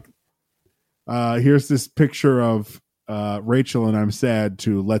like, here's this picture of Rachel and I'm sad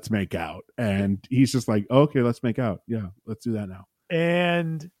to let's make out. And he's just like, okay, let's make out. Yeah, let's do that now.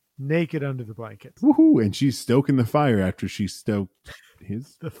 And naked under the blankets. Woohoo! And she's stoking the fire after she stoked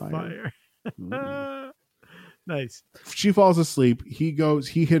the fire. Nice. She falls asleep. He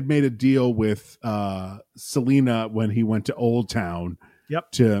had made a deal with Selena when he went to Old Town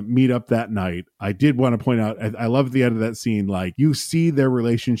to meet up that night. I did want to point out, I love the end of that scene. Like you see their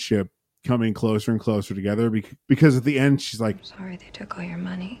relationship coming closer and closer together because at the end she's like, I'm sorry they took all your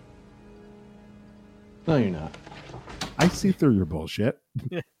money. No, you're not. I see through your bullshit.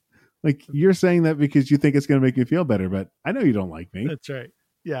 Like you're saying that because you think it's going to make you feel better, but I know you don't like me. That's right.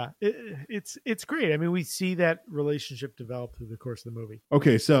 Yeah, it's great. I mean, we see that relationship develop through the course of the movie.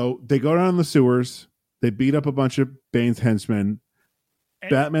 Okay, so they go down the sewers. They beat up a bunch of Bane's henchmen.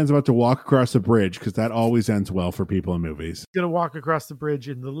 Batman's about to walk across the bridge because that always ends well for people in movies. He's going to walk across the bridge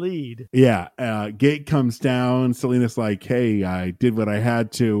in the lead. Yeah, gate comes down. Selena's like, hey, I did what I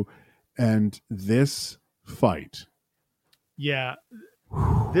had to. And this fight. Yeah,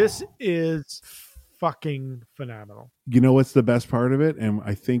 this is fucking phenomenal. You know what's the best part of it? And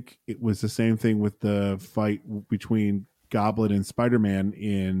I think it was the same thing with the fight between Goblin and Spider-Man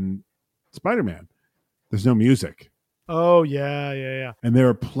in Spider-Man. There's no music. Oh, yeah. And there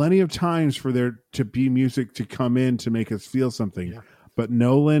are plenty of times for there to be music to come in to make us feel something. Yeah. But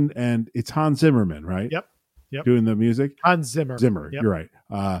Nolan, and it's Hans Zimmerman, right? Yep. Doing the music. Hans Zimmer. Yep. You're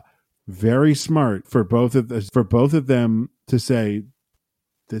right. Very smart for both of them to say,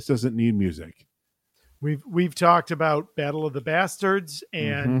 this doesn't need music. We've talked about Battle of the Bastards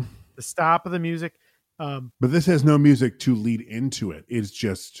and the stop of the music. But this has no music to lead into it. It's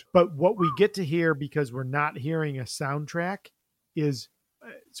just... But what we get to hear, because we're not hearing a soundtrack, is...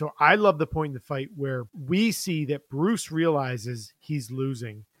 So I love the point in the fight where we see that Bruce realizes he's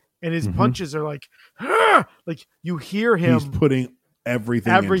losing. And his punches are like... Like, you hear him... He's putting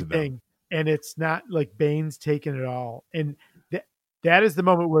everything into them. And it's not like Bane's taking it all. And... That is the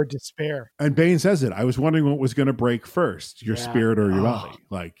moment where despair. And Bane says it. I was wondering what was going to break first, your spirit or your body.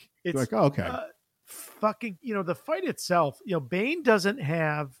 Like, it's like, oh, okay. Fucking, the fight itself, Bane doesn't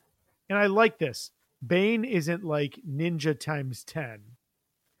have, and I like this. Bane isn't like ninja times 10.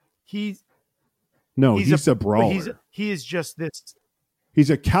 He's a brawler. He is just this. He's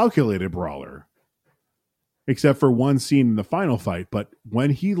a calculated brawler. Except for one scene in the final fight. But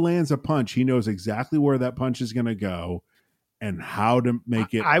when he lands a punch, he knows exactly where that punch is going to go. And how to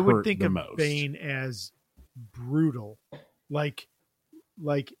make it I would hurt think the of most. Bane as brutal. Like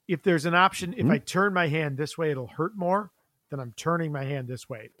if there's an option, if I turn my hand this way, it'll hurt more, then I'm turning my hand this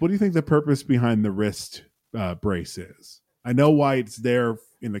way. What do you think the purpose behind the wrist brace is? I know why it's there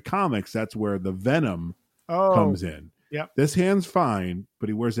in the comics. That's where the venom comes in. Yep. This hand's fine, but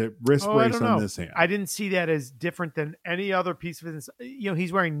he wears a wrist brace on this hand. I didn't see that as different than any other piece of it.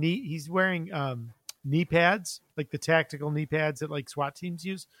 He's wearing knee pads, like the tactical knee pads that like SWAT teams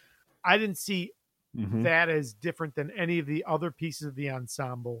use. I didn't see that as different than any of the other pieces of the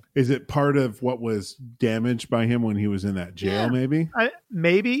ensemble. Is it part of what was damaged by him when he was in that jail? Maybe.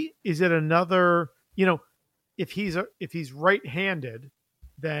 Maybe is it another? If he's right-handed,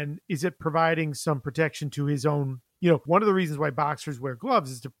 then is it providing some protection to his own? One of the reasons why boxers wear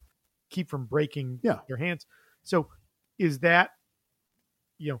gloves is to keep from breaking your hands. So is that?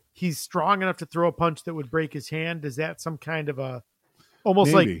 He's strong enough to throw a punch that would break his hand. Is that some kind of a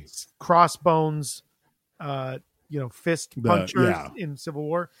almost Maybe. like Crossbones, fist punchers in Civil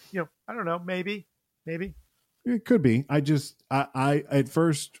War? I don't know. Maybe. It could be. I at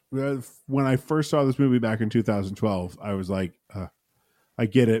first, when I first saw this movie back in 2012, I was like, I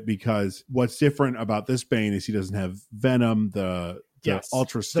get it, because what's different about this Bane is he doesn't have Venom, the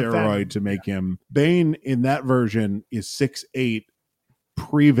ultra steroid to make him. Bane in that version is 6'8",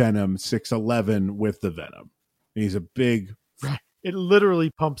 pre-Venom, 6'11" with the Venom. He's a big, it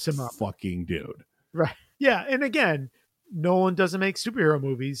literally pumps him up, fucking dude. Right? Yeah, and again, Nolan doesn't make superhero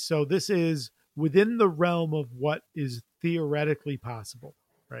movies, so this is within the realm of what is theoretically possible,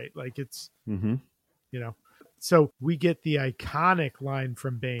 right? Like it's, So we get the iconic line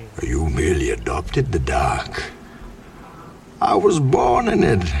from Bane. You merely adopted the dark. I was born in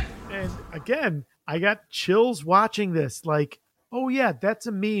it. And again, I got chills watching this. Like, oh yeah, that's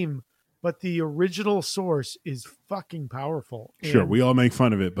a meme, but the original source is fucking powerful. Sure, we all make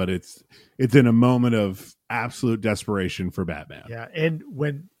fun of it, but it's in a moment of absolute desperation for Batman. Yeah, and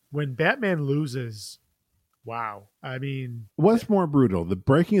when Batman loses, wow. I mean, what's more brutal, the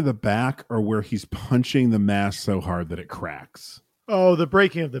breaking of the back or where he's punching the mask so hard that it cracks? Oh, the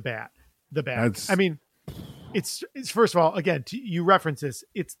breaking of the back. I mean, it's first of all, again, you reference this.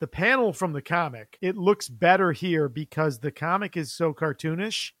 It's the panel from the comic. It looks better here because the comic is so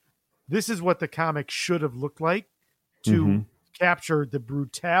cartoonish. This is what the comic should have looked like to capture the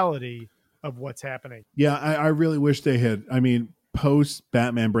brutality of what's happening. Yeah, I really wish they had. I mean, post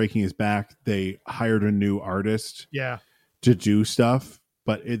Batman breaking his back, they hired a new artist to do stuff,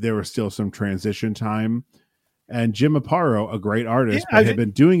 but there was still some transition time. And Jim Aparo, a great artist, but had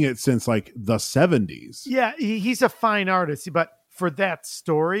been doing it since like the 70s. Yeah, he's a fine artist, but for that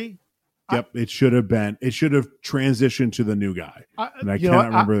story... it should have transitioned to the new guy. And I cannot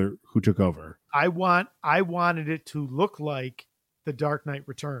remember who took over. I wanted it to look like The Dark Knight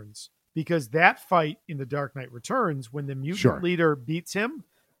Returns, because that fight in The Dark Knight Returns, when the mutant leader beats him,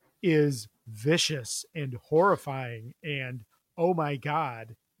 is vicious and horrifying. And oh my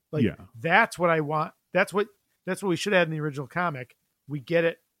God, that's what I want. That's what we should have in the original comic. We get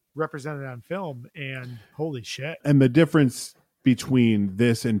it represented on film, and holy shit. And the difference between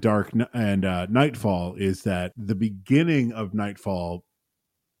this and Nightfall is that the beginning of Nightfall,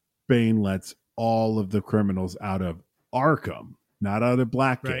 Bane lets all of the criminals out of Arkham, not out of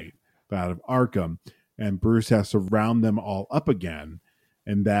Blackgate, but out of Arkham, and Bruce has to round them all up again,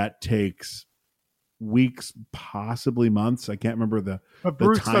 and that takes weeks, possibly months. I can't remember but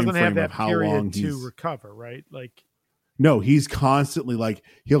Bruce the time doesn't frame have that of how period long to recover, right? Like, no, he's constantly like,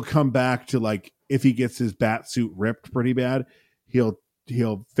 he'll come back to, like, if he gets his bat suit ripped pretty bad, he'll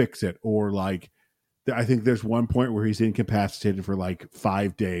fix it. Or like, I think there's one point where he's incapacitated for like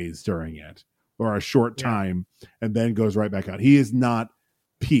 5 days during it, or a short time, and then goes right back out. He is not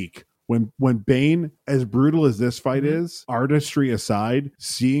peak. When Bane, as brutal as this fight is, artistry aside,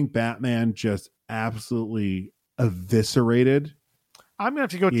 seeing Batman just absolutely eviscerated. I'm gonna have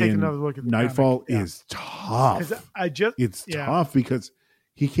to go take another look at the Nightfall. Is tough. It's tough because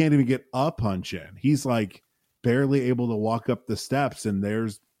he can't even get a punch in. He's like barely able to walk up the steps, and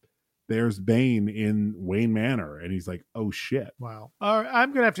there's Bane in Wayne Manor, and he's like, oh shit. Wow. All right,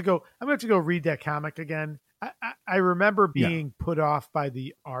 I'm gonna have to go read that comic again. I remember being put off by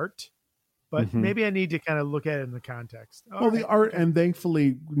the art, but maybe I need to kind of look at it in the context. The art, and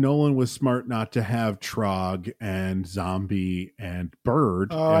thankfully Nolan was smart not to have Trog and Zombie and Bird.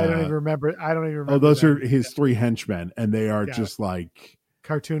 Oh, I don't even remember. Oh, those are his three henchmen, and they are just like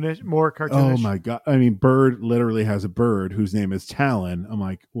cartoonish, more cartoonish. Oh my God. I mean, Bird literally has a bird whose name is Talon. I'm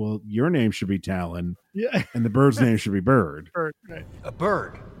like, well, your name should be Talon. Yeah. And the bird's name should be Bird. Bird, right. A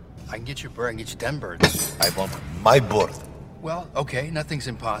bird. I can get you a bird, I can get you 10 birds. I want my bird. Well, okay, nothing's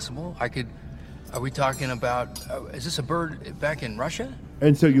impossible. Are we talking about, is this a bird back in Russia?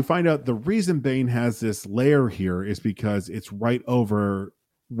 And so you find out the reason Bane has this lair here is because it's right over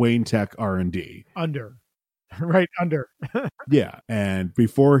Wayne Tech R&D. Right under. Yeah. And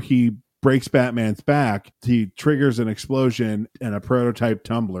before he breaks Batman's back. He triggers an explosion and a prototype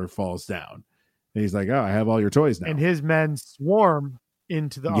tumbler falls down. And he's like, oh, I have all your toys now. And his men swarm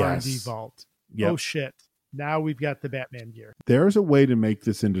into the Yes. R&D vault. Yep. Oh, shit. Now we've got the Batman gear. There's a way to make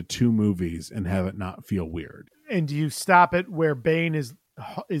this into 2 movies and have it not feel weird. And do you stop it where Bane is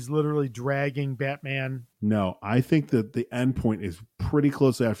literally dragging Batman? No, I think that the end point is pretty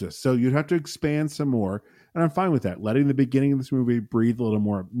close after this. So you'd have to expand some more. And I'm fine with that. Letting the beginning of this movie breathe a little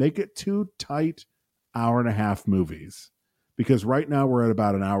more. Make it 2 tight 1.5 hour movies. Because right now we're at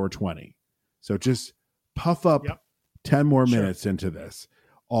about 1:20 hour. So just puff up 10 more minutes into this.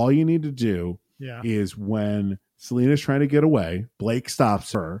 All you need to do is when Selina's trying to get away, Blake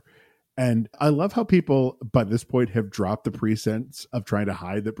stops her. And I love how people by this point have dropped the pretense of trying to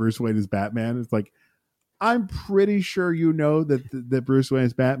hide that Bruce Wayne is Batman. It's like, I'm pretty sure you know that Bruce Wayne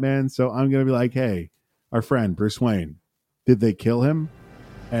is Batman. So I'm going to be like, hey, our friend Bruce Wayne, did they kill him?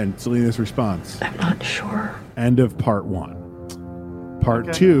 And Selina's response, I'm not sure. End of part 1.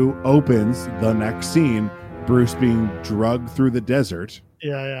 Part 2 opens the next scene, Bruce being drugged through the desert.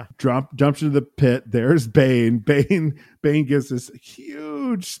 Yeah. Jumps into the pit. There's Bane. Bane gives this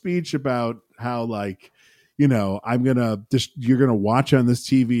huge speech about how, like, you know, you're gonna watch on this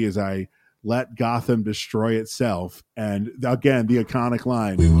TV as I let Gotham destroy itself. And again, the iconic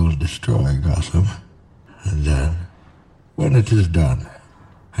line: We will destroy Gotham, and then, when it is done,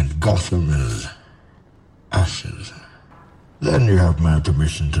 and Gotham is ashes, then you have my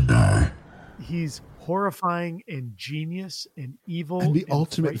permission to die. He's horrifying and genius and evil. And the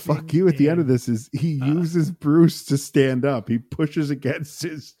ultimate fuck you at the end of this is he uses Bruce to stand up. He pushes against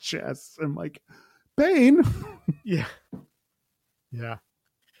his chest. I'm like, Bane. Yeah.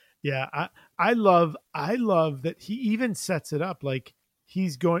 I love that he even sets it up like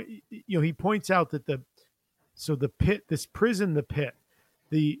he's going, you know, he points out that the pit, this prison, the pit,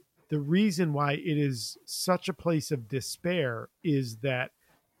 the reason why it is such a place of despair is that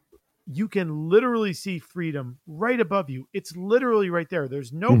you can literally see freedom right above you. It's literally right there.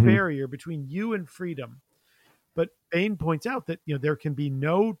 There's no barrier between you and freedom. But Bane points out that, you know, there can be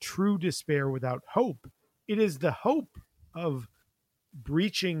no true despair without hope. It is the hope of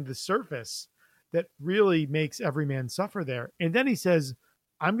breaching the surface that really makes every man suffer there. And then he says,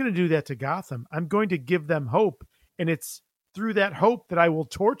 I'm going to do that to Gotham. I'm going to give them hope. And it's through that hope that I will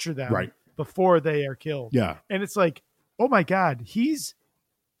torture them before they are killed. Yeah. And it's like, oh my God, he's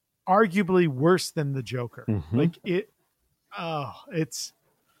arguably worse than the Joker. Like I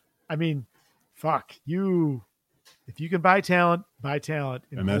mean, fuck you. If you can buy talent, buy talent.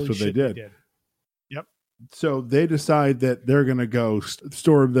 And that's what they did. Yep. So they decide that they're going to go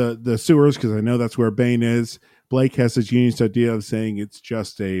storm the sewers because I know that's where Bane is. Blake has this genius idea of saying it's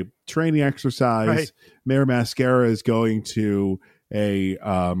just a training exercise. Right. Mayor Mascara is going to a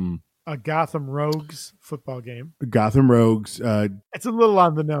Gotham Rogues football game. Gotham Rogues. It's a little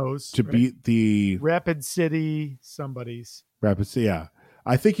on the nose. To beat the Rapid City somebody's. Rapid City, yeah.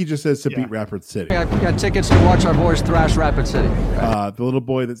 I think he just says to beat Rapid City. I got tickets to watch our boys thrash Rapid City. The little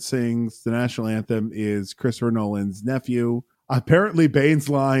boy that sings the national anthem is Christopher Nolan's nephew. Apparently Bane's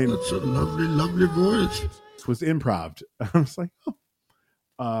line, That's a lovely, lovely voice, was improv. I was like,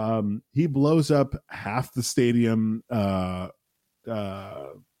 he blows up half the stadium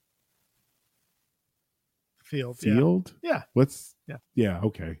field. Yeah.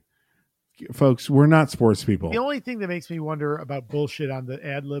 Okay. Folks, we're not sports people. The only thing that makes me wonder about bullshit on the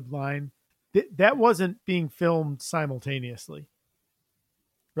ad lib line, that wasn't being filmed simultaneously.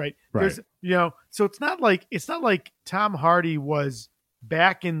 Right. There's, you know, so it's not like Tom Hardy was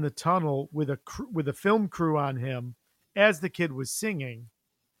back in the tunnel with a film crew on him as the kid was singing.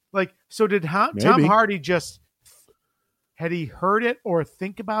 Like, so did Tom Hardy just, had he heard it or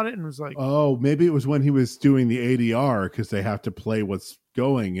think about it and was like, oh, maybe it was when he was doing the ADR because they have to play what's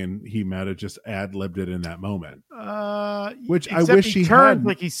going and he might have just ad-libbed it in that moment. Which I wish he turned had.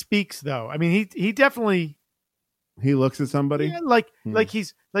 Like he speaks though. I mean, he definitely. He looks at somebody like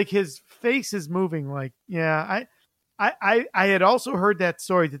he's like his face is moving. Like, yeah, I had also heard that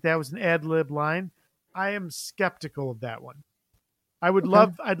story that was an ad-lib line. I am skeptical of that one.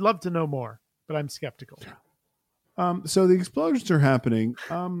 I'd love to know more, but I'm skeptical. So the explosions are happening.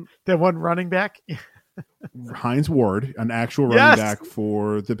 That one running back, Hines Ward, an actual running back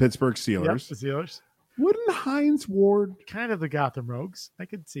for the Pittsburgh Steelers. Yep, the Steelers. Wouldn't Hines Ward, kind of the Gotham Rogues? I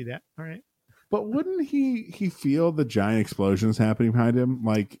could see that. All right, but wouldn't he feel the giant explosions happening behind him?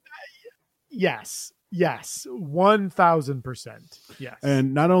 Like, yes, 1,000%. Yes.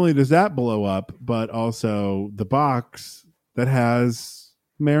 And not only does that blow up, but also the box that has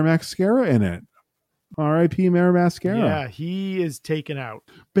Mayor Mascara in it. R.I.P. Mayor Mascara. Yeah, he is taken out.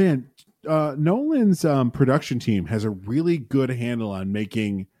 Man, Nolan's production team has a really good handle on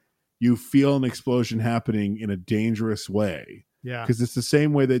making you feel an explosion happening in a dangerous way. Yeah. Because it's the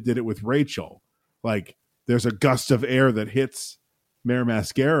same way they did it with Rachel. Like, there's a gust of air that hits Mayor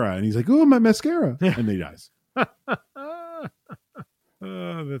Mascara, and he's like, "Oh, my mascara," and he dies.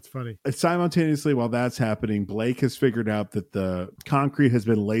 Oh, that's funny. Simultaneously, while that's happening, Blake has figured out that the concrete has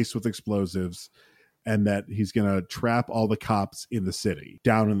been laced with explosives and that he's going to trap all the cops in the city,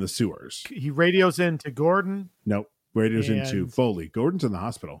 down in the sewers. He radios in to Gordon. Nope. Radios into Foley. Gordon's in the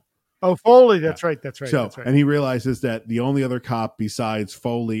hospital. Oh, Foley. That's right. That's right. So, that's right. And he realizes that the only other cop besides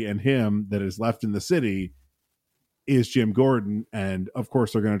Foley and him that is left in the city is Jim Gordon. And, of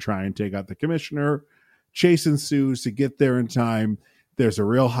course, they're going to try and take out the commissioner. Chase ensues to get there in time. There's a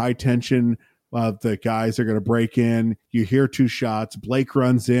real high tension. The guys are going to break in. You hear two shots. Blake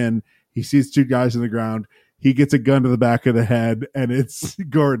runs in. He sees two guys on the ground. He gets a gun to the back of the head, and it's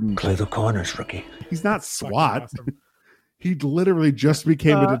Gordon. Play the corners, rookie. He's not SWAT. Awesome. He literally just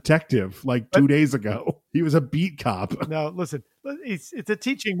became a detective like 2 days ago. He was a beat cop. No, listen, it's a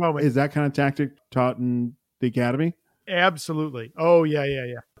teaching moment. Is that kind of tactic taught in the academy? Absolutely. Oh, yeah.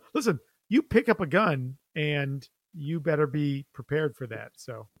 Listen, you pick up a gun and you better be prepared for that.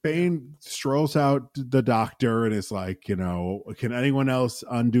 So Bane strolls out the doctor and is like, can anyone else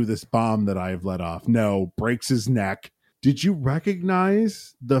undo this bomb that I've let off? No, breaks his neck. Did you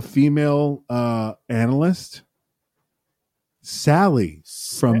recognize the female analyst? Sally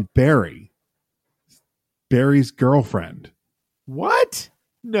from Barry. Barry's girlfriend. What?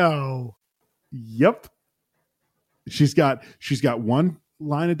 No. Yep. She's got one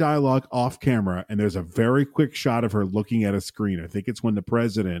line of dialogue off camera, and there's a very quick shot of her looking at a screen. I think it's when the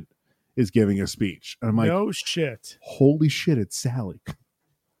president is giving a speech. And I'm like, no shit. Holy shit, it's Sally.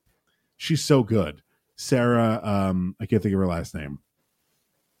 She's so good. Sarah, I can't think of her last name.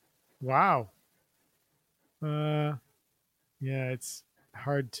 Wow. Yeah, it's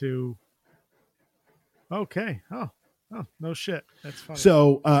hard to. Okay. Oh, no shit. That's funny.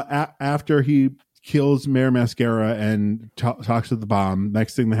 So after he kills Mayor Mascara and talks to the bomb,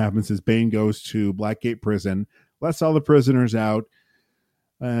 next thing that happens is Bane goes to Blackgate Prison, lets all the prisoners out,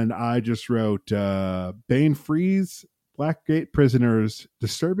 and I just wrote, Bane frees Blackgate prisoners,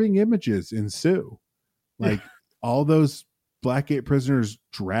 disturbing images ensue. Like all those Blackgate prisoners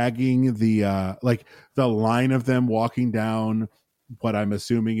dragging the line of them walking down what I'm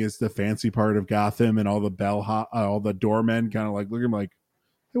assuming is the fancy part of Gotham, and all the doormen kind of like looking like,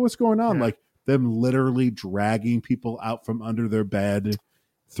 hey, what's going on? Yeah. Like them literally dragging people out from under their bed,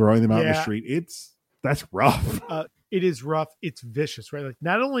 throwing them out in the street. That's rough. It is rough. It's vicious, right? Like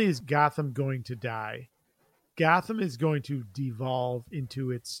not only is Gotham going to die, Gotham is going to devolve into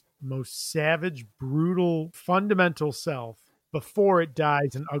its most savage, brutal, fundamental self before it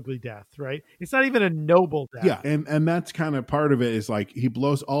dies an ugly death, right? It's not even a noble death. Yeah, and that's kind of part of it is like he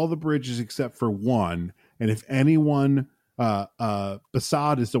blows all the bridges except for one, and if anyone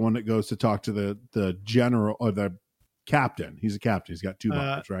Basad is the one that goes to talk to the general or the captain. He's a captain. He's got two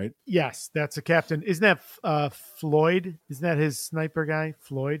bombs, right? Yes, that's a captain. Isn't that Floyd? Isn't that his sniper guy,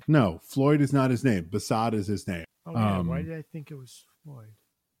 Floyd? No, Floyd is not his name. Basad is his name. Oh, yeah. Why did I think it was Floyd?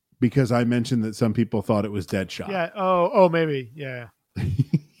 Because I mentioned that some people thought it was Deadshot. Yeah. Oh, maybe. Yeah.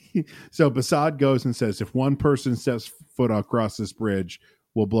 So Basad goes and says, if one person steps foot across this bridge,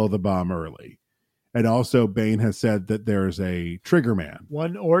 we'll blow the bomb early. And also Bane has said that there's a trigger man.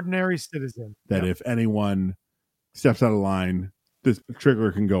 One ordinary citizen. That if anyone steps out of line, this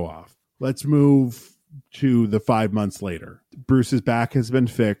trigger can go off. Let's move to the 5 months later. Bruce's back has been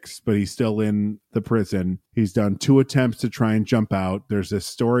fixed, but he's still in the prison. He's done 2 attempts to try and jump out. There's this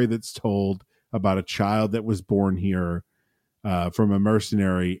story that's told about a child that was born here from a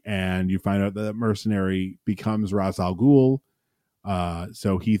mercenary, and you find out that mercenary becomes Ra's al Ghul.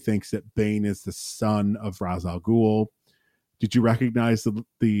 So he thinks that Bane is the son of Ra's al Ghul. Did you recognize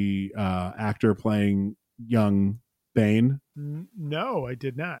the actor playing young Bane? No, I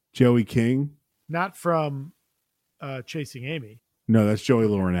did not. Joey King? Not from Chasing Amy. No, that's Joey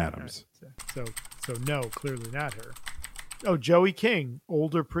Lauren Adams. So no, clearly not her. Oh, Joey King,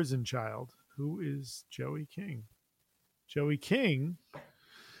 older prison child. Who is Joey King? Joey King.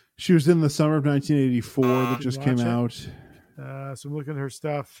 She was in the summer of 1984 that just came out. So I'm looking at her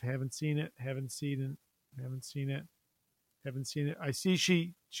stuff. Haven't seen it. I see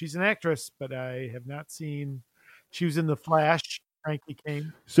she's an actress, but I have not seen. She was in The Flash. Frankie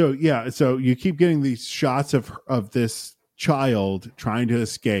came. So you keep getting these shots of this child trying to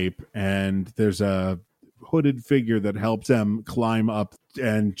escape, and there's a hooded figure that helps them climb up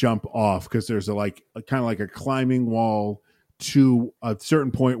and jump off because there's a kind of like a climbing wall to a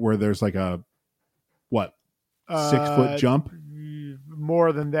certain point where there's like a 6-foot jump?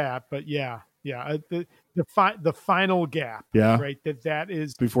 More than that, but yeah. The final gap. Yeah. Right. That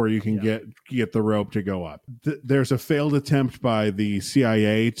is before you can get the rope to go up. There's a failed attempt by the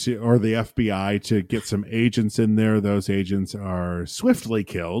CIA or the FBI to get some agents in there. Those agents are swiftly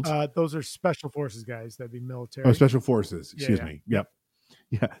killed. Those are special forces guys. That'd be military. Oh, special forces. Excuse me. Yep.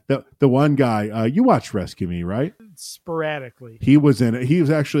 Yeah. The one guy, you watched Rescue Me, right? Sporadically. He was in it. He was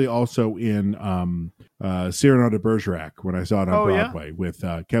actually also in Cyrano de Bergerac when I saw it on Broadway with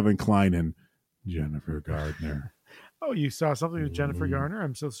Kevin Kline and Jennifer Gardner. Oh, you saw something with Jennifer Garner?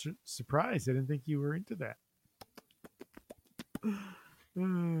 I'm so surprised. I didn't think you were into that.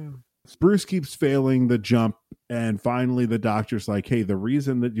 Bruce keeps failing the jump, and finally the doctor's like, hey, the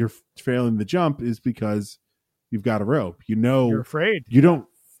reason that you're failing the jump is because you've got a rope. You're afraid. You don't.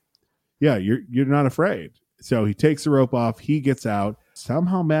 Yeah, you're not afraid. So he takes the rope off. He gets out.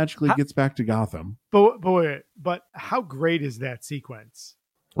 Somehow magically gets back to Gotham. But how great is that sequence?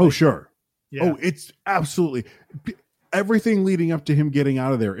 Oh, sure. Yeah. Oh, it's absolutely everything leading up to him getting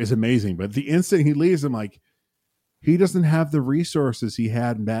out of there is amazing. But the instant he leaves, I'm like, he doesn't have the resources he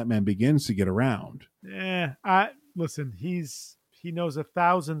had in Batman Begins to get around. Listen, he knows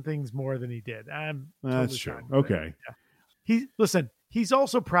 1,000 things more than he did. That's true. Okay. Yeah. He's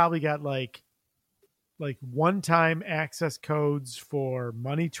also probably got like one-time access codes for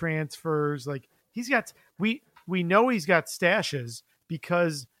money transfers. Like we know he's got stashes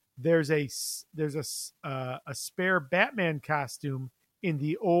because there's a spare Batman costume in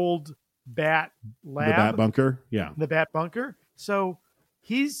the old Bat lab, the Bat bunker. Yeah, the Bat bunker. So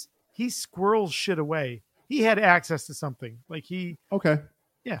he squirrels shit away. He had access to something. Okay.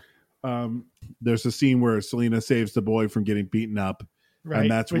 Yeah. There's a scene where Selina saves the boy from getting beaten up, right?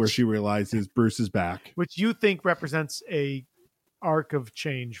 And that's where she realizes Bruce is back, which you think represents a arc of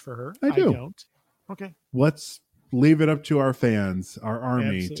change for her. I do. I don't. Okay. Let's leave it up to our fans, our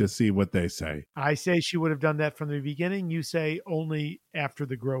army, Absolutely. to see what they say. I say she would have done that from the beginning. You say only after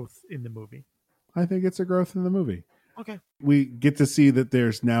the growth in the movie. I think it's a growth in the movie. Okay. We get to see that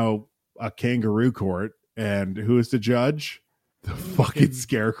there's now a kangaroo court, and who is the judge? The fucking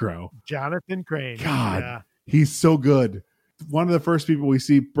Scarecrow. Jonathan Crane. God, he's so good. One of the first people we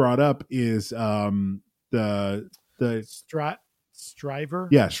see brought up is the Shriver.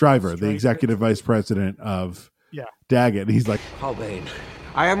 Yeah, Shriver, the executive vice president of Daggett. And he's like, "Oh, Bane,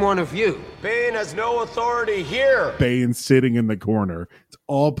 I am one of you. Bane has no authority here." Bane sitting in the corner. It's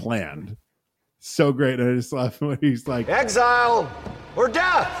all planned. So great. And I just love when he's like, "Exile or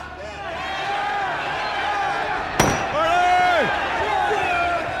death."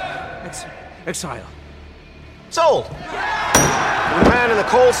 Exile. Sold. The man in the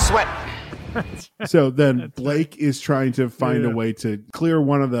cold sweat. So then Blake is trying to find a way to clear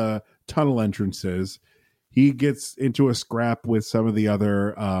one of the tunnel entrances. He gets into a scrap with some of the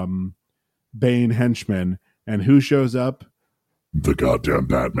other Bane henchmen. And who shows up? The goddamn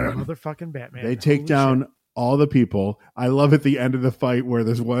Batman. Motherfucking Batman. They take down all the people. I love at the end of the fight where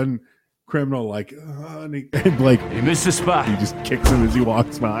there's one criminal and Blake, you missed the spot. He just kicks him as he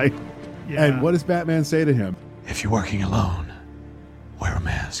walks by. Yeah. And what does Batman say to him? If you're working alone, wear a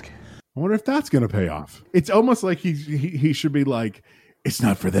mask. I wonder if that's going to pay off. It's almost like he should be like, it's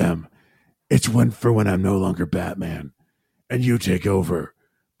not for them. It's for when I'm no longer Batman and you take over.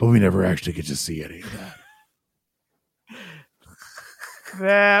 But we never actually get to see any of that.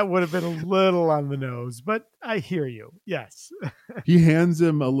 That would have been a little on the nose, but I hear you. Yes. He hands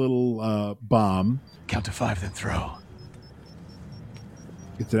him a little bomb. Count to 5, then throw.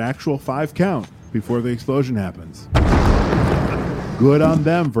 It's an actual 5 count before the explosion happens. Good on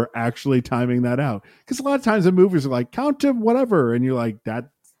them for actually timing that out. Because a lot of times the movies are like, count to whatever. And you're like, that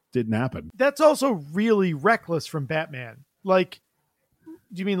didn't happen. That's also really reckless from Batman. Like,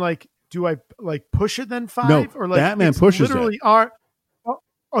 do you mean do I push it then 5? No, or Batman pushes literally it.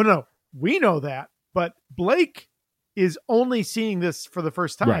 Oh, no. We know that. But Blake is only seeing this for the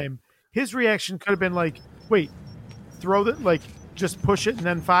first time. Right. His reaction could have been like, wait, throw that, just push it and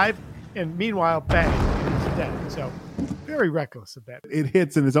then 5. And meanwhile, bang, he's dead. So very reckless of that. It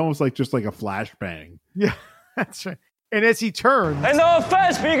hits and it's almost just like a flashbang. Yeah, that's right. And as he turns, and no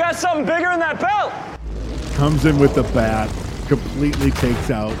offense, but you got something bigger in that belt. Comes in with the bat, completely takes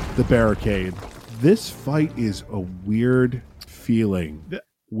out the barricade. This fight is a weird feeling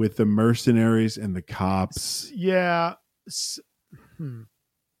with the mercenaries and the cops. Yeah.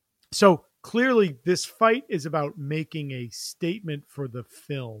 So clearly this fight is about making a statement for the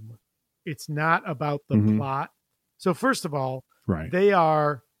film. It's not about the plot. So first of all, right, they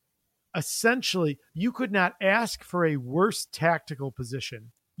are essentially, you could not ask for a worse tactical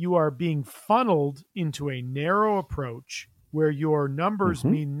position. You are being funneled into a narrow approach where your numbers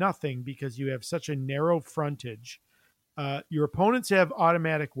mean nothing because you have such a narrow frontage. Your opponents have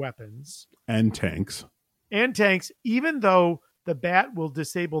automatic weapons. And tanks. Even though the bat will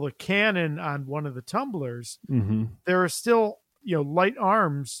disable the cannon on one of the tumblers, there are still, light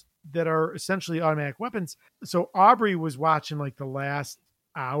arms that are essentially automatic weapons. So Aubrey was watching like the last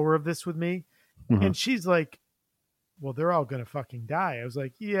hour of this with me, and she's like, well, they're all going to fucking die. I was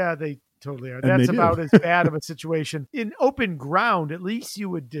like, yeah, they totally are. That's about as bad of a situation. In open ground, at least you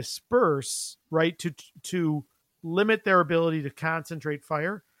would disperse, right, to limit their ability to concentrate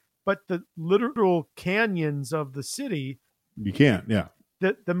fire. But the literal canyons of the city, you can't. Yeah.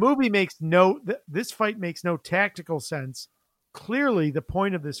 The movie this fight makes no tactical sense. Clearly, the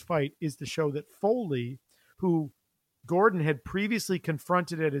point of this fight is to show that Foley, who Gordon had previously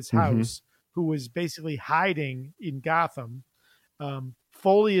confronted at his house, who was basically hiding in Gotham,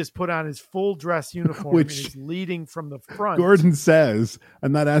 Foley has put on his full dress uniform and is leading from the front. Gordon says,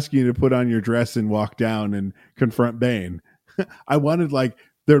 I'm not asking you to put on your dress and walk down and confront Bane. I wanted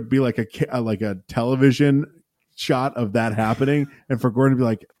there'd be like a television shot of that happening, and for Gordon to be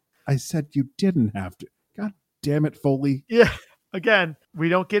like, I said you didn't have to. God damn it, Foley. Yeah. Again, we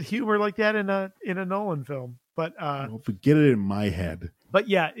don't get humor like that in a Nolan film. But get it in my head. But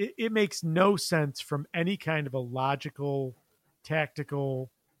yeah, it makes no sense from any kind of a logical,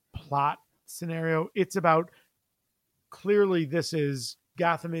 tactical plot scenario. It's about clearly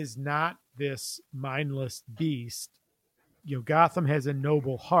Gotham is not this mindless beast. Gotham has a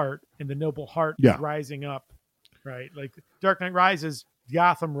noble heart, and the noble heart is rising up, right? Like Dark Knight Rises,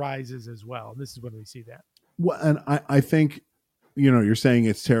 Gotham rises as well. And this is when we see that. Well, and I think, you're saying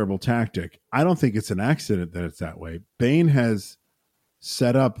it's terrible tactic. I don't think it's an accident that it's that way. Bane has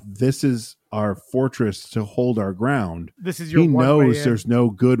set up, this is our fortress to hold our ground. This is your He knows there's no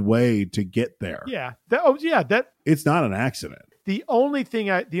good way to get there. Yeah. It's not an accident. The only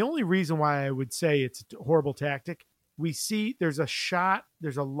reason why I would say it's a horrible tactic, we see there's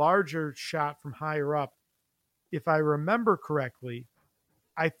a larger shot from higher up. If I remember correctly,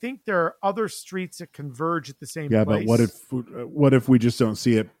 I think there are other streets that converge at the same place. Yeah, but what if we just don't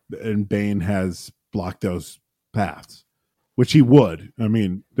see it and Bane has blocked those paths? Which he would. I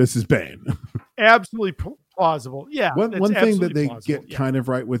mean, this is Bane. Absolutely plausible. Yeah. One thing that they get kind of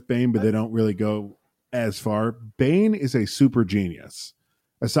right with Bane, but they don't really go as far. Bane is a super genius.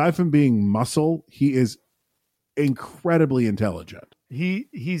 Aside from being muscle, he is incredibly intelligent.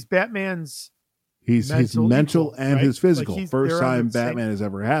 He's Batman's. He's mental and right? His physical. First time Batman has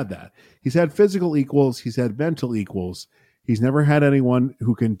ever had that. He's had physical equals. He's had mental equals. He's never had anyone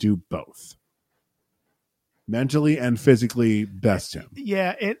who can do both. Mentally and physically best him.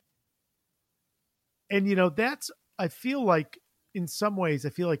 Yeah. And I feel like in some ways,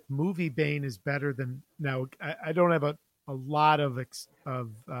 movie Bane is better than now. I don't have a lot of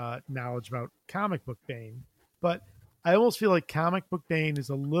knowledge about comic book Bane, but I almost feel like comic book Bane is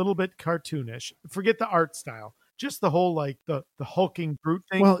a little bit cartoonish. Forget the art style, just the whole the hulking brute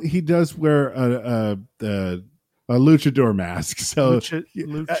thing. Well, he does wear a luchador mask, so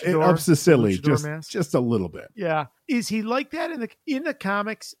it ups the silly just a little bit. Yeah, is he like that in the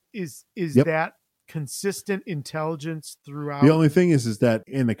comics? Is that consistent intelligence throughout? The only thing is that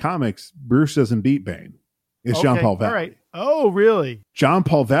in the comics, Bruce doesn't beat Bane. It's John Paul Valley. All right. Oh, really? John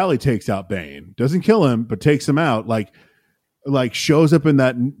Paul Valley takes out Bane. Doesn't kill him, but takes him out. Like shows up in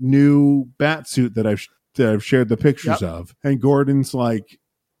that new bat suit that I've shared the pictures of. And Gordon's like,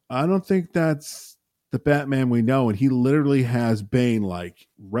 I don't think that's the Batman we know. And he literally has Bane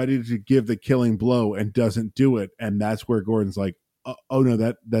ready to give the killing blow and doesn't do it. And that's where Gordon's like, oh no,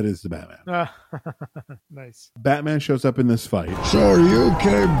 that is the Batman. Nice. Batman shows up in this fight. So you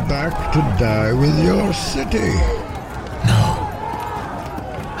came back to die with your city? No.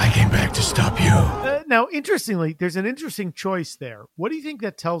 I came back to stop you. Now, interestingly, there's an interesting choice there. What do you think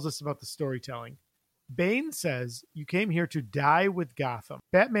that tells us about the storytelling? Bane says, you came here to die with Gotham.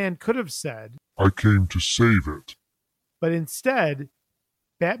 Batman could have said, I came to save it. But instead,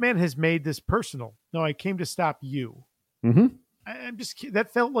 Batman has made this personal. No, I came to stop you. Mm-hmm.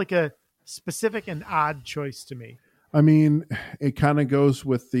 That felt like a specific and odd choice to me. I mean, it kind of goes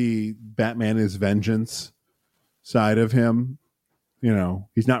with the Batman is vengeance side of him.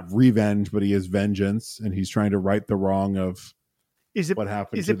 He's not revenge, but he is vengeance, and he's trying to right the wrong of what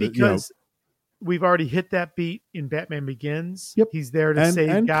happened. Is it because we've already hit that beat in Batman Begins? Yep. He's there to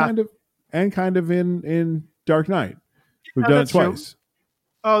save Gotham. Kind of in Dark Knight. We've done it twice.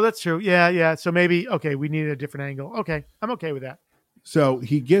 Oh, that's true. Yeah. So maybe, we needed a different angle. Okay. I'm okay with that. So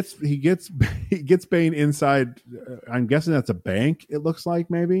he gets Bane inside. I'm guessing that's a bank. It looks like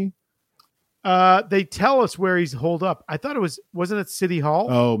maybe. They tell us where he's holed up. I thought wasn't it City Hall?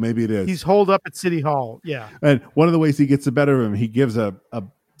 Oh, maybe it is. He's holed up at City Hall. Yeah. And one of the ways he gets the better of him, he gives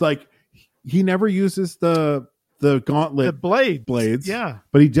he never uses the gauntlet blades. Yeah.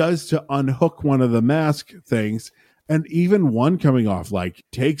 But he does to unhook one of the mask things. And even one coming off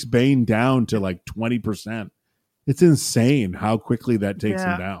takes Bane down to 20%. It's insane how quickly that takes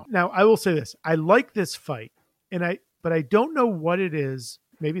him down. Now, I will say this. I like this fight, but I don't know what it is.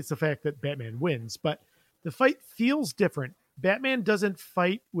 Maybe it's the fact that Batman wins, but the fight feels different. Batman doesn't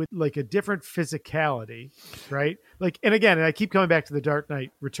fight with a different physicality, right? And I keep coming back to The Dark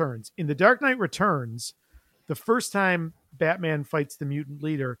Knight Returns. In The Dark Knight Returns, the first time Batman fights the mutant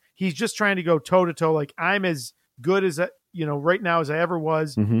leader, he's just trying to go toe to toe. I'm as good as right now as I ever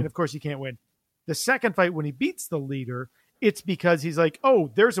was. Mm-hmm. And of course he can't win. The second fight, when he beats the leader, it's because he's like,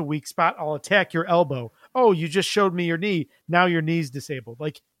 oh, there's a weak spot. I'll attack your elbow. Oh, you just showed me your knee. Now your knee's disabled.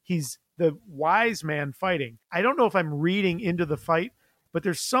 He's the wise man fighting. I don't know if I'm reading into the fight, but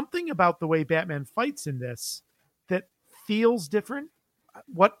there's something about the way Batman fights in this that feels different.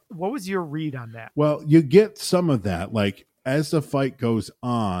 What was your read on that? Well, you get some of that. As the fight goes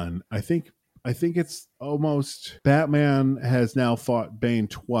on, I think it's almost Batman has now fought Bane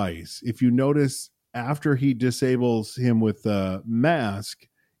twice. If you notice, after he disables him with the mask,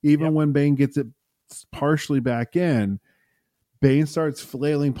 even when Bane gets it partially back in, Bane starts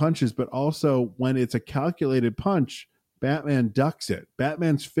flailing punches, but also when it's a calculated punch, Batman ducks it.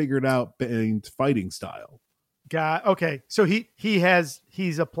 Batman's figured out Bane's fighting style. Okay. So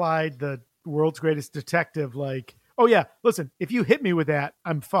he's applied the world's greatest detective, oh yeah, listen, if you hit me with that,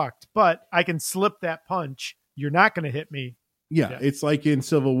 I'm fucked, but I can slip that punch. You're not going to hit me. Yeah, it's like in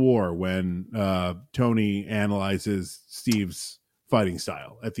Civil War when Tony analyzes Steve's fighting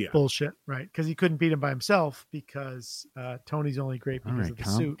style at the end. Bullshit, right? Because he couldn't beat him by himself because Tony's only great because of the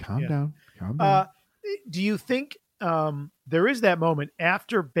suit. Calm down. Do you think there is that moment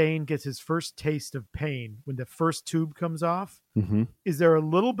after Bane gets his first taste of pain when the first tube comes off? Mm-hmm. Is there a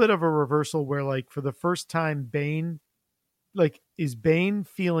little bit of a reversal where for the first time Bane, is Bane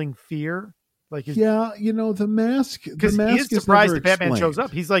feeling fear? The mask. Because he is surprised that Batman shows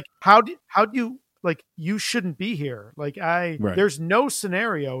up. He's like, how do you you shouldn't be here. There's no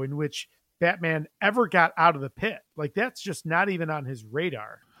scenario in which Batman ever got out of the pit. That's just not even on his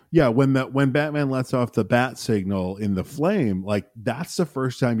radar. Yeah, when Batman lets off the bat signal in the flame, that's the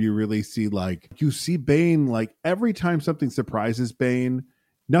first time you really see you see Bane. Every time something surprises Bane,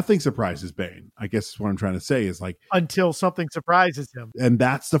 nothing surprises Bane. I guess what I'm trying to say is until something surprises him, and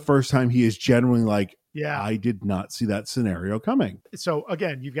that's the first time he is genuinely yeah, I did not see that scenario coming. So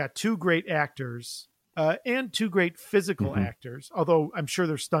again, you've got two great actors. And two great physical actors, although I'm sure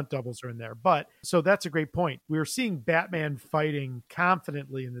their stunt doubles are in there. But so that's a great point. We're seeing Batman fighting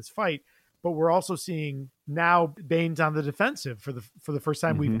confidently in this fight, but we're also seeing now Bane's on the defensive for the first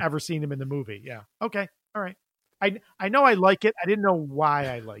time we've ever seen him in the movie. Yeah. Okay. All right. I know I like it. I didn't know why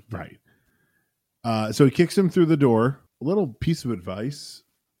I liked it. Right. So he kicks him through the door. A little piece of advice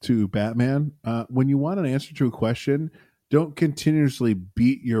to Batman: when you want an answer to a question, don't continuously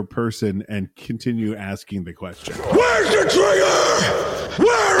beat your person and continue asking the question. Where's the trigger?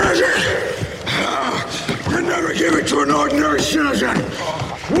 Where is it? I never give it to an ordinary citizen.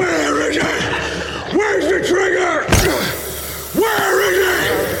 Where is it? Where's the trigger? Where is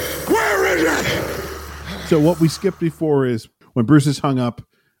it? Where is it? So what we skipped before is when Bruce is hung up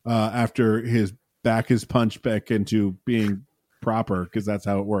after his back is punched back into being proper, because that's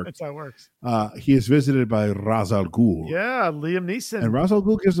how it works. That's how it works. He is visited by Ra's al Ghul. Yeah, Liam Neeson. And Ra's al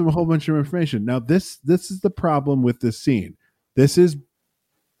Ghul gives him a whole bunch of information. Now, this is the problem with this scene. This is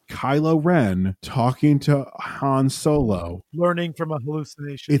Kylo Ren talking to Han Solo. Learning from a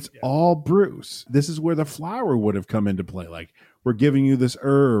hallucination. It's all Bruce. This is where the flower would have come into play. We're giving you this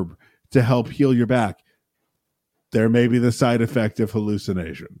herb to help heal your back. There may be the side effect of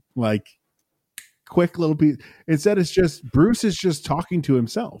hallucination. Quick little piece. Instead, it's just Bruce is just talking to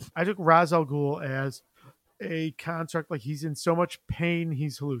himself. I took Ra's al Ghul as a construct, he's in so much pain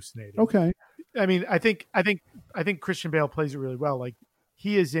he's hallucinating. Okay. I mean, I think Christian Bale plays it really well.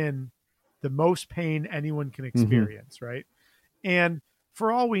 He is in the most pain anyone can experience, right? And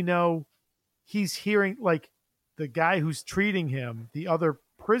for all we know, he's hearing the guy who's treating him, the other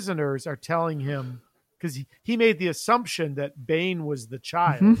prisoners are telling him, because he made the assumption that Bane was the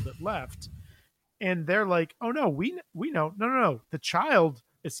child that left. And they're like, "Oh no, we know, no, the child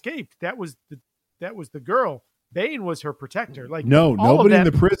escaped. That was the girl. Bane was her protector. Like No, all nobody of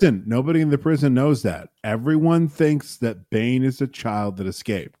in that, nobody in the prison knows that. Everyone thinks that Bane is a child that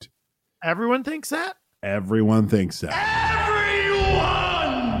escaped. everyone thinks that? Everyone thinks that.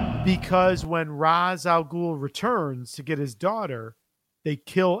 Because when Ra's al Ghul returns to get his daughter, they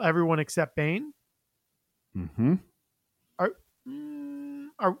kill everyone except Bane? Mm-hmm.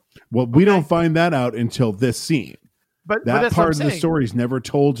 Are, Well, we don't find that out until this scene. but That that's part what of I'm the saying. story is never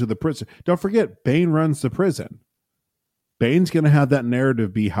told to the prison. Don't forget, Bane runs the prison. Bane's going to have that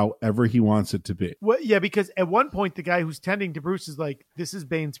narrative be however he wants it to be. Well, yeah, because at one point, the guy who's tending to Bruce is like, this is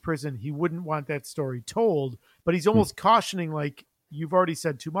Bane's prison. He wouldn't want that story told, but he's almost cautioning, like, you've already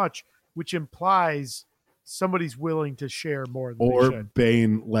said too much, which implies somebody's willing to share more than they Or should.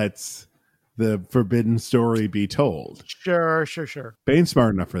 Bane lets the forbidden story be told. Sure. Bane's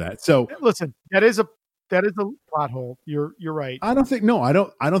smart enough for that. So Listen, that is a plot hole. You're right. I don't think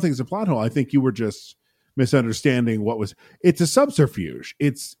it's a plot hole. I think you were just misunderstanding what was. It's a subterfuge.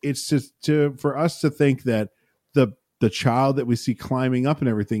 It's just for us to think that the child that we see climbing up and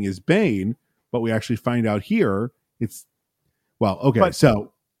everything is Bane, but we actually find out here it's okay.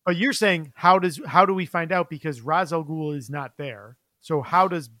 But you're saying how do we find out, because Ra's al Ghul is not there? So how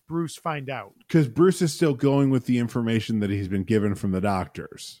does Bruce find out? Because Bruce is still going with the information that he's been given from the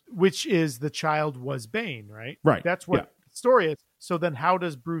doctors, Which is the child was Bane, right? Right. That's what the story is. So then how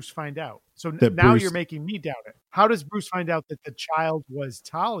does Bruce find out? So That now Bruce- you're making me doubt it. How does Bruce find out that the child was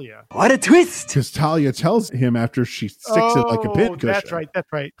Talia? What a twist! Because Talia tells him after she sticks it like a pin cushion.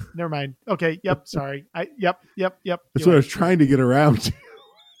 That's right. Never mind. Okay. Yep. Sorry. Yep. That's You're what I was trying to get around to.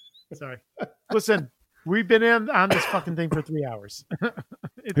 Sorry. Listen, we've been on this fucking thing for 3 hours.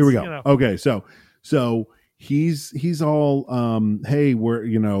 Here we go. Okay, so he's all hey,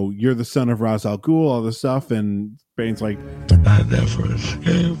 you're the son of Ra's al Ghul, all this stuff, and Bane's like, They're not there for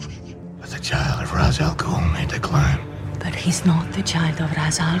escape. But the child of Ra's al Ghul made the climb. But he's not the child of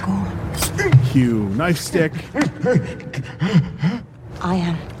Ra's al Ghul. cue knife stick. I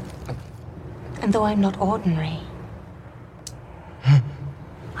am. And though I'm not ordinary,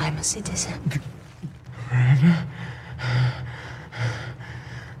 I'm a citizen.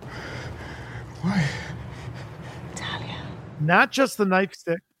 Why? Talia. Not just the knife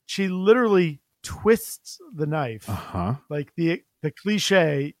stick. She literally twists the knife. Like the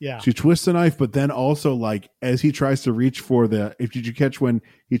cliche. Yeah. She twists the knife, but then also, like, as he tries to reach for the, did you catch when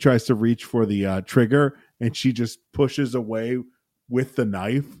he tries to reach for the trigger and she just pushes away with the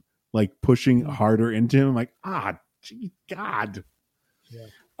knife, like pushing harder into him? Like, gee, God. Yeah.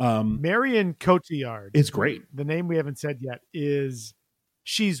 Marion Cotillard. It's great. The name we haven't said yet is,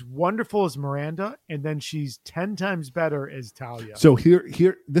 she's wonderful as Miranda, and then she's 10 times better as Talia. So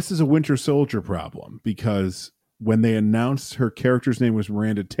here, this is a Winter Soldier problem, because when they announced her character's name was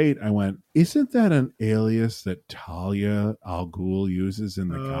Miranda Tate, I went, isn't that an alias that Talia al Ghul uses in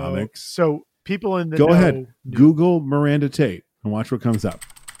the comics? So people in the Go know ahead, knew. Google Miranda Tate and watch what comes up.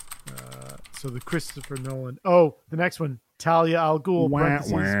 So the Christopher Nolan. Oh, the next one, Talia al Ghul.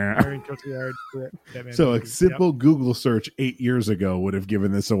 parentheses, Marion Cotillard. Batman So a movie. simple Yep. Google search 8 years ago would have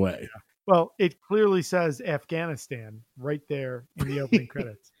given this away. Well, it clearly says Afghanistan right there in the opening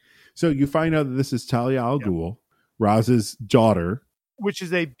credits, So you find out that this is Talia al Ghul, Raz's daughter. which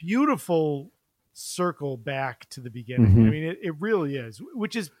is a beautiful circle back to the beginning. Mhm. I mean, it really is,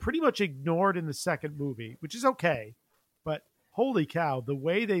 which is pretty much ignored in the second movie, which is okay. But holy cow, the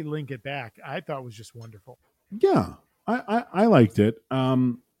way they link it back, I thought was just wonderful. Yeah, I liked it.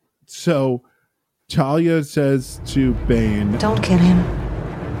 So Talia says to Bane, Don't kill him.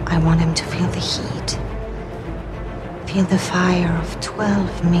 I want him to feel the heat. Feel the fire of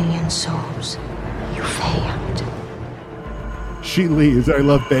 12 million souls. You failed. she leaves. I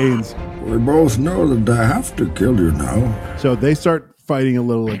love Bane's. We both know that I have to kill you now. So they start fighting a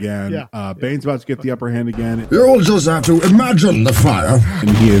little again. Yeah. Bane's about to get the upper hand again. You'll just have to imagine the fire. And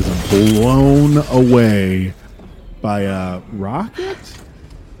he is blown away by a rocket?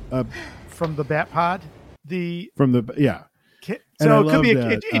 From the Bat Pod, From the, yeah. And I so it could be love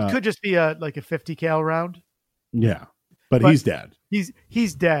that, it could just be like a 50 cal round. Yeah. But he's dead.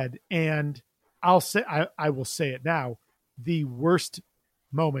 He's dead, and I'll say I will say it now. The worst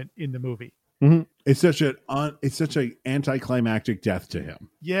moment in the movie. Mm-hmm. It's such an anticlimactic death to him.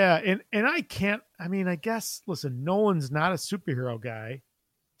 Yeah, and I can't. I mean, I guess. Listen, Nolan's not a superhero guy,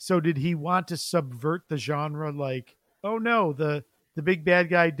 so did he want to subvert the genre? Like, oh no, the big bad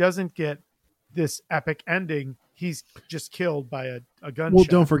guy doesn't get this epic ending. He's just killed by a gunshot. Well,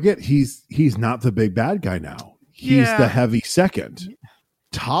 don't forget, he's not the big bad guy now. He's the heavy second.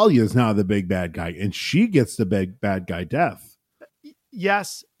 Talia's now the big bad guy, and she gets the big bad guy death.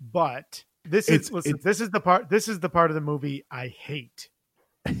 Yes, but This is the part of the movie I hate.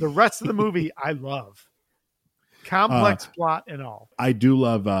 The rest of the movie I love. Complex plot and all. I do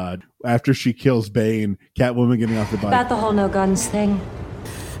love after she kills Bane, Catwoman getting off the bike. About the whole no guns thing.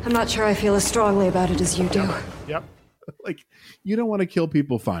 I'm not sure I feel as strongly about it as you do. Yep. Like, you don't want to kill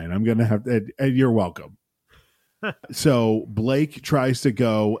people, fine. I'm going to have to, and you're welcome. So Blake tries to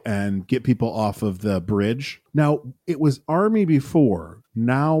go and get people off of the bridge. Now, it was Army before.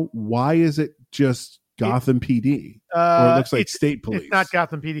 Now, why is it just Gotham PD? Or it looks like State Police. It's not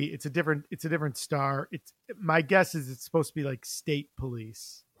Gotham PD. It's a different star. My guess is it's supposed to be like State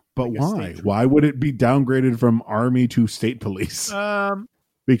Police. But why? Why would it be downgraded from Army to State Police?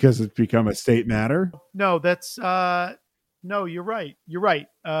 Because it's become a state matter? No, that's no, you're right. You're right.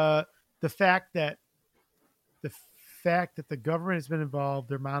 The fact that the government has been involved,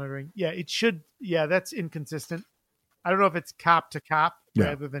 they're monitoring. Yeah, it should. Yeah, that's inconsistent. I don't know if it's cop to cop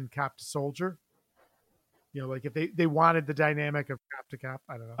rather than cop to soldier. You know, like if they wanted the dynamic of cop to cop,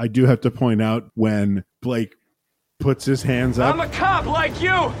 I don't know. I do have to point out when Blake puts his hands up. I'm a cop like you,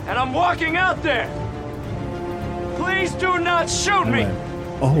 and I'm walking out there. Please do not shoot me.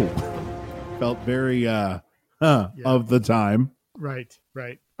 Felt very of the time. Right.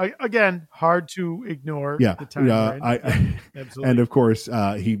 Again, hard to ignore. Yeah, the time absolutely. And of course,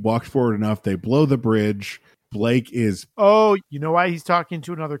 he walks forward enough. They blow the bridge. Blake is. Oh, you know why he's talking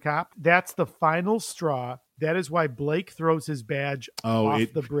to another cop? That's the final straw. That is why Blake throws his badge off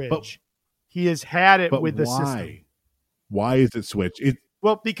the bridge. He has had it with the system. Why is it switched?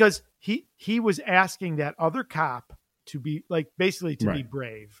 Well, because he was asking that other cop to be like basically to be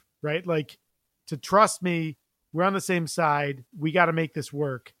brave, right? Like to trust me. We're on the same side. We got to make this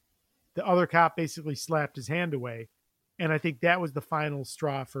work. The other cop basically slapped his hand away. And I think that was the final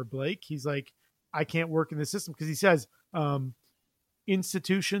straw for Blake. He's like, I can't work in the system because he says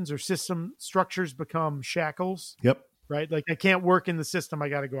institutions or system structures become shackles. Yep. Right? Like I can't work in the system. I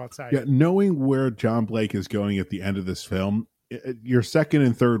got to go outside. Yeah. Knowing where John Blake is going at the end of this film, your second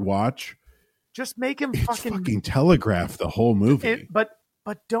and third watch, just make him fucking telegraph the whole movie.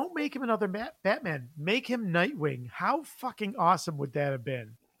 But don't make him another Batman. Make him Nightwing. How fucking awesome would that have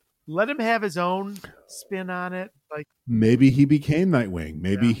been? Let him have his own spin on it. Like maybe he became Nightwing.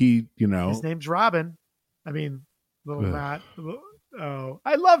 Maybe he, his name's Robin. I mean, little not. Oh,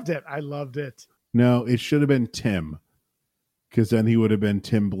 I loved it. No, it should have been Tim, because then he would have been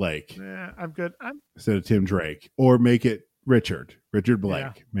Tim Blake. Yeah, I'm good. Instead of Tim Drake, or make it Richard Blake.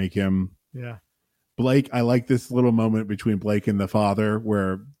 Yeah. Make him. Yeah. Blake, I like this little moment between Blake and the father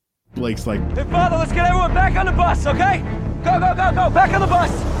where Blake's like, hey, Father, let's get everyone back on the bus, okay? Go, back on the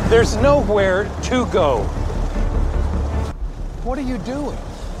bus. There's nowhere to go. What are you doing?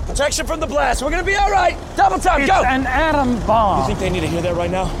 Protection from the blast. We're going to be all right. Double time, go. It's an atom bomb. You think they need to hear that right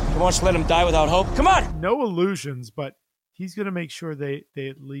now? You want to let them die without hope? Come on. No illusions, but he's going to make sure they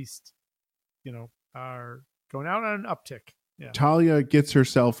at least, are going out on an uptick. Yeah. Talia gets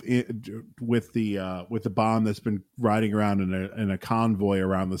herself in with the bomb that's been riding around in a convoy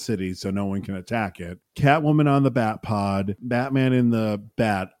around the city, so no one can attack it. Catwoman on the Bat Pod, Batman in the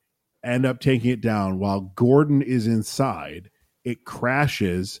Bat end up taking it down while Gordon is inside. It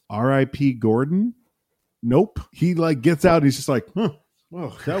crashes. R.I.P. Gordon. Nope. He gets out. He's just like, well,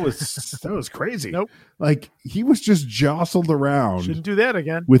 that was crazy. Nope. Like he was just jostled around. Shouldn't do that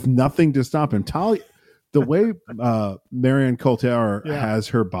again. With nothing to stop him. Talia. The way Marianne Cotillard has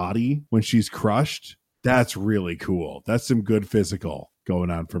her body when she's crushed, that's really cool. That's some good physical going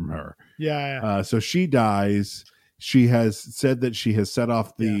on from her. Yeah. So she dies. She has said that she has set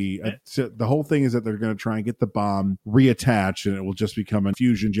off the whole thing is that they're going to try and get the bomb reattached and it will just become a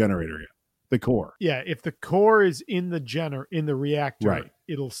fusion generator. The core. Yeah. If the core is in the reactor,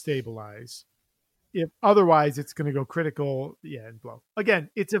 it'll stabilize. If otherwise it's going to go critical, and blow. Again,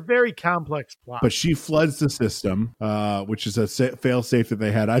 it's a very complex plot. But she floods the system, which is a fail safe that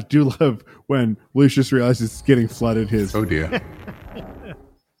they had. I do love when Lucius realizes it's getting flooded. Oh dear.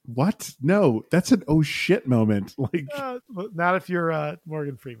 What? No, that's an oh shit moment. Like, not if you're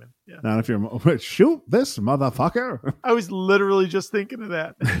Morgan Freeman. Yeah. Not if you're shoot this motherfucker. I was literally just thinking of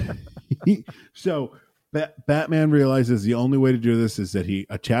that. So Batman realizes the only way to do this is that he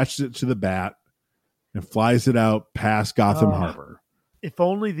attaches it to the bat and flies it out past Gotham Harbor. If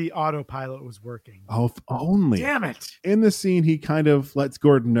only the autopilot was working. Oh, if only. Damn it. In the scene, he kind of lets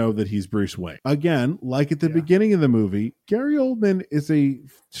Gordon know that he's Bruce Wayne. Again, like at the beginning of the movie, Gary Oldman is a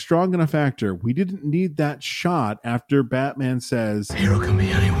strong enough actor. We didn't need that shot after Batman says, A hero can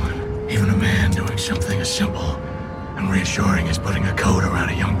be anyone, even a man doing something as simple and reassuring as putting a coat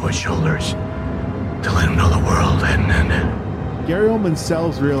around a young boy's shoulders to let him know the world hadn't ended. Gary Oldman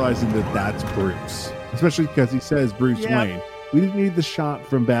sells realizing that that's Bruce, especially because he says Bruce Wayne. We didn't need the shot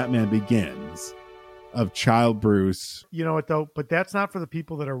from Batman Begins of child Bruce. You know what, though? But that's not for the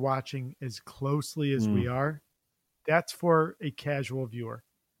people that are watching as closely as we are. That's for a casual viewer.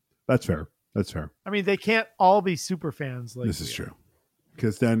 That's fair. That's fair. I mean, they can't all be super fans. Like this is true.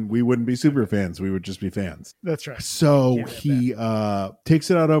 Because then we wouldn't be super fans. We would just be fans. That's right. So he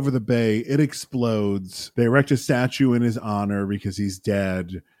takes it out over the bay. It explodes. They erect a statue in his honor because he's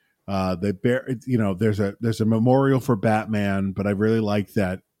dead. There's a memorial for Batman, but I really like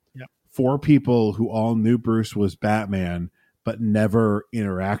that. Yep. 4 people who all knew Bruce was Batman but never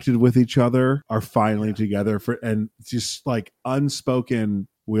interacted with each other are finally together and just like unspoken.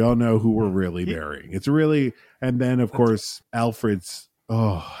 We all know who we're really burying. It's really, and then of course Alfred's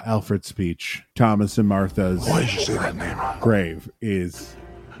speech, Thomas and Martha's Why did you say that name? grave is.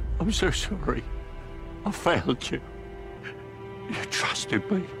 I'm so sorry. I failed you. You trusted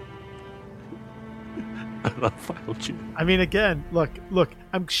me. And I failed you. I mean, again, look,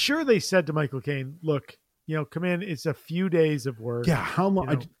 I'm sure they said to Michael Caine, look, come in. It's a few days of work. Yeah, how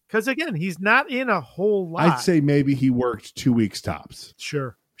long? Because again, he's not in a whole lot. I'd say maybe he worked 2 weeks tops.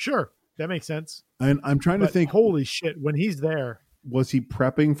 Sure. That makes sense. And I'm trying to think. Holy shit, when he's there. Was he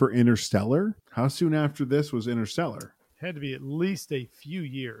prepping for Interstellar? How soon after this was Interstellar? Had to be at least a few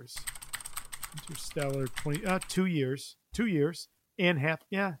years. Interstellar, 2 years. 2 years and half.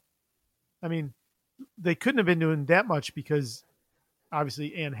 Yeah. I mean, they couldn't have been doing that much because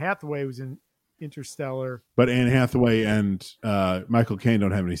obviously Anne Hathaway was in Interstellar. But Anne Hathaway and Michael Caine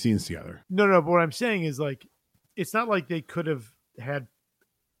don't have any scenes together. No, but what I'm saying is like, it's not like they could have had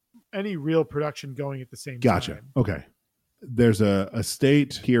any real production going at the same time. Gotcha. Okay. There's a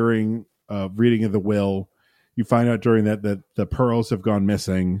state hearing, reading of the will. You find out during that the pearls have gone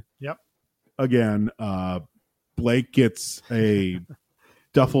missing. Yep. Again, Blake gets a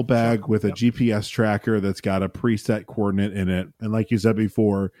duffel bag with a GPS tracker that's got a preset coordinate in it. And like you said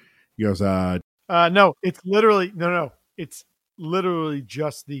before, he goes, no, it's literally, no. It's literally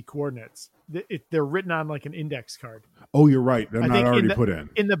just the coordinates. They're written on like an index card. Oh, you're right. They're not already put in.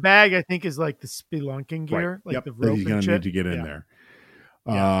 In the bag, I think, is like the spelunking gear, right. like the rope. He's going to need to get in there.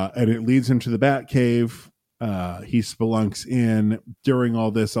 Yeah. And it leads him to the Bat Cave. He spelunks in. During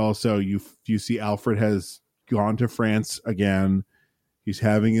all this, also, you see Alfred has gone to France again. He's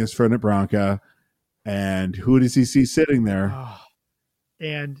having his friend at Branca. And who does he see sitting there?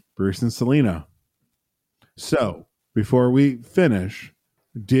 And Bruce and Selina. So, before we finish,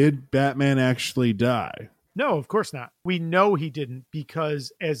 did Batman actually die? No, of course not. We know he didn't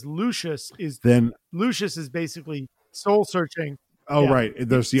because as Lucius is basically soul searching. Oh, right.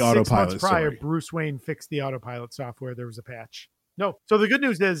 There's the 6 autopilot months prior, story. Bruce Wayne fixed the autopilot software. There was a patch. No. So the good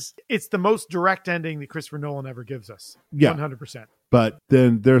news is it's the most direct ending that Christopher Nolan ever gives us. Yeah. 100%. But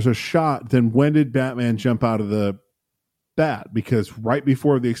then there's a shot. Then when did Batman jump out of the bat? Because right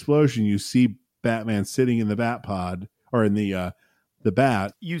before the explosion, you see Batman sitting in the bat pod or in the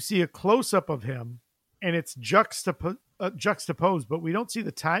bat. You see a close-up of him and it's juxtaposed, but we don't see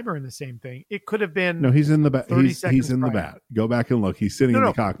the timer in the same thing. It could have been. No, he's in the bat. He's in the prior. bat. Go back and look. He's sitting in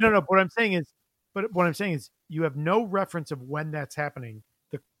the cockpit. No. What I'm saying is, you have no reference of when that's happening.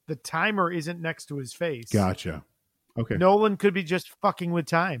 The timer isn't next to his face. Gotcha. Okay. Nolan could be just fucking with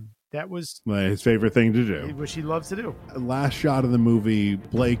time. That was his favorite thing to do. Which he loves to do. Last shot of the movie,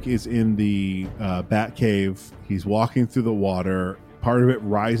 Blake is in the bat cave. He's walking through the water. Part of it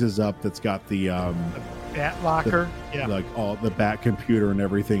rises up. That's got the bat locker. Like all the bat computer and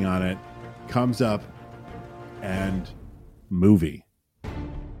everything on it. Comes up and movie.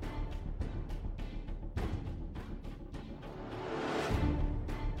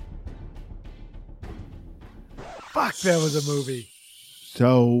 Fuck, that was a movie.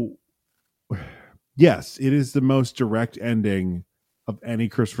 So, yes, it is the most direct ending of any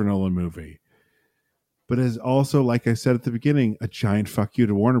Christopher Nolan movie. But it is also, like I said at the beginning, a giant fuck you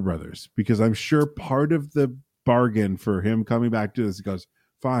to Warner Brothers. Because I'm sure part of the bargain for him coming back to this goes,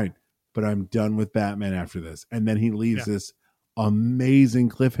 fine, but I'm done with Batman after this. And then he leaves this amazing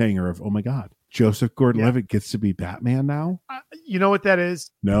cliffhanger of, oh my God, Joseph Gordon-Levitt gets to be Batman now? You know what that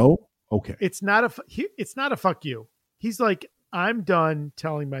is? No? Okay. It's not a fuck you. He's like, I'm done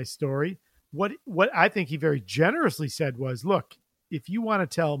telling my story. What I think he very generously said was, look, if you want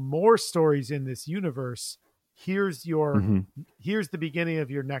to tell more stories in this universe, here's the beginning of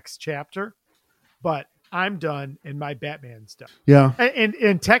your next chapter. But I'm done and my Batman's done. Yeah.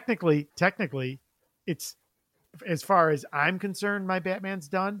 And technically, it's, as far as I'm concerned, my Batman's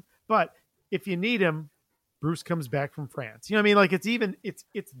done. But if you need him, Bruce comes back from France. You know what I mean? Like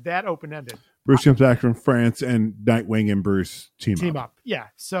it's that open-ended. Bruce comes back from France, and Nightwing and Bruce team up. Yeah.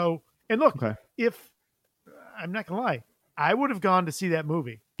 So, and look, if I'm not gonna lie, I would have gone to see that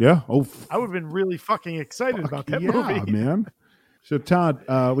movie. Yeah. Oh, I would have been really fucking excited about that movie. Man. So, Todd,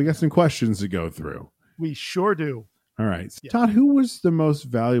 we got some questions to go through. We sure do. All right. Yeah. Todd, who was the most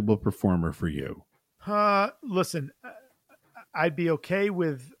valuable performer for you? Listen, I'd be okay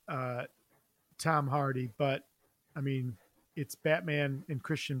with Tom Hardy, but I mean, it's Batman, and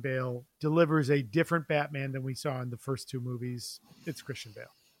Christian Bale delivers a different Batman than we saw in the first two movies. It's Christian Bale.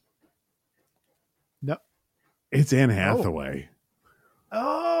 No. It's Anne Hathaway.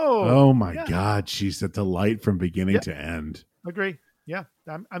 Oh my God. She's a delight from beginning to end. Agree. Yeah.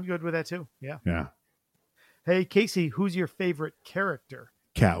 I'm good with that too. Yeah. Yeah. Hey, Casey, who's your favorite character?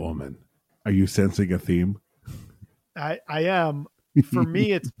 Catwoman. Are you sensing a theme? I am. For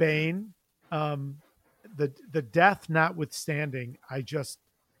me, it's Bane. The death notwithstanding,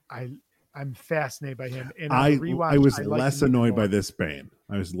 I'm fascinated by him. And I was less annoyed by this Bane.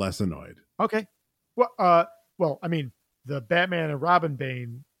 I was less annoyed. Okay. Well, I mean, the Batman and Robin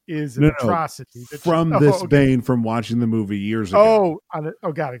Bane is an atrocity. From this Bane, from watching the movie years ago.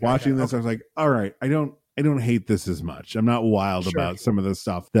 Got it. Watching this, I was like, all right, I don't hate this as much. I'm not wild about some of the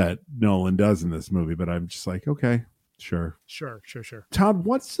stuff that Nolan does in this movie, but I'm just like, okay, sure. Todd,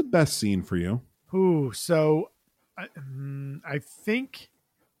 what's the best scene for you? So I think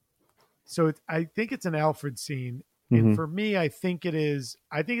it's an Alfred scene. And for me, I think it's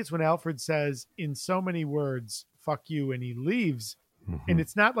when Alfred says in so many words, fuck you, and he leaves. And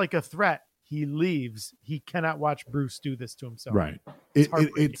it's not like a threat. He leaves. He cannot watch Bruce do this to himself. Right.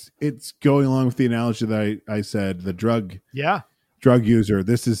 It's going along with the analogy that I said, the drug user.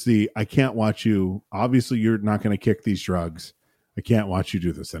 This is I can't watch you. Obviously, you're not going to kick these drugs. I can't watch you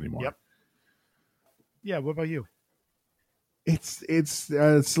do this anymore. Yep. Yeah. What about you? It's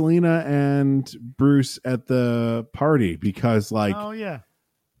Selena and Bruce at the party, because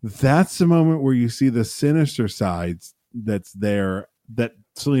that's the moment where you see the sinister sides that's there that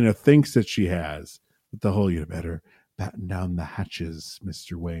Selena thinks that she has, with the whole, you better batten down the hatches,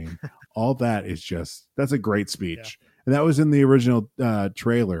 Mr. Wayne. All that is that's a great speech. Yeah. And that was in the original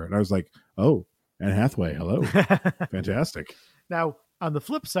trailer. And I was like, oh, Anne Hathaway, hello. Fantastic. Now, on the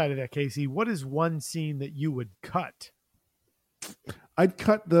flip side of that, Casey, what is one scene that you would cut? I'd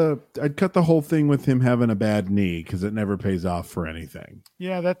cut the whole thing with him having a bad knee, because it never pays off for anything.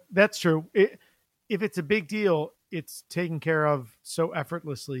 Yeah, that's true. If it's a big deal, it's taken care of so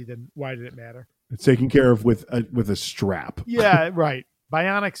effortlessly, then why did it matter? It's taken care of with a strap. Yeah, right.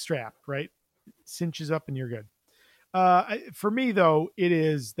 Bionic strap, right? Cinches up and you're good. For me, though, it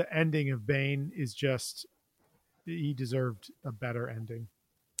is the ending of Bane is just, he deserved a better ending.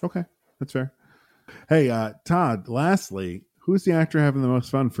 Okay, that's fair. Hey, Todd, lastly, who's the actor having the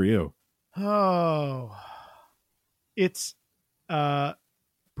most fun for you? Oh, it's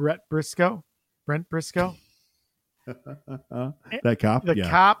Brent Briscoe. That cop?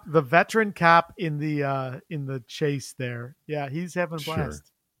 Cop, the veteran cop in the chase there. Yeah, he's having a blast. Sure.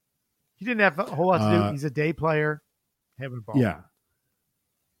 He didn't have a whole lot to do. He's a day player. Having a ball. Yeah.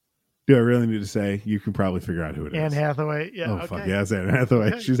 Do I really need to say? You can probably figure out who it is. Anne Hathaway. Yeah. Oh, okay. Fuck yes, Anne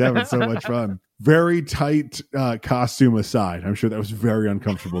Hathaway. She's having so much fun. Very tight costume aside. I'm sure that was very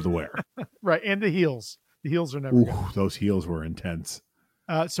uncomfortable to wear. Right. And the heels. The heels are never good. Those heels were intense.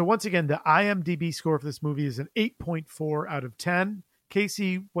 So once again, the IMDb score for this movie is an 8.4 out of 10.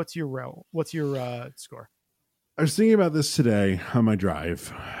 Casey, what's your score? I was thinking about this today on my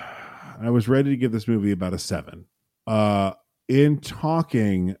drive. I was ready to give this movie about a 7. In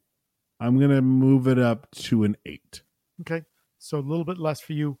talking, I'm going to move it up to an 8. Okay. So a little bit less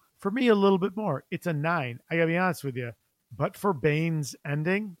for you. For me, a little bit more. It's a 9. I got to be honest with you. But for Bane's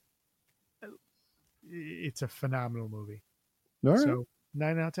ending, it's a phenomenal movie. All right. So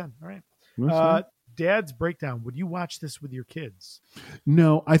 9 out of 10. All right. Dad's Breakdown. Would you watch this with your kids?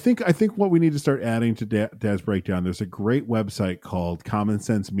 No, I think what we need to start adding to Dad's Breakdown, there's a great website called Common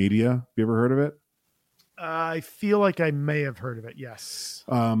Sense Media. Have you ever heard of it? I feel like I may have heard of it. Yes.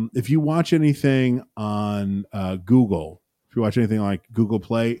 If you watch anything on Google, if you watch anything like Google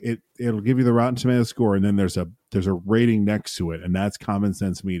Play, it'll give you the Rotten Tomatoes score, and then there's a rating next to it, and that's Common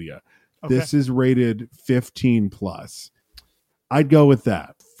Sense Media. Okay. This is rated 15 plus. I'd go with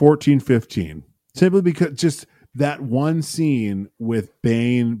that, 14, 15, simply because just that one scene with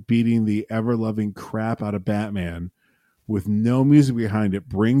Bane beating the ever-loving crap out of Batman with no music behind it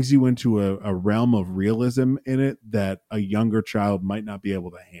brings you into a realm of realism in it that a younger child might not be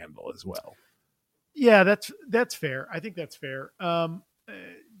able to handle as well. Yeah, that's fair. I think that's fair. I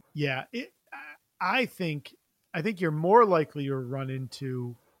think you're more likely to run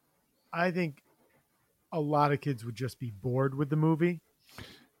into I think a lot of kids would just be bored with the movie.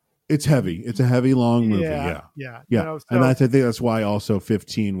 It's heavy. It's a heavy, long movie. Yeah. Yeah. You know, And so- I think that's why also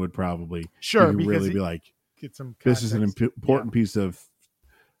 15 would probably really be like, get some this is an context. important piece of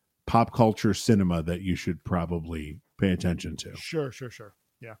pop culture cinema that you should probably pay attention to. Sure.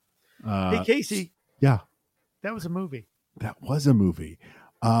 Yeah. Hey, Casey. Yeah. That was a movie. That was a movie.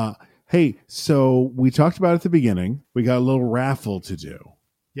 Hey, so we talked about at the beginning, we got a little raffle to do.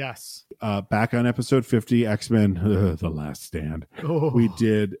 Yes. Back on episode 50, X-Men, The Last Stand. Oh. We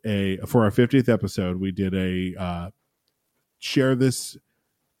did for our 50th episode, we did a share this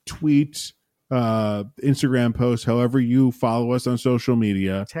tweet, Instagram post, however you follow us on social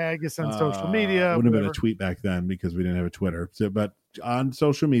media. Tag us on social media. Wouldn't have been whatever. a tweet back then because we didn't have a Twitter. So, but on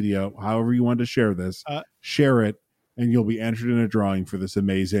social media, however you want to share this, share it, and you'll be entered in a drawing for this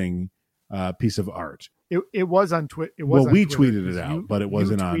amazing piece of art. It was on Twitter. Well, we tweeted it out, but it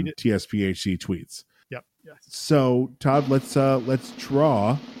wasn't on TSPHC tweets. Yep. Yes. So, Todd, let's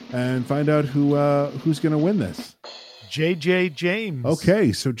draw and find out who's going to win this. JJ James.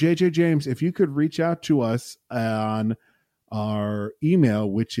 Okay, so JJ James, if you could reach out to us on our email,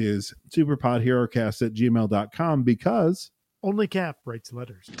 which is superpodherocast@gmail.com, because only Cap writes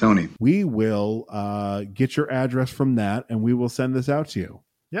letters. Tony, we will get your address from that, and we will send this out to you.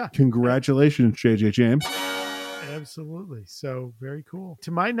 Yeah. Congratulations, JJ James. Absolutely. So very cool.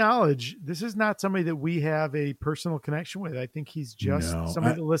 To my knowledge, this is not somebody that we have a personal connection with. I think he's just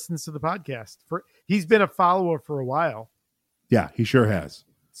somebody that listens to the podcast. He's been a follower for a while. Yeah, he sure has.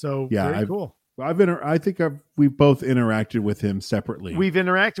 So yeah, very cool. We've both interacted with him separately. We've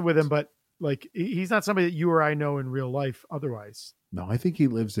interacted with him, but like he's not somebody that you or I know in real life otherwise. No, I think he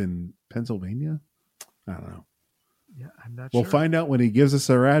lives in Pennsylvania. I don't know. Yeah, I'm not We'll sure. find out when he gives us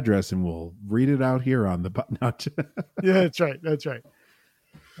our address, and we'll read it out here on the. Yeah, that's right. That's right.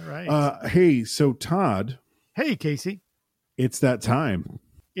 All right. Hey, so Todd. Hey, Casey. It's that time.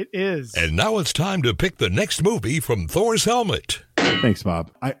 It is. And now it's time to pick the next movie from Thor's helmet. Thanks,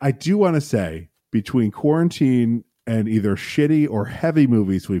 Bob. I do want to say, between quarantine and either shitty or heavy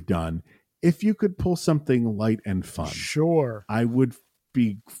movies we've done, if you could pull something light and fun, sure, I would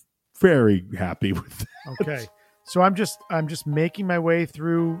be very happy with that. Okay. So I'm just making my way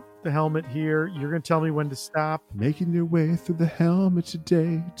through the helmet here. You're going to tell me when to stop. Making your way through the helmet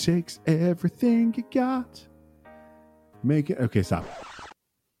today takes everything you got. Okay, stop.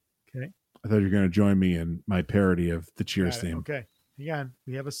 Okay. I thought you were going to join me in my parody of the Cheers theme. Okay. Hang on.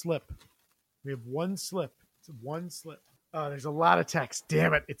 We have a slip. We have one slip. It's one slip. Oh, there's a lot of text.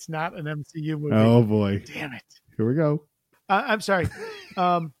 Damn it. It's not an MCU movie. Oh, boy. Damn it. Here we go. I'm sorry.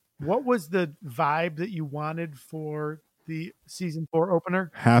 What was the vibe that you wanted for the season 4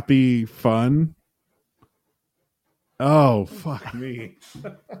 opener? Happy, fun. Oh, fuck me.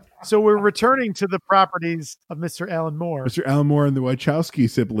 So we're returning to the properties of Mr. Alan Moore. Mr. Alan Moore and the Wachowski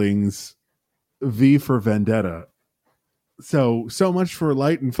siblings, V for Vendetta. So much for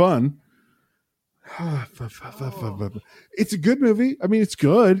light and fun. It's a good movie. I mean, it's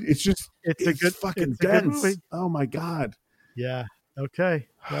good. It's just it's fucking dense. Movie. Oh my God. Yeah. Okay.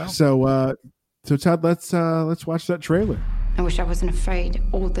 Well. So Todd, let's watch that trailer. I wish I wasn't afraid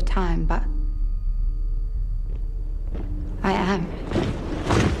all the time, but I am.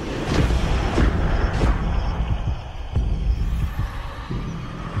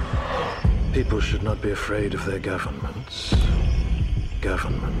 People should not be afraid of their governments.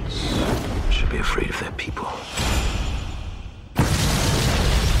 Governments should be afraid of their people.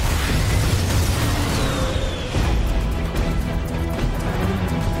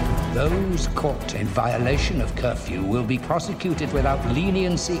 Those caught in violation of curfew will be prosecuted without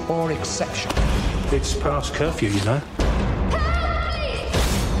leniency or exception. It's past curfew, you know.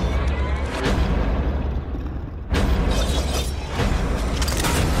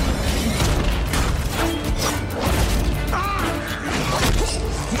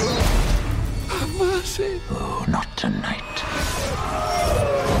 Mercy. Oh, not tonight.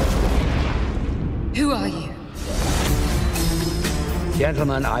 Who are you?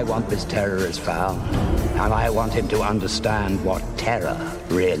 Gentlemen, I want this terrorist found, and I want him to understand what terror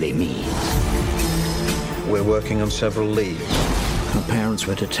really means. We're working on several leads. Her parents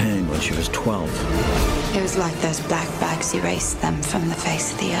were detained when she was 12. It was like those black bags erased them from the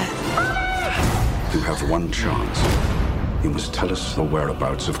face of the earth. You have one chance. You must tell us the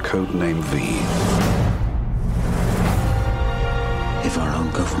whereabouts of Codename V. If our own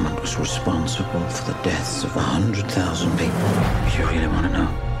government was responsible for the deaths of 100,000 people, you really want to know?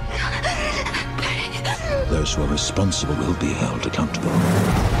 Those who are responsible will be held accountable.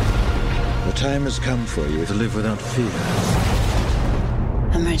 The time has come for you to live without fear.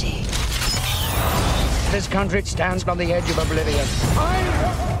 I'm ready. this country stands on the edge of oblivion. I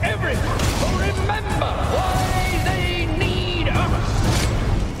want everyone to remember why they need us.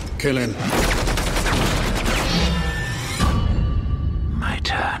 Kill him. My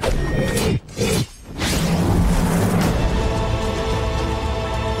turn.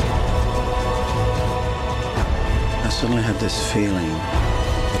 I suddenly had this feeling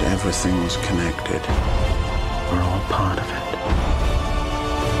that everything was connected. We're all part of it.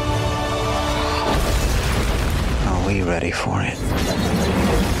 Are we ready for it?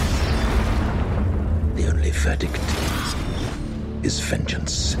 The only verdict is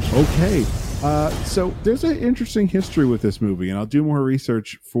vengeance. Okay. So there's an interesting history with this movie, and I'll do more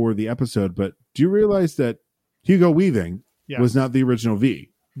research for the episode, but do you realize that Hugo Weaving was not the original V?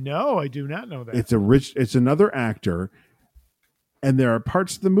 No, I do not know that. It's another actor, and there are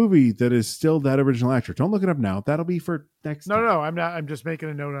parts of the movie that is still that original actor. Don't look it up now. That'll be for next time. No, I'm not. I'm just making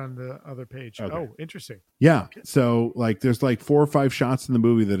a note on the other page. Okay. Oh, interesting. Yeah. So there's 4 or 5 shots in the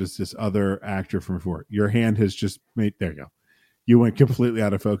movie that is this other actor from before. Your hand has just made, there you go. You went completely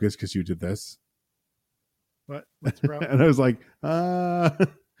out of focus because you did this. What's the problem? And I was like,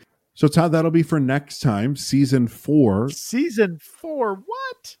 So Todd, that'll be for next time, season 4. Season 4?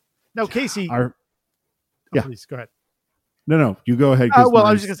 What? No, Casey. Please go ahead. No, you go ahead. I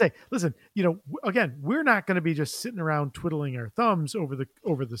was just gonna say, listen, again, we're not going to be just sitting around twiddling our thumbs over the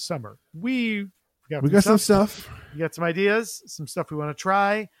summer. We got some stuff. We got some ideas, some stuff we want to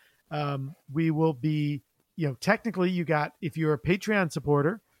try. We will be, technically, if you're a Patreon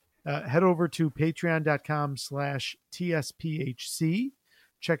supporter, head over to patreon.com/TSPHC.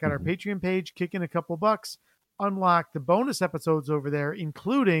 Check out our Patreon page, kick in a couple bucks, unlock the bonus episodes over there,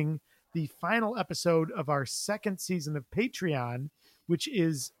 including the final episode of our second season of Patreon, which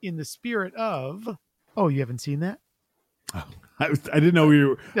is in the spirit of... Oh, you haven't seen that? Oh, I didn't know you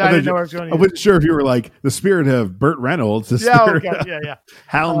were... I didn't know where I was going. I wasn't sure if you were like the spirit of Burt Reynolds, the spirit of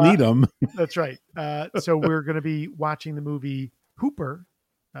Hal Needham. That's right. So we're going to be watching the movie Hooper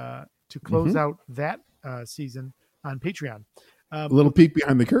to close out that season on Patreon. A little peek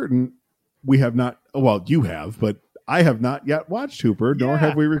behind the curtain. We have not... Well, you have, but I have not yet watched Hooper, nor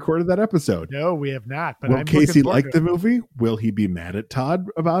have we recorded that episode. No, we have not. But Will Casey like the movie? Will he be mad at Todd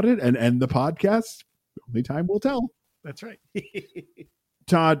about it and end the podcast? Only time will tell. That's right.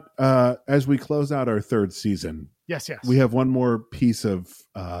 Todd, as we close out our 3rd season, yes, we have one more piece of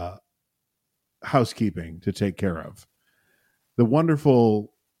housekeeping to take care of. The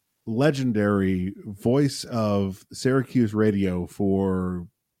wonderful, legendary voice of Syracuse radio for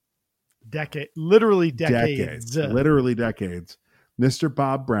literally decades. Mr.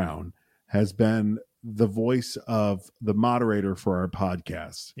 Bob Brown has been the voice of the moderator for our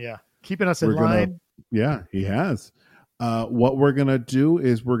podcast. Yeah. Keeping us in line. Yeah, he has. What we're going to do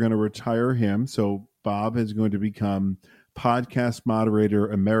is we're going to retire him. So Bob is going to become podcast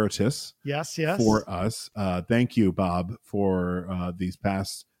moderator emeritus. Yes. For us. Thank you, Bob, for these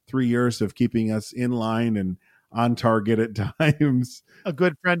past 3 years of keeping us in line and on target at times. A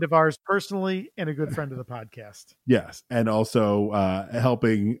good friend of ours personally and a good friend of the podcast. Yes. And also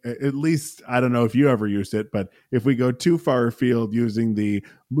helping, at least, I don't know if you ever used it, but if we go too far afield, using the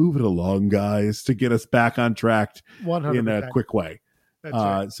move it along, guys, to get us back on track 100%. In a quick way. That's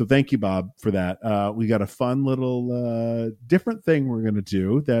right. So thank you, Bob, for that. We got a fun little different thing we're going to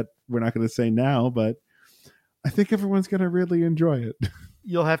do that we're not going to say now, but I think everyone's going to really enjoy it.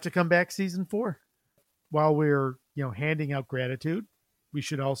 You'll have to come back season 4. While we're, handing out gratitude, we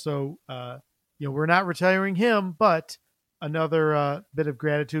should also, we're not retiring him, but another bit of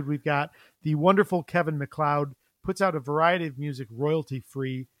gratitude. We've got the wonderful Kevin MacLeod puts out a variety of music royalty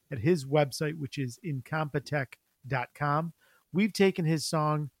free at his website, which is incompetech.com. We've taken his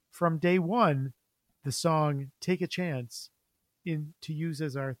song from day one, the song Take a Chance, to use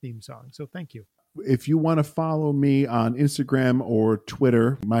as our theme song. So thank you. If you want to follow me on Instagram or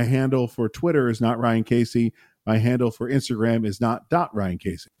Twitter, my handle for Twitter is not Ryan Casey. My handle for Instagram is not .Ryan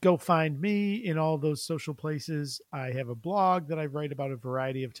Casey. Go find me in all those social places. I have a blog that I write about a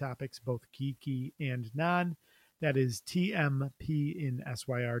variety of topics, both geeky and non. That is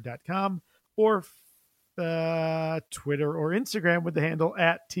tmpinsyr.com or Twitter or Instagram with the handle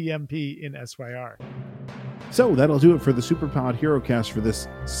at tmpinsyr. So that'll do it for the Superpod HeroCast for this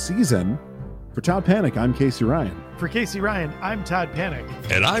season. For Todd Panic, I'm Casey Ryan. For Casey Ryan, I'm Todd Panic.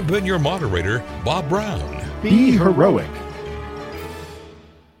 And I've been your moderator, Bob Brown. Be heroic.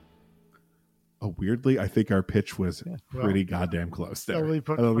 Oh, weirdly, I think our pitch was pretty goddamn close there.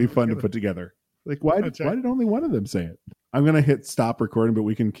 That'll be fun to put together. Like, why did only one of them say it? I'm going to hit stop recording, but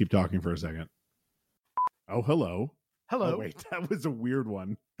we can keep talking for a second. Oh, hello. Hello. Oh, wait, that was a weird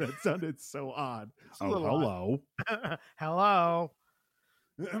one. That sounded so odd. a little hello. Hello.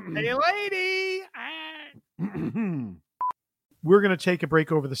 Hey, lady. We're going to take a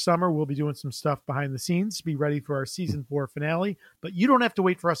break over the summer. We'll be doing some stuff behind the scenes to be ready for our season 4 finale. But you don't have to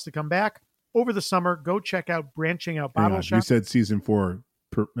wait for us to come back. Over the summer, go check out Branching Out Bottle Shop. You said season 4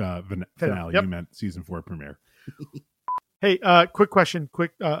 finale. Yep. You meant season 4 premiere. Hey, quick question,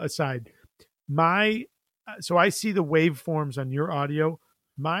 aside. So I see the waveforms on your audio.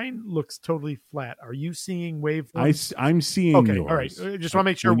 Mine looks totally flat. Are you seeing waveforms? I'm seeing okay, yours. all right. Just want to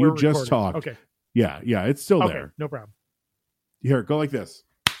make sure when we're you just recording. talked. Okay. Yeah, it's still Okay, there. no problem. Here, go like this.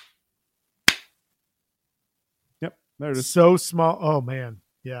 Yep, there it is. So small. Oh, man.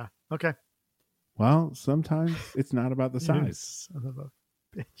 Yeah. Okay. Well, sometimes it's not about the size. Son of a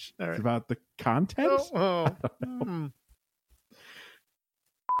bitch. All right. It's about the content.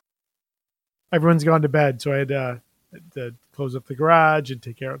 Everyone's gone to bed, so I had to close up the garage and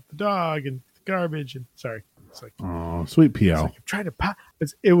take care of the dog and the garbage. And sorry, it's like, oh, sweet PL. I'm trying to pop.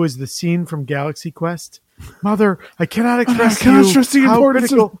 It was the scene from Galaxy Quest. Mother, I cannot express the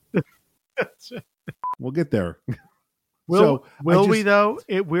importance of. We'll get there. Will we though?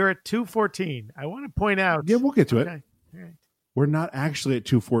 We're at 2:14. I want to point out. Yeah, we'll get to it. All right. We're not actually at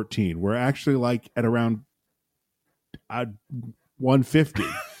 2:14. We're actually like at around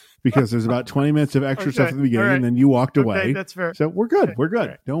 1:50 because there's about 20 minutes of extra stuff at the beginning, and then you walked away. Okay, that's fair. So we're good. Okay. We're good.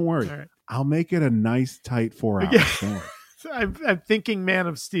 Right. Don't worry. Right. I'll make it a nice tight 4 hours. Yeah. Don't worry. I'm thinking Man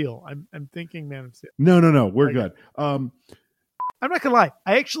of Steel. I'm thinking Man of Steel. No. We're good. I'm not gonna lie.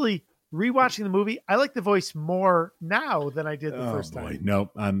 I actually rewatching the movie. I like the voice more now than I did the first time.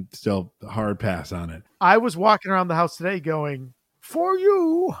 Nope. I'm still a hard pass on it. I was walking around the house today going, "For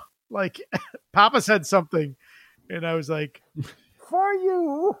you," like Papa said something, and I was like, "For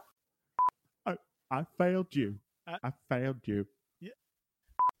you." I failed you. I failed you. Yeah.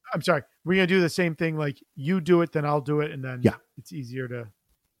 I'm sorry. We're gonna do the same thing. Like you do it, then I'll do it, and then it's easier to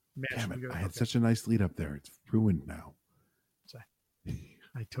match. Damn it! I had such a nice lead up there. It's ruined now. Sorry.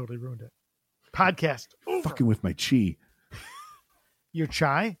 I totally ruined it. Podcast. Over. Fucking with my chi. Your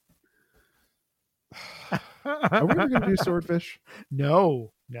chai? Are we ever gonna do swordfish?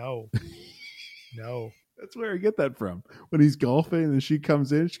 No. That's where I get that from. When he's golfing and she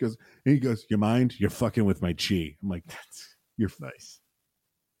comes in, he goes, "You mind? You're fucking with my chi." I'm like, you're nice.